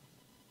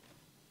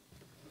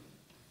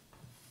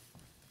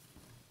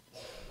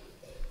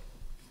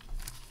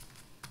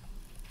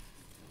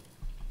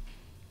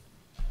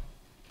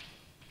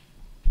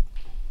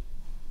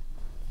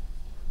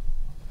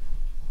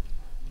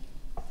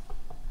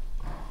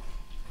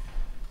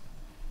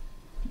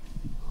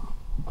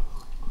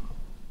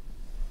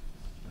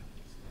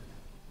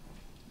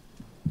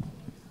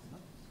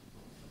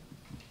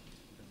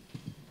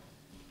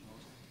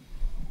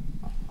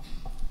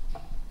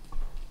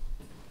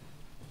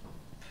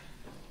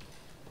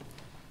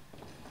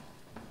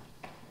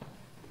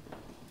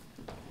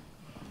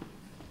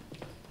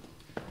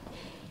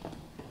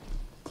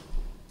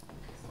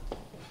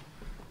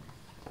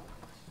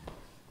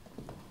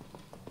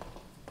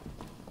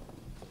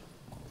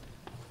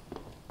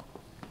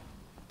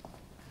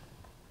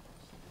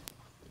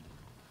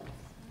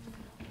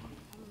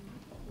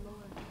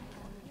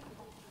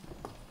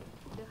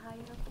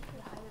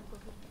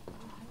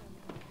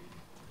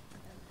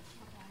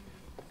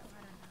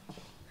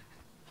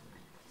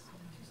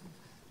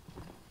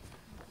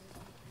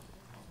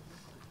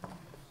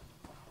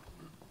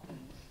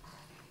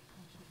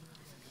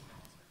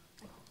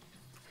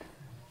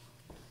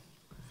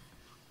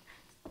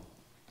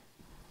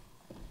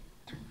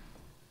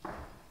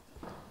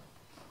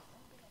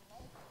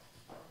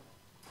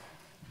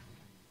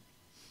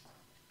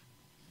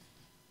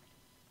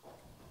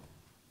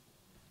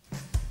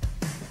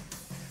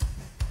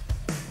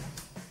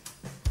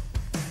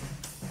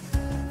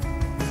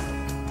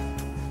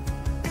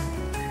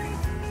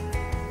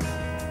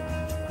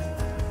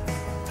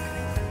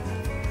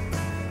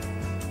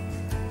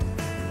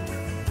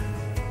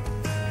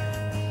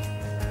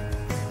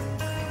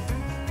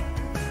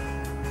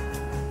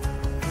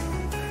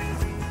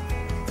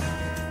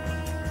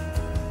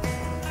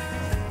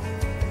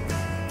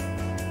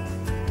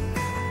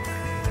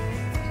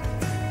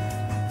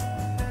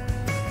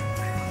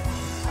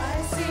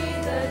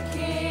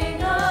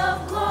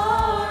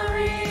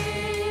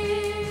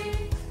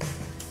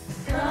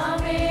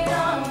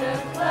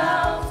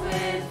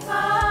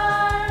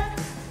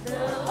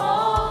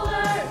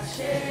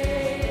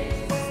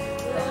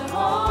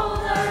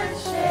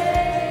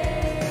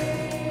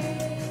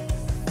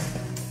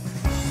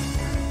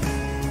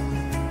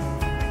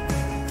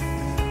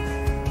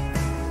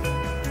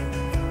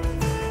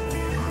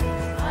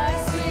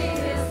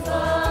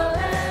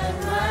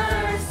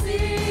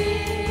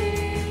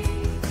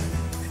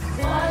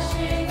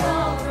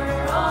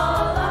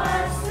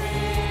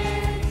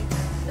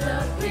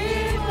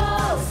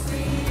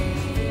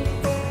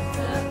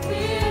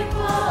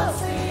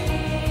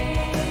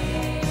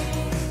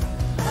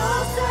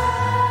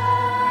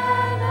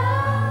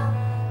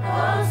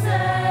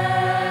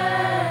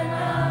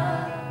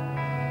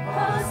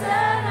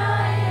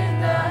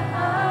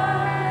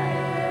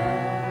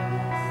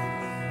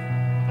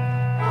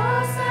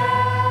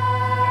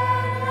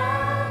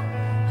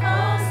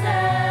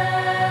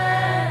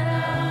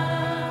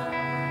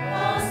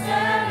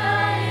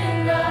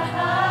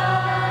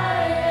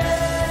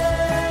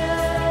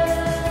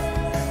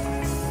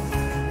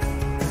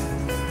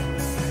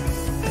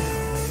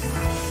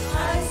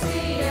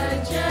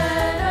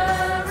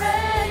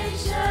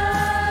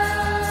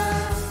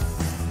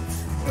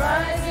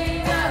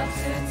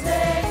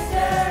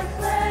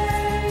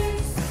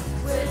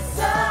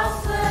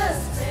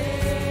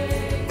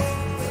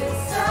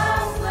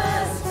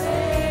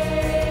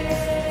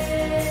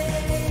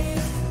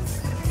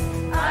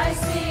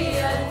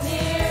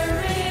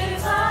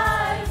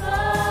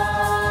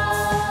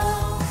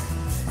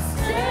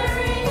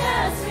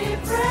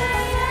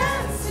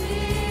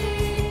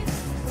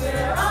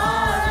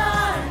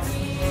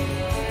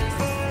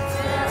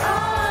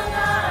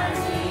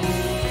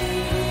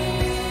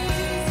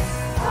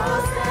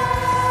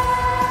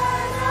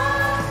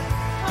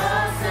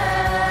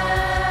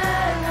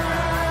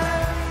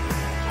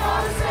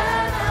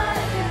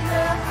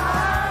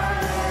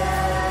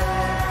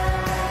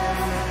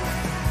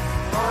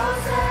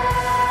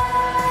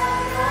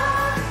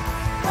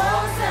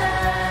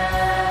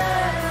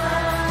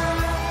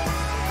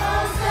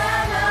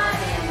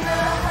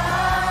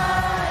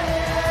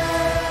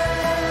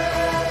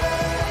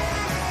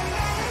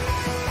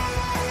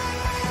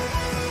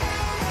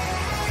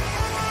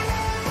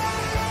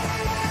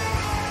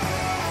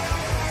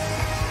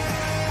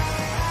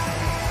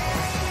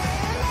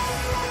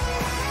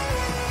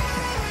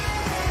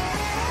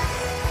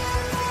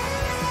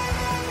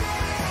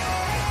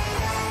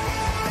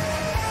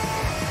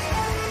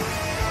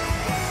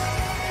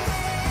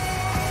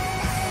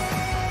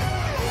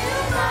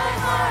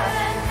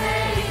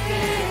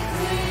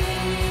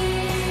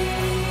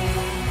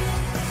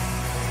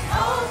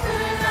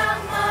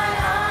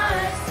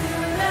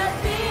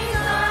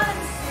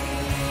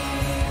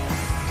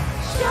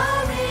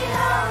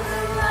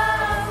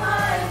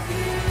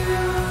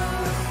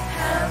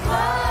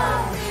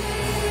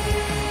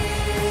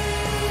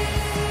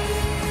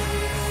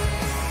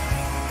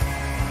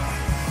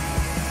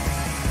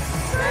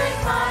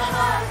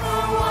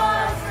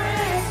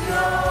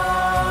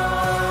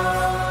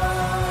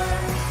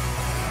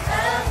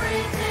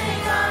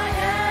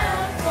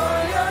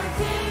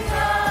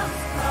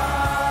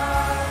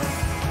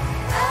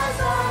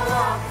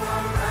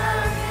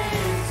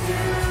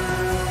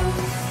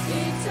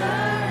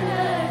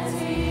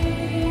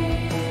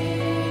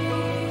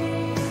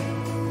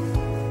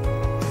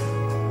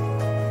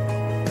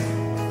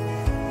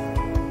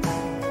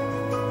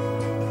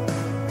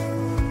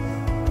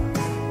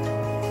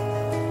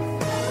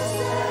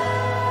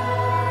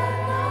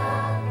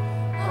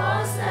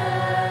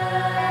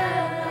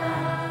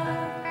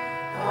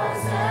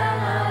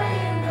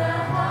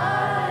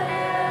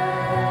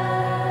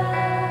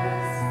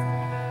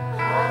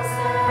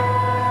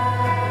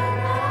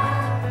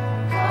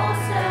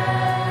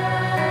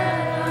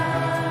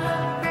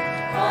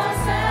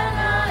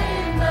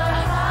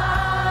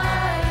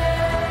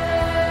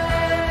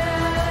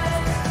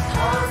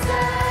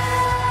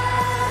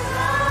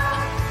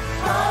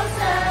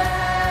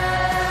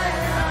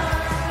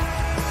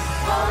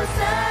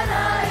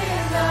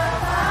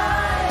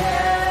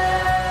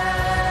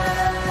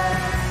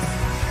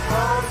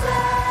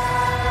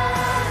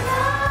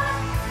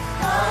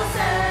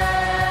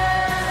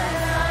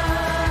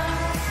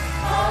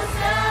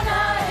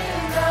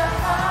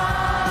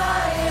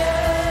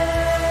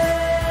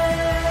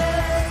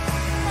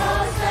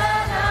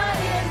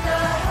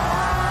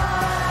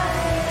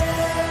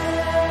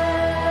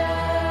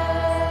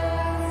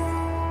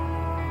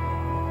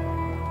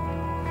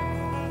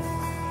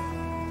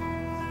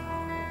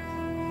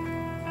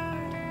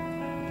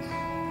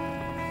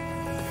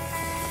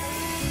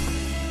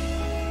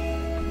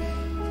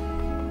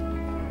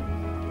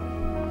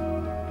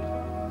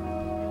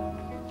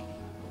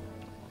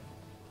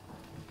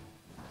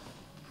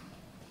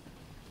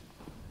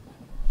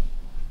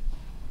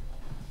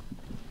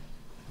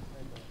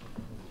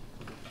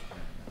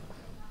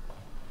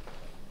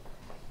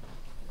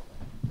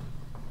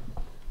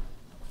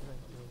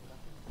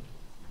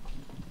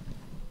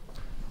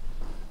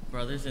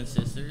 Brothers and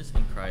sisters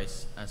in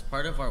Christ, as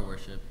part of our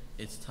worship,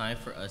 it's time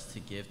for us to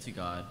give to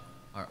God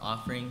our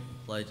offering,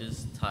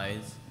 pledges,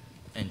 tithes,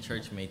 and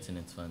church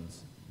maintenance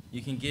funds.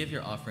 You can give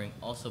your offering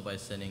also by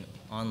sending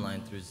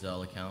online through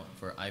Zelle account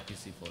for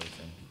IPC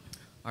Fullerton.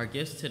 Our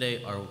gifts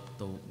today are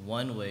the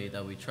one way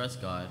that we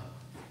trust God,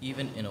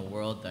 even in a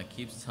world that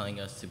keeps telling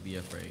us to be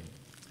afraid.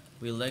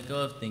 We let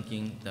go of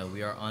thinking that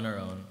we are on our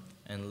own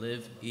and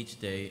live each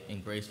day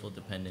in graceful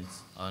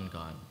dependence on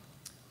God.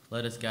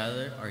 Let us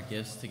gather our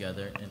gifts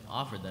together and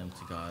offer them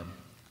to God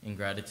in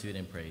gratitude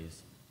and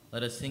praise.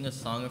 Let us sing a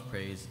song of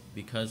praise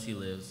because he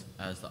lives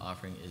as the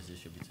offering is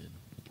distributed.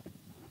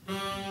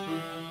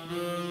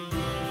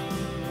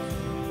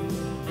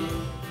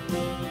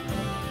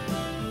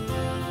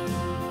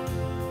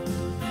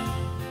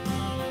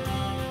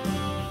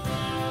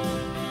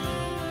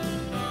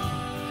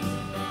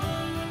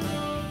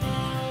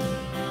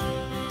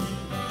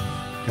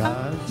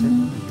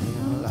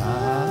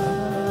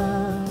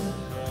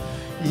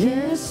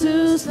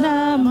 Yesus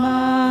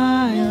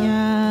namanya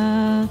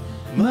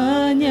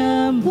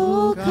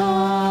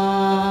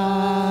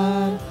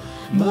menyembuhkan,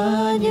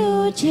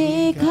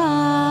 menyucikan,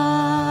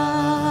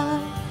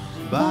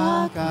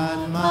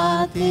 bahkan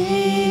mati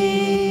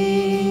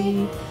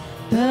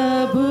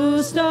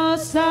tebus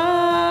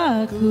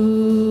dosaku,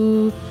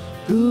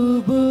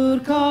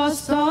 kubur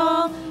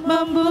kosong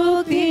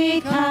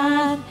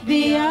membuktikan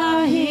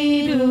dia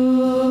hidup,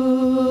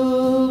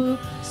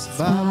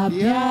 sebab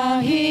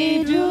dia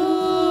hidup,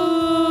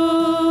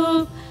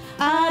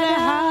 ada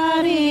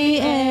hari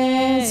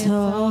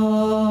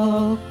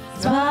esok,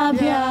 sebab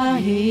dia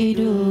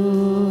hidup.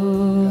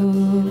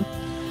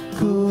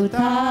 Ku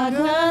tak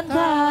gentar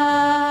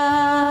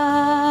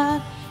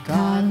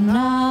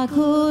karena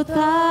ku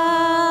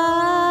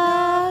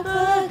tak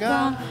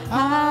pegang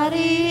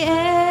hari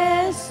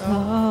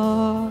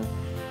esok.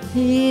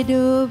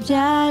 Hidup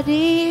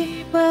jadi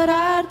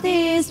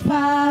berarti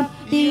sebab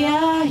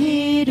dia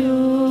hidup.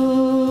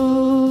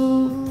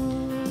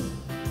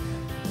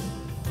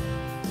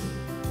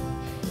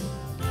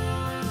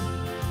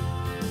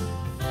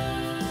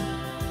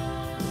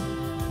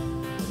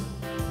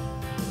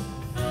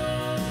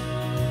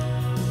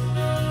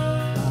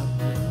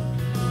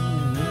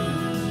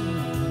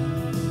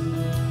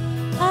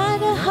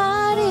 Ada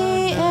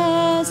hari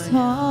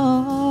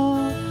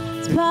esok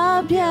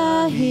sebab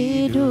dia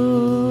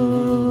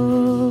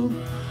hidup.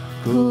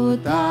 Ku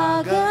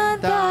tak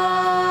gentar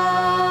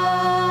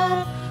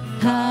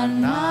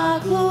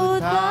karena ku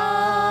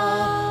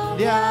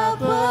tahu dia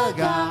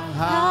pegang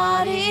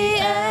hari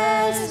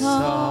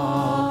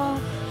esok.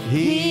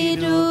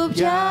 Hidup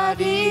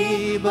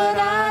jadi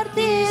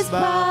berarti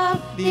sebab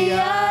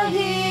dia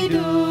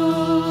hidup.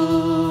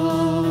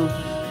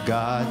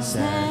 God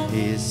sent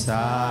his son.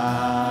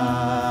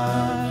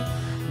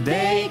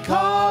 They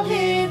call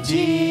him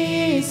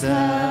Jesus.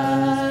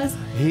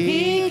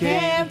 He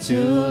came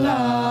to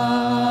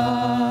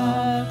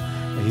love,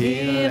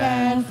 heal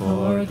and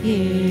forgive.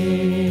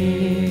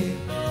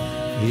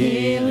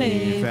 He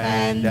lived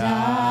and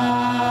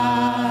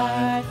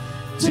died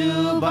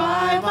to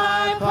buy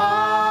my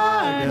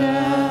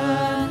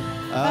pardon.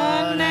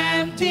 An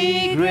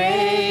empty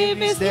grave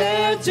is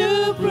there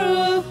to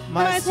prove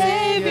my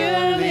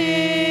Savior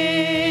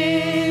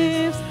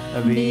lives.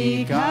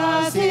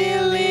 Because he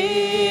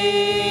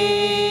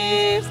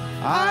lives,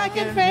 I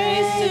can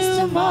face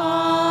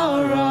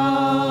tomorrow.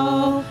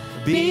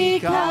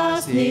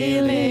 Because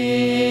he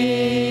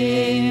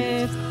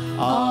lives,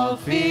 all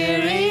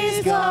fear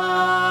is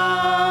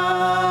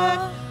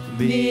gone.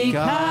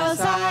 Because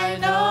I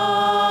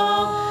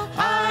know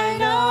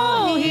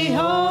he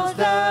holds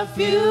the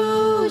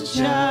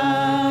future.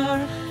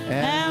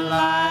 And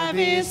life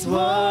is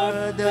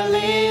worth the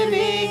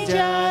living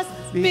just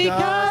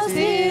because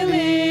he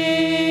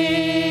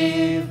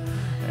lives.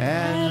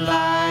 And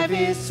life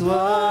is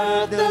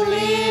worth the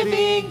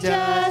living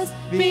just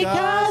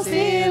because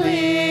he lives.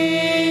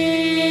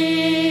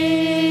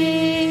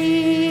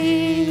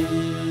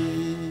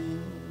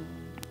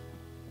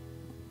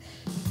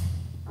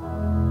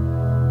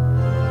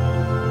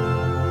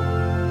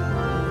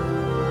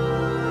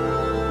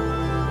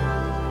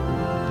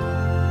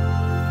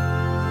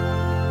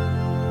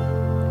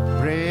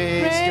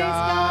 Praise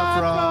God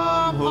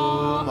from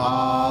whom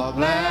all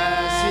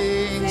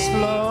blessings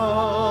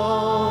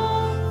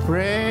flow.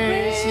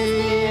 Praise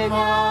him,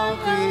 all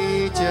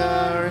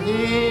creature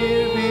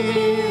here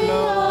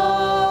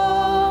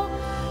below.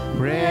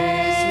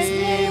 Praise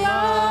him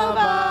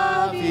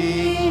above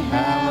the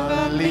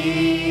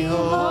heavenly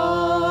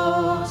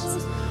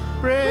hosts.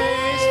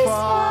 Praise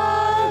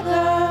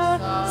Father,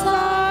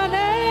 Son,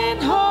 and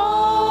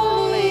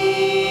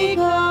Holy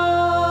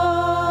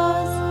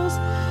Ghost.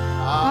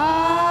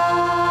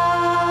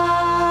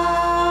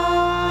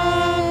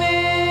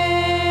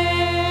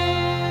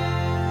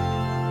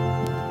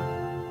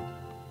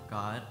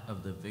 God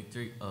of the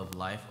victory of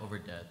life over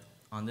death,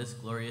 on this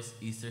glorious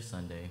Easter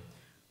Sunday,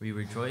 we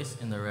rejoice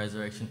in the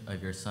resurrection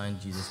of your Son,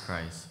 Jesus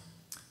Christ.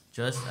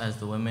 Just as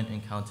the women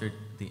encountered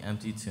the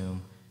empty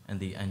tomb and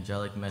the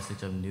angelic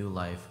message of new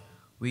life,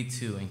 we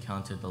too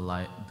encounter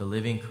the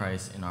living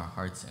Christ in our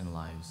hearts and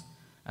lives.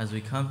 As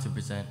we come to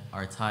present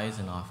our tithes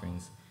and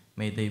offerings,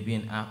 may they be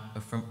an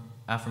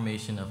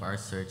affirmation of our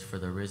search for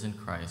the risen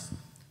Christ,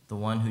 the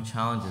one who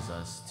challenges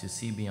us to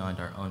see beyond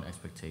our own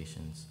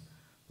expectations.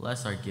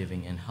 Bless our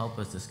giving and help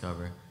us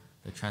discover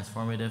the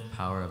transformative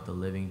power of the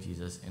living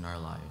Jesus in our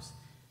lives.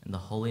 In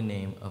the holy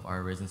name of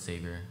our risen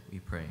Savior, we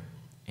pray.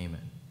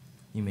 Amen.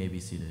 You may be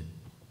seated.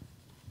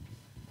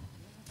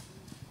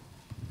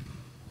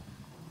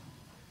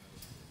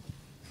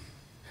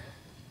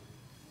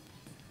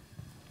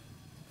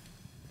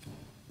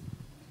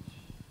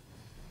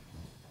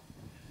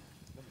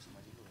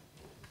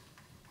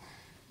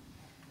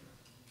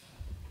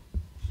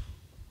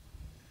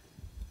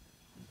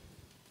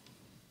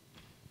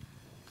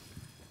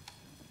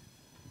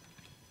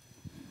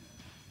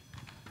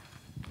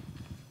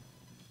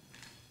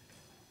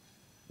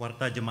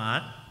 Warta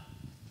Jemaat,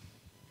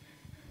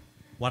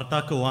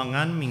 Warta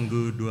Keuangan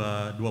Minggu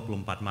 24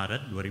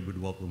 Maret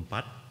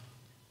 2024.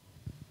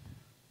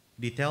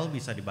 Detail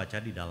bisa dibaca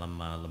di dalam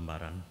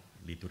lembaran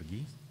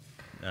liturgi.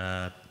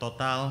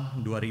 Total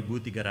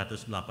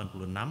 $2.386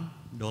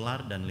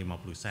 dan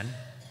 50 sen.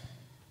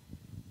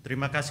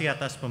 Terima kasih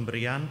atas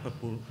pemberian,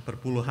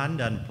 perpuluhan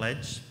dan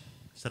pledge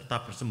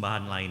serta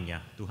persembahan lainnya.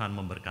 Tuhan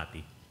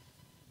memberkati.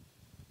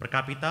 Per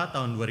kapita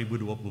tahun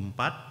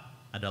 2024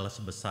 adalah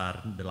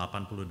sebesar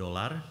 $80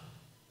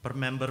 per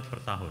member per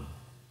tahun.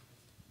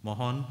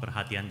 Mohon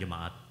perhatian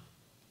jemaat.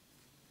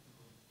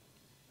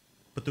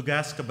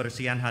 Petugas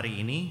kebersihan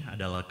hari ini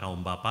adalah kaum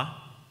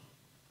bapa.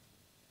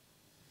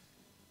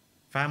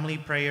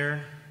 Family prayer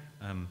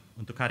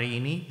untuk hari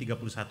ini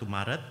 31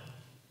 Maret,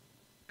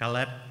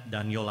 Kaleb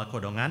dan Yola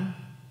Kodongan,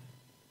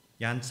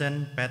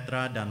 Jansen,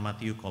 Petra, dan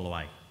Matthew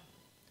Kolwai.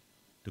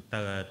 Untuk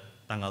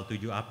tanggal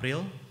 7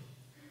 April,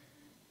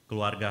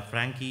 keluarga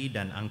Frankie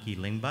dan Angki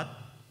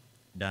Limbat,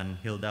 dan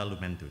Hilda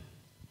Lumentu.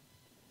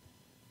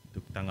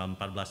 Untuk tanggal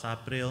 14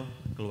 April,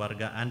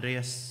 keluarga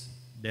Andreas,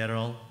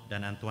 Daryl,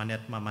 dan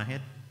Antoinette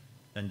Mamahed,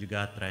 dan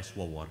juga Tres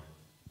Wawor.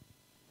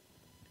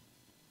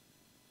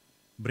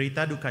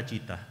 Berita duka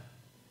cita.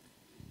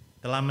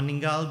 Telah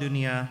meninggal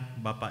dunia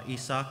Bapak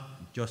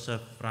Ishak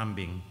Joseph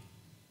Rambing,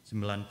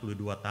 92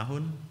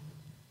 tahun,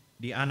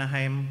 di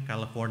Anaheim,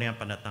 California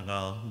pada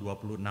tanggal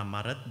 26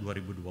 Maret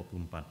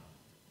 2024.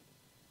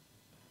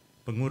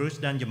 Pengurus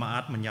dan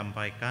jemaat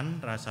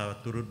menyampaikan rasa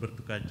turut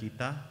berduka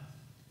cita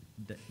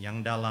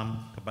yang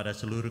dalam kepada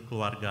seluruh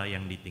keluarga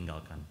yang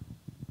ditinggalkan.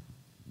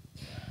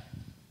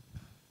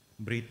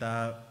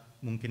 Berita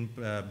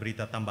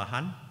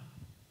tambahan.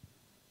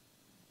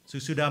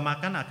 Sesudah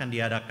makan akan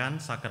diadakan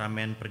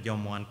sakramen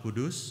perjamuan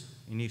kudus,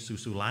 ini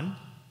susulan,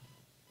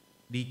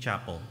 di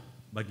chapel.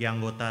 Bagi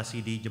anggota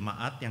CD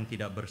jemaat yang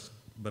tidak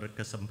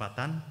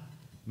berkesempatan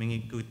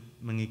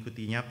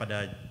mengikutinya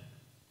pada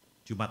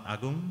Jumat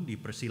Agung,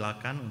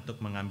 dipersilakan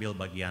untuk mengambil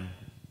bagian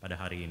pada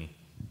hari ini.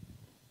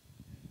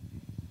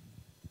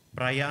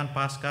 Perayaan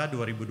Paskah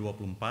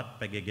 2024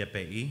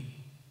 PGGPI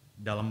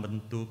dalam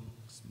bentuk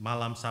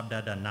malam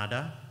sabda dan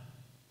nada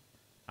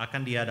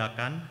akan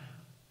diadakan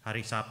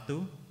hari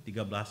Sabtu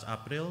 13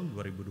 April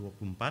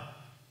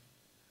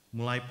 2024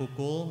 mulai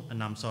pukul 6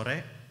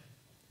 sore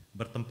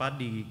bertempat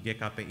di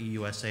GKPI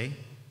USA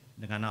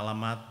dengan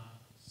alamat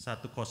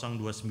 1029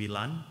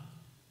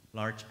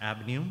 Larch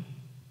Avenue,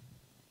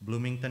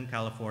 Bloomington,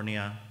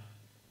 California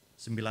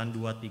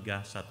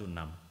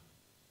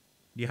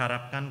 92316.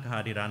 Diharapkan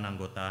kehadiran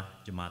anggota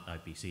jemaat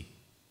IPC.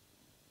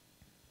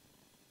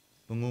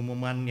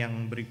 Pengumuman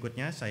yang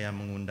berikutnya saya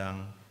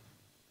mengundang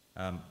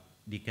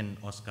Deacon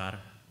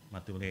Oscar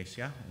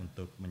Matulesya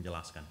untuk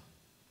menjelaskan.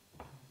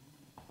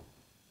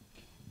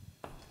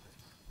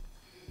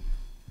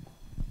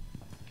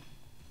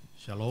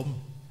 Shalom.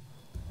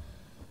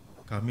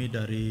 Kami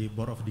dari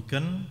Board of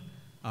Deacon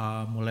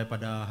mulai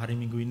pada hari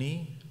Minggu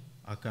ini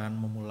akan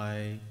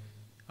memulai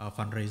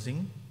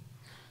fundraising,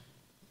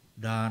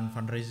 dan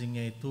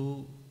fundraisingnya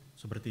itu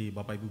seperti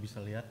Bapak Ibu bisa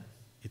lihat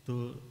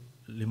itu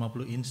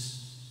 50 inch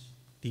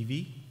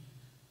TV,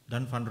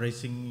 dan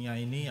fundraisingnya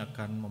ini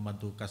akan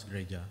membantu kas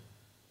gereja.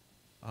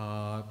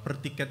 Per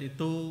tiket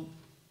itu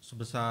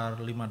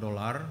sebesar $5,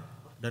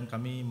 dan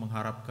kami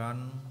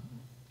mengharapkan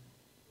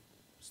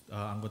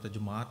anggota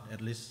jemaat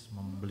at least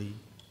membeli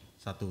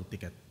satu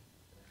tiket.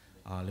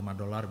 $5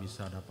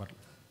 bisa dapat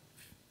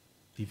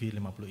TV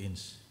 50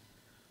 inch.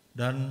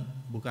 Dan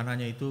bukan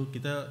hanya itu,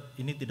 kita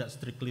ini tidak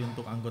strictly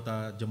untuk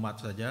anggota jemaat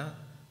saja,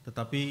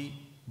 tetapi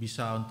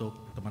bisa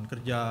untuk teman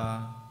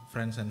kerja,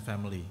 friends and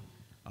family,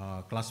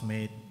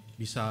 classmate,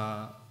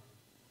 bisa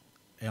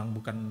yang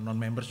bukan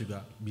non-members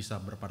juga bisa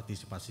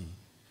berpartisipasi.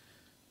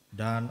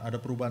 Dan ada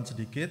perubahan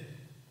sedikit,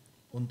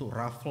 untuk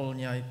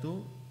raffle-nya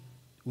itu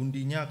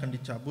undinya akan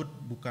dicabut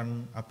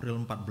bukan April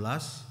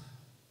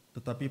 14,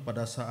 tetapi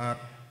pada saat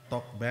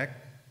talkback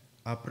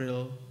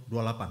April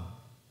 28.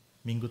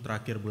 Minggu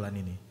terakhir bulan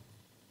ini.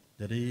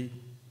 Jadi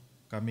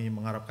kami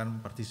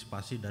mengharapkan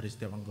partisipasi dari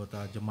setiap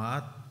anggota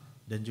jemaat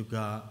dan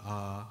juga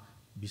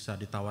bisa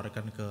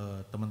ditawarkan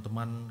ke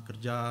teman-teman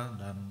kerja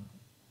dan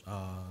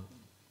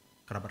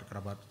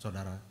kerabat-kerabat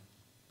saudara.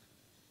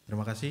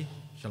 Terima kasih.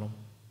 Shalom.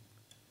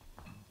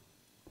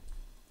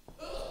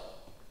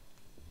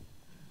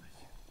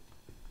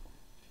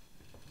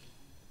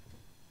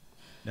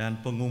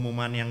 Dan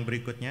pengumuman yang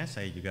berikutnya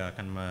saya juga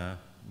akan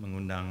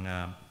mengundang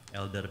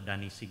Elder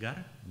Dani Sigar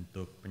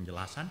untuk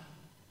penjelasan.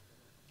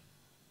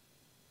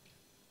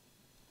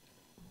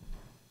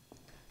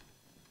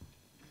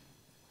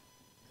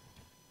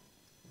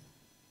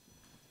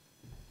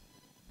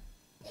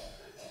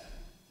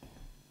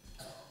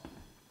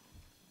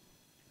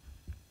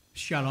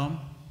 Shalom.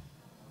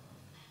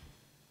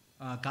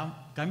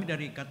 Kami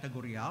dari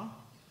kategorial,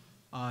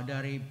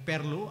 dari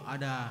Perlu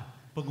ada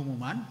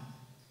pengumuman.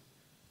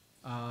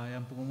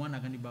 Yang pengumuman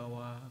akan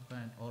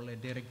dibawakan oleh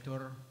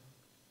Direktur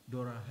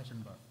Dora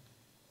Hasenberg.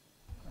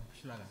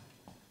 Silakan.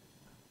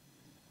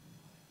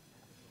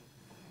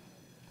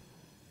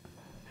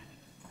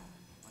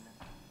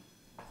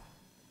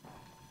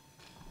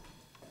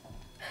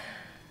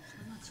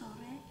 Selamat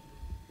sore.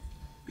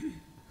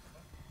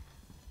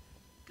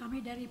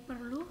 Kami dari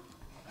Perlu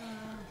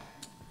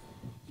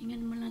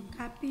ingin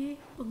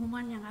melengkapi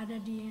pengumuman yang ada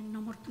di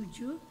nomor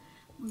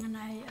 7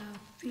 mengenai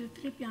field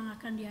trip yang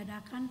akan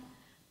diadakan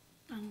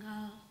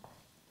tanggal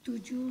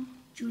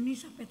 7 Juni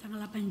sampai tanggal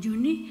 8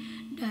 Juni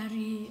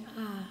dari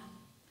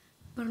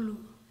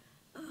Perlu.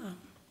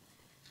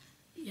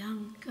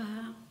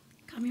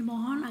 Kami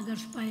mohon agar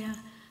supaya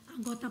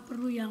anggota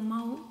Perlu yang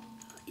mau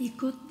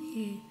ikut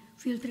di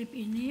field trip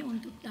ini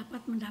untuk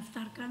dapat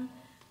mendaftarkan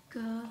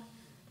ke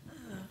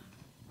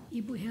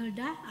Ibu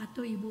Hilda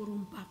atau Ibu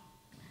Rumpak.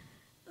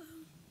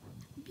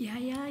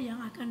 Biaya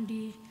yang akan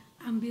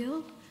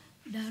diambil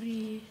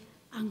dari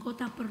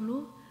anggota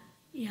Perlu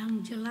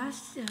yang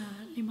jelas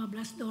 $15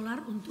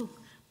 untuk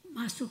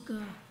masuk ke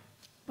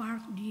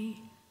park di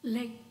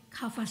Lake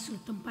Havasu,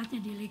 tempatnya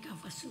di Lake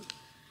Havasu.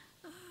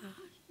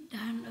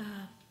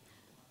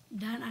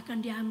 Dan akan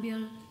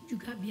diambil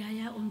juga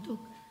biaya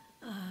untuk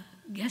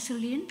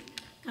gasoline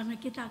karena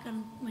kita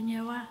akan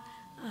menyewa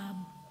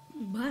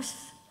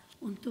bus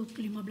untuk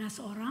 15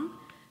 orang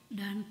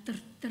dan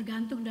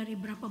tergantung dari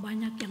berapa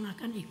banyak yang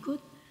akan ikut.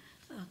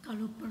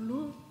 Kalau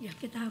perlu ya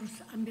kita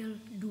harus ambil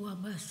 2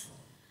 bus.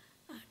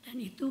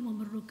 Dan itu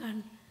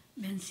memerlukan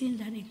bensin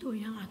dan itu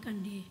yang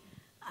akan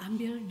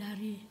diambil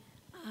dari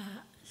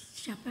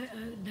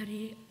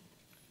dari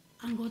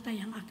anggota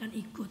yang akan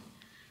ikut.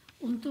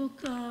 Untuk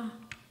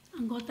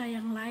anggota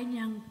yang lain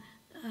yang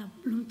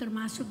belum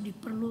termasuk di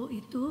Perlu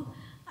itu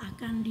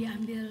akan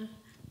diambil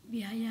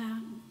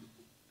biaya,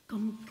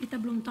 kita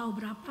belum tahu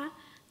berapa,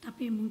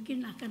 tapi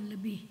mungkin akan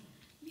lebih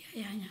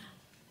biayanya.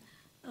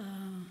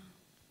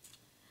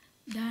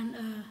 Dan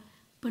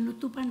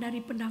penutupan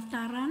dari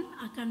pendaftaran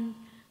akan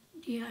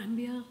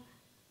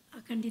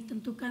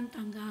ditentukan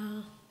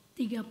tanggal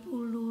 31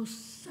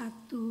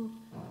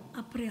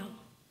 April.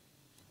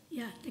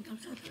 Ya,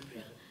 31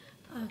 April.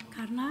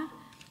 Karena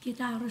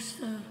kita harus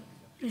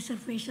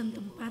reservation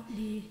tempat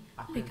di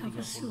Lake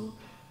Havasu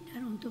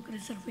dan untuk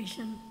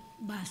reservation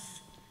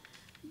bus.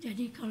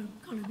 Jadi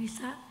kalau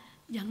bisa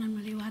jangan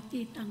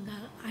melewati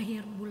tanggal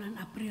akhir bulan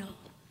April.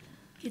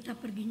 Kita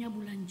perginya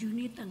bulan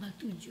Juni tanggal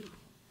 7.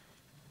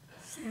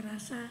 Saya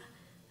rasa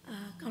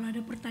kalau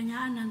ada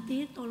pertanyaan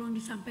nanti tolong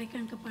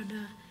disampaikan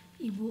kepada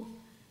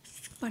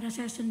kepada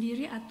saya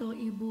sendiri atau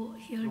Ibu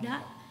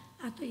Hilda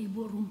atau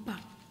Ibu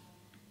Rumpak.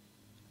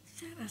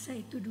 Saya rasa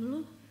itu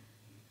dulu.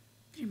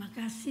 Terima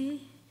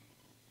kasih.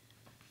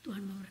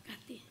 Tuhan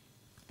memberkati.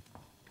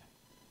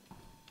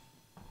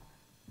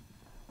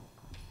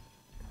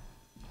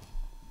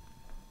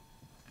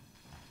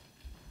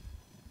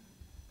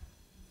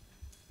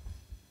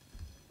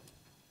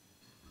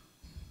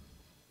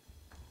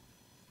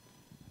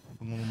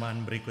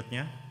 Pengumuman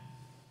berikutnya,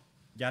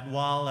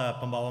 jadwal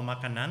pembawa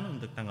makanan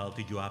untuk tanggal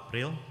 7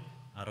 April,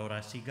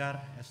 Aurora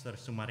Sigar, Esther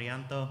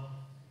Sumarianto,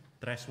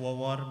 Tres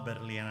Wawor,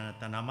 Berliana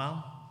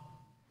Tanamal,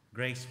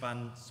 Grace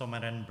Van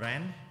Someren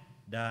Brand,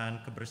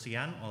 dan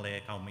kebersihan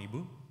oleh kaum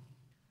ibu.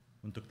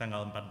 Untuk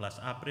tanggal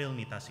 14 April,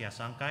 Nitasia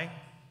Sangkai,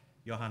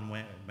 Johan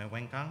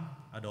Mewengkang,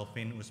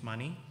 Adolfin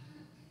Usmani,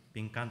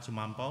 Pinkan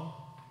Sumampau,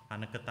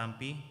 Haneke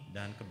Tampi,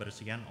 dan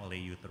kebersihan oleh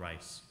Youth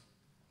Rise.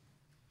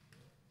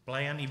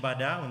 Pelayan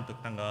ibadah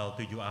untuk tanggal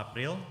 7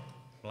 April,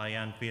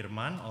 pelayan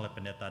firman oleh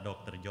Pendeta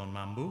Dr. John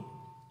Mambu,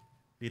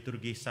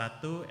 liturgis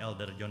 1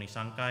 Elder Johnny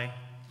Sangkai,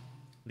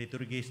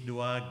 liturgis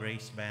 2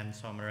 Grace Van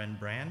Someren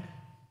Brand,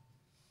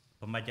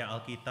 pembaca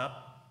Alkitab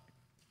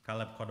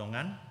Kaleb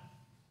Kodongan,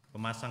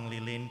 pemasang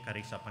lilin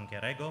Karisa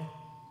Pangkerego,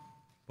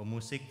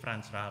 pemusik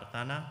Frans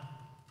Rahartana,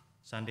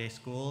 Sunday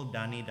School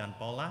Dani dan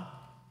Paula,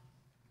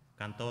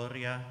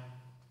 Kantoria,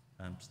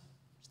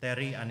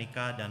 Steri,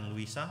 Anika, dan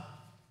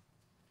Luisa.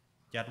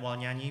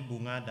 Jadwal nyanyi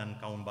Bunga dan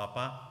Kaum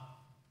Bapa,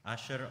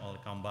 Usher oleh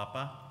Kaum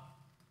Bapa,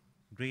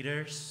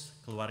 Greeters,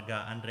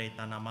 keluarga Andre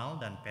Tanamal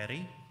dan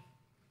Perry,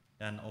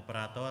 dan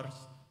operator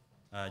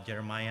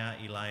Jeremiah,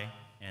 Eli,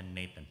 and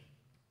Nathan.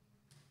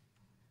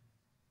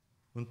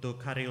 Untuk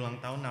hari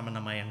ulang tahun,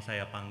 nama-nama yang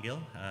saya panggil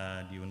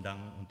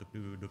diundang untuk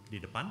duduk di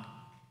depan.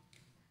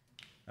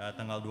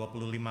 Tanggal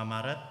 25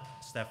 Maret,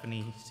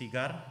 Stephanie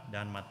Sigar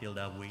dan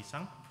Matilda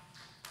Wuisang.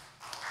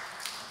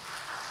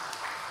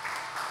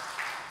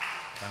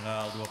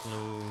 Tanggal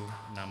 26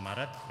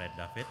 Maret, Fred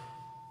David.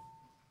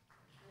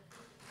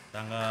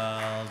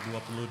 Tanggal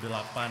 28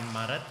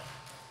 Maret,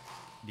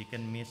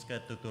 Deacon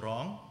Miske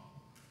Tuturong.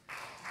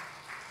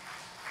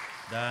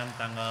 Dan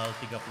tanggal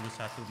 31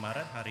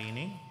 Maret hari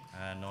ini,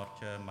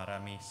 Norce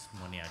Maramis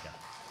Muniaga.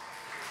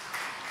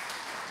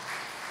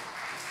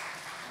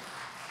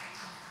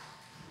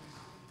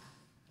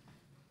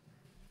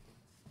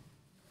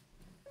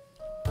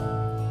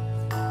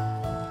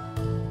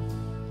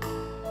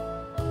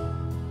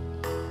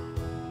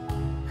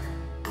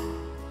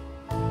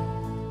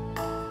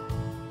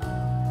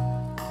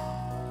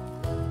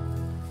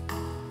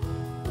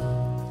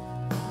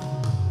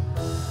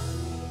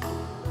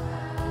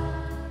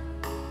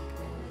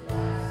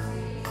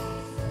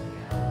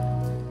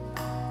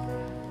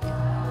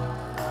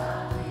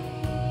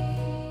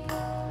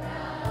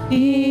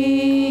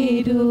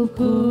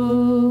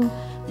 Hidupku,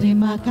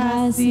 terima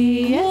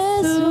kasih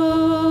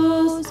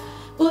Yesus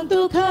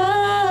untuk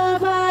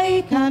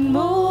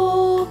kebaikan-Mu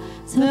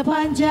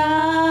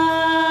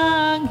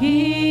sepanjang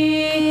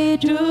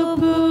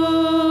hidupku.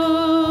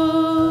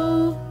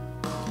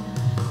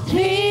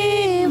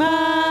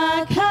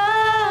 Terima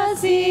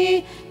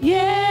kasih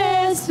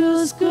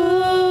Yesusku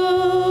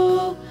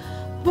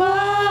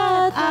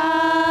buat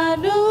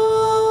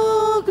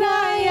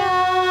anugerah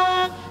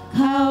yang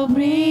Kau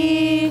beri.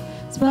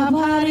 Sebab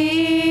hari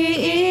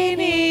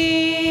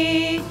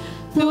ini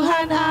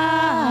Tuhan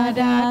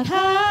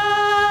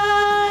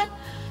adakan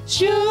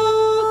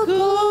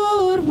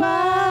syukur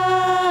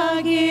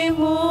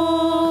bagimu.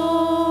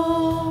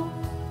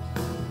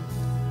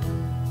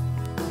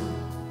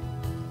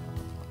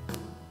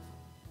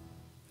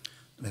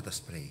 Let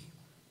us pray.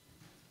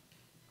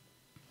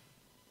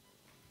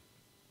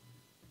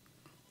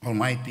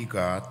 Almighty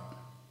God,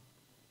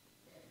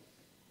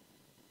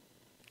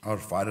 our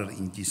Father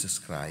in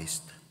Jesus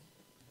Christ,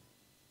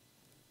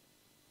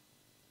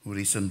 who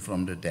risen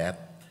from the dead,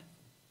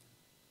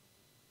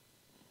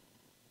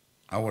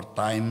 our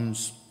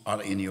times are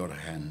in your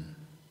hand.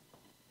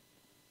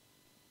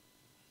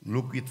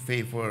 Look with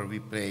favor, we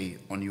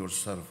pray, on your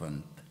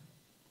servant,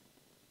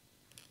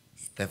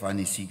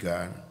 Stephanie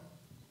Sigar,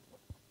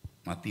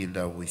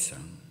 Matilda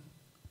Wisang,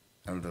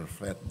 Elder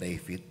Fred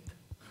David,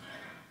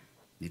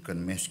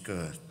 Deacon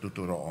Miske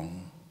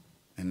Tuturong,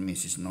 and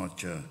Mrs.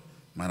 Norce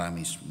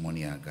Maramis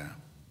Moniaga.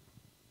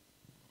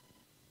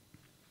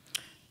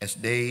 As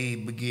they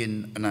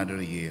begin another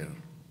year,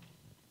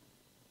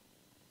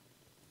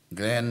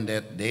 grant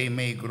that they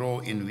may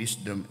grow in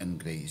wisdom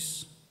and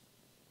grace,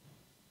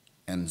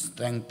 and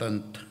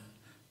strengthen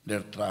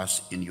their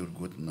trust in your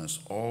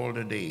goodness all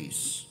the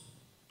days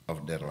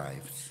of their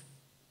lives.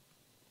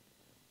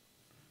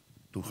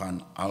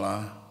 Tuhan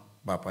Allah,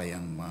 Bapa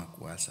yang Maha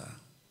Kuasa,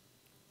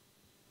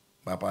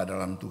 Bapa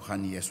dalam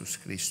Tuhan Yesus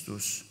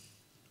Kristus,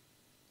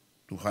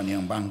 Tuhan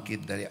yang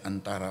bangkit dari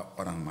antara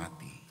orang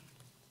mati,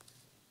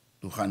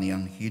 Tuhan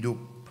yang hidup,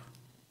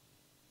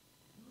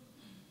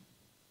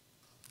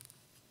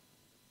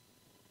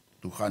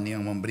 Tuhan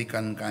yang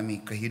memberikan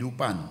kami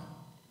kehidupan,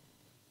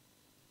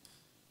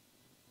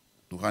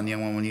 Tuhan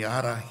yang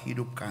memelihara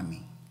hidup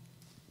kami.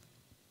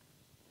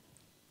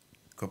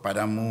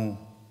 Kepadamu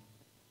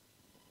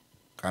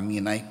kami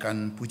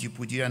naikkan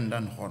puji-pujian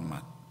dan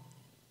hormat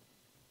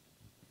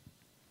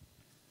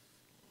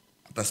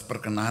atas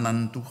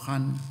perkenanan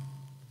Tuhan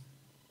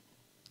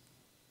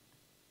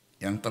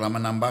yang telah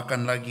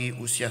menambahkan lagi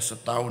usia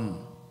setahun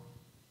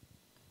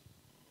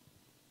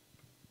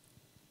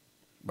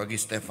bagi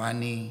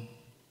Stephanie,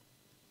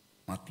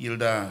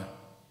 Matilda,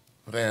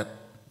 Fred,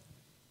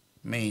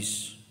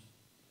 Mace,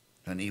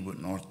 dan Ibu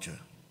Norce.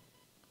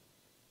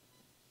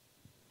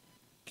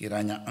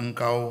 Kiranya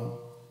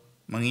Engkau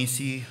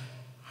mengisi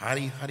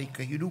hari-hari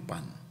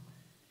kehidupan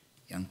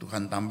yang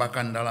Tuhan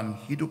tambahkan dalam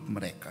hidup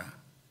mereka,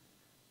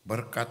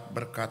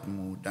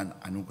 berkat-berkat-Mu dan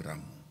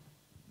anugerah-Mu.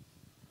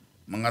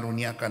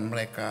 Mengaruniakan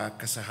mereka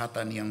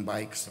kesehatan yang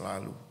baik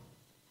selalu,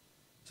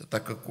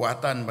 serta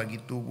kekuatan bagi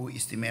tubuh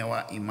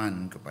istimewa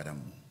iman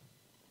kepadamu.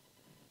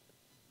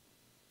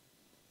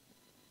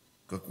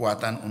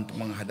 Kekuatan untuk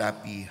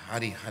menghadapi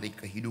hari-hari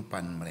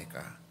kehidupan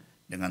mereka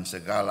dengan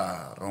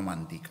segala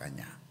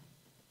romantikanya.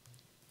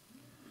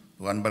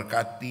 Tuhan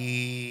berkati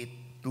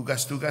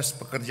tugas-tugas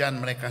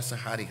pekerjaan mereka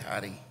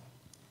sehari-hari,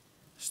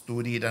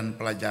 studi dan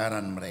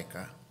pelajaran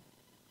mereka,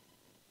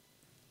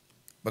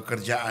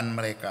 pekerjaan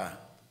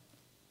mereka,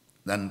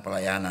 dan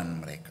pelayanan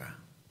mereka.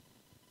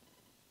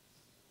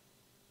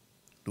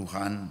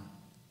 Tuhan,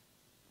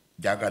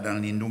 jaga dan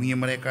lindungi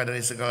mereka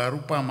dari segala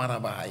rupa mara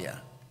bahaya.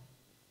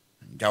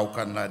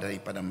 Jauhkanlah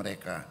daripada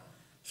mereka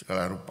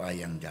segala rupa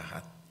yang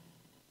jahat.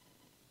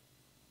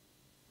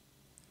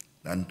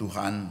 Dan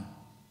Tuhan,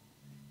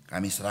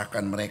 kami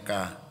serahkan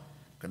mereka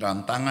ke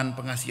dalam tangan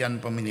pengasihan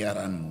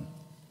pemeliharaan-Mu.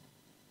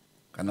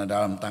 Karena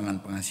dalam tangan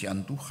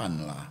pengasihan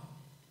Tuhanlah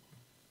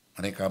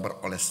mereka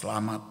beroleh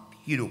selamat,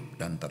 hidup,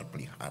 dan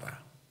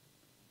terpelihara.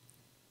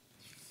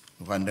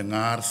 Tuhan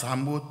dengar,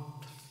 sambut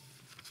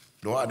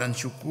doa dan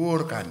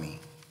syukur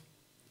kami.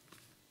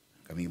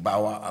 Kami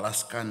bawa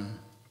alaskan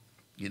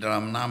di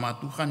dalam nama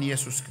Tuhan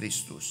Yesus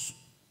Kristus,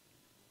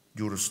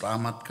 Juru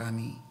Selamat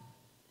kami,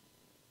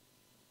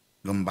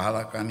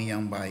 Gembala kami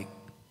yang baik,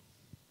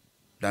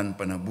 dan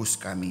Penebus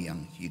kami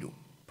yang hidup.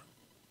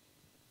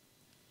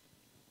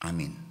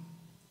 Amin.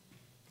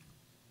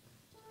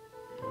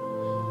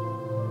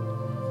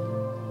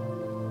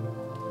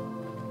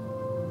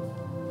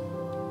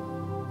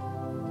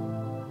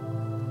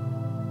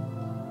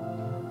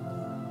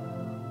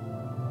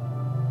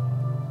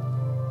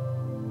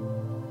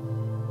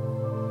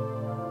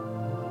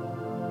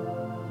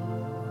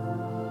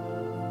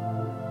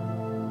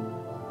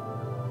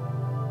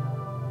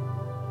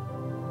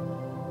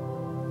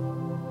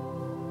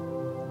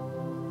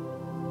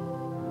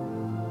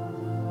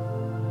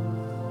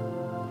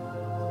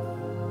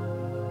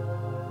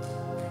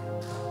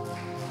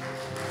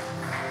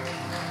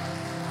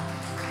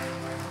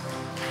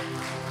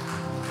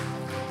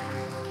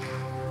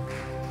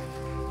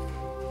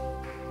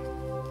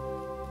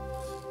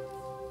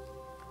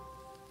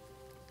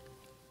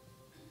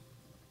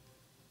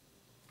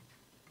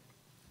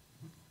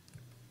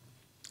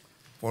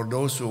 For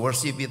those who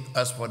worship with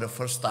us for the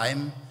first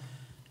time,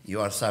 you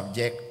are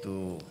subject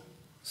to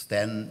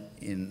stand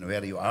in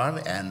where you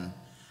are and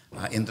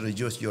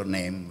introduce your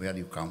name, where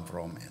you come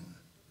from, and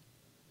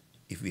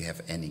if we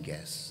have any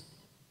guests.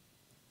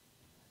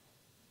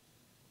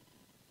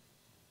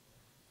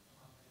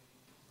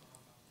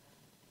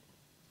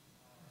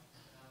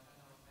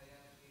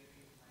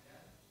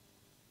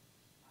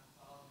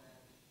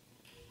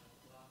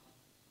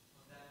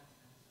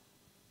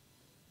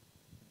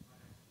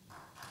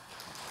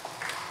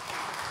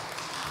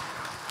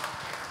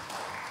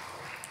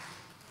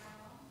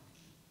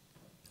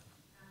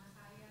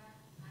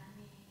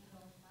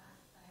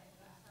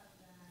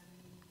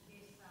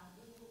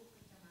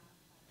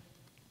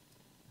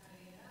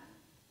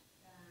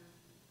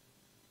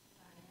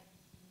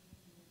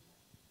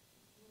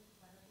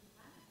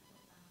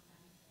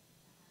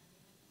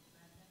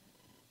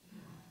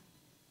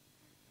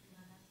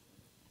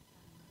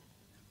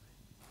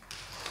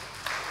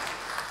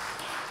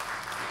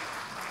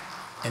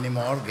 Any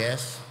more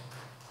guests?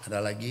 Ada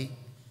lagi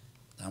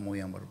tamu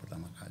yang baru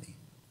pertama kali?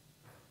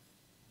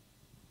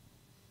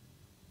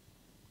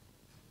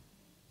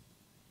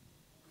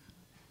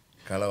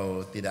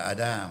 Kalau tidak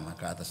ada,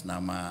 maka atas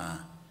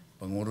nama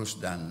pengurus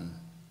dan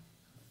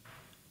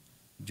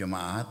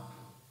jemaat,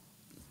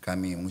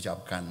 kami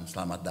mengucapkan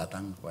selamat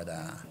datang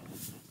kepada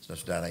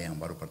saudara-saudara yang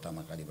baru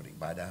pertama kali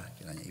beribadah.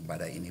 Kiranya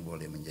ibadah ini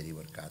boleh menjadi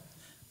berkat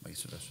bagi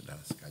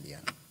saudara-saudara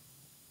sekalian.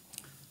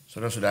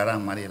 Saudara-saudara,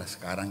 marilah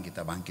sekarang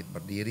kita bangkit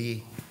berdiri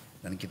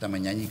dan kita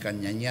menyanyikan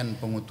nyanyian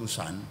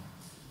pengutusan,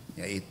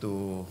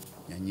 yaitu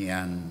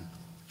nyanyian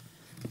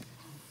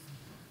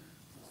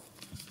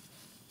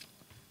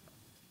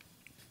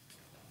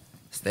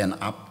Stand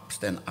Up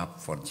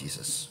for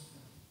Jesus.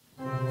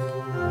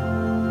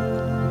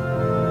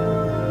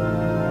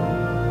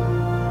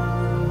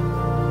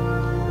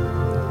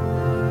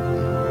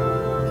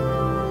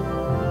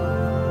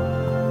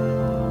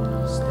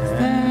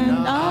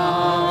 Stand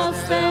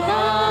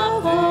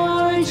up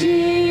for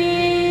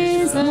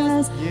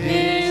Jesus,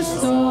 his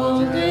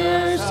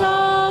soldiers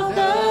of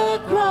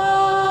the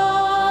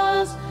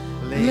cross.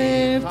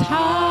 Lift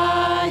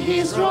high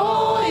his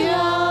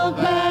royal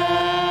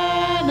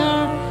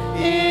banner,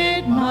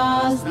 it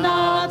must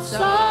not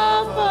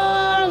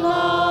suffer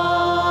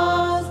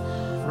loss.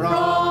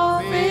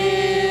 From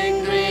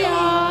victory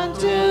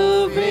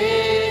unto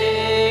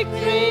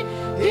victory,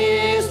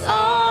 his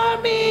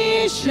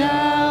army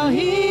shall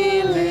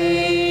he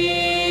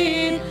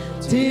lead,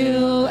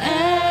 till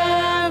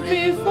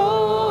every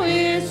foe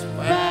is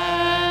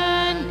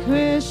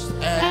vanquished,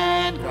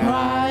 and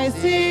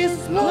Christ is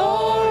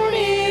Lord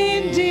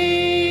indeed.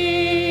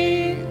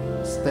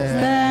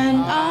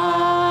 Stand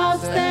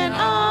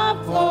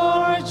up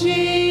for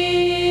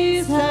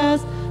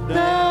Jesus,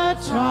 the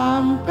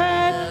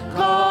trumpet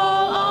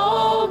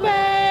call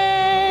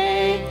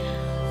obey,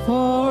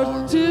 for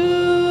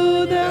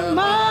to the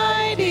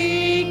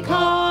mighty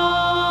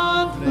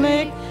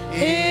conflict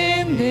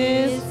in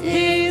this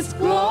his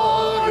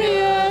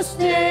glorious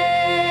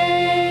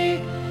day.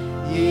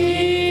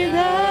 Ye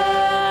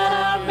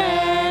that are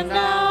men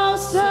now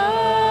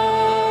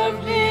serve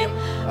him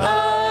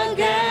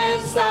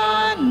against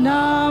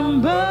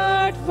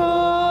unnumbered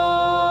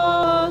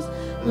foes.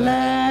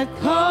 Let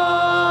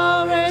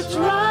courage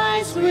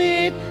rise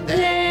with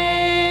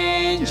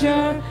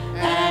danger,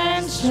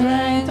 and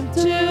strength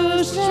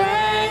to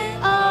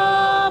strength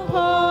oppose.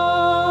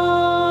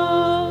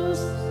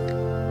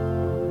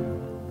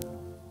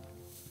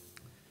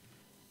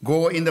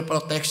 Go in the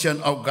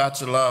protection of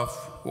God's love,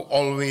 who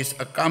always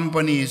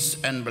accompanies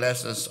and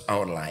blesses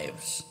our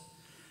lives.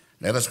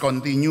 Let us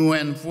continue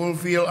and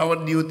fulfill our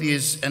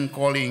duties and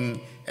calling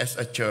as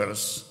a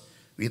church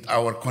with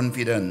our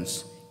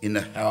confidence in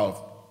the help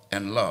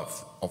and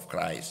love of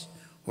Christ,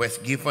 who has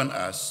given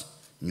us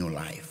new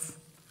life.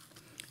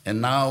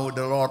 And now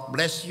the Lord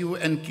bless you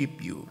and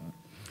keep you.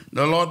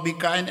 The Lord be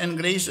kind and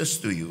gracious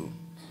to you.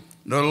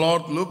 The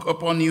Lord look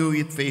upon you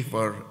with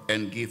favor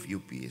and give you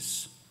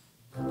peace.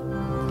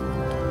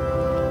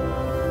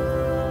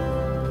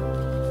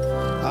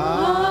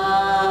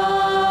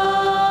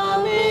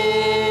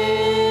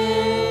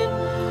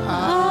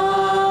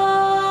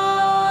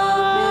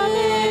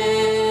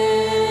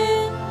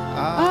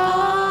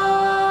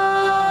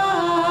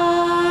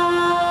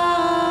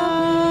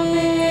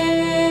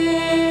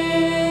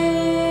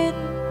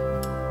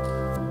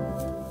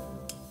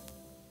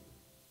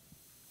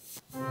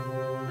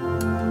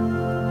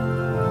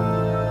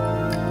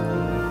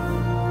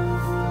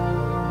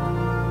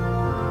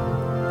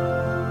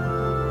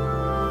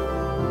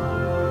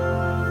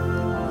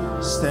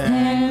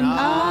 Stand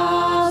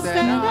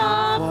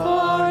up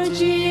for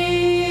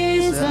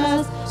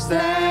Jesus.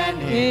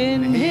 Stand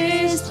in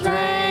His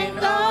strength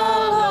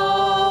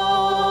alone.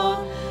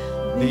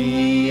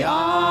 The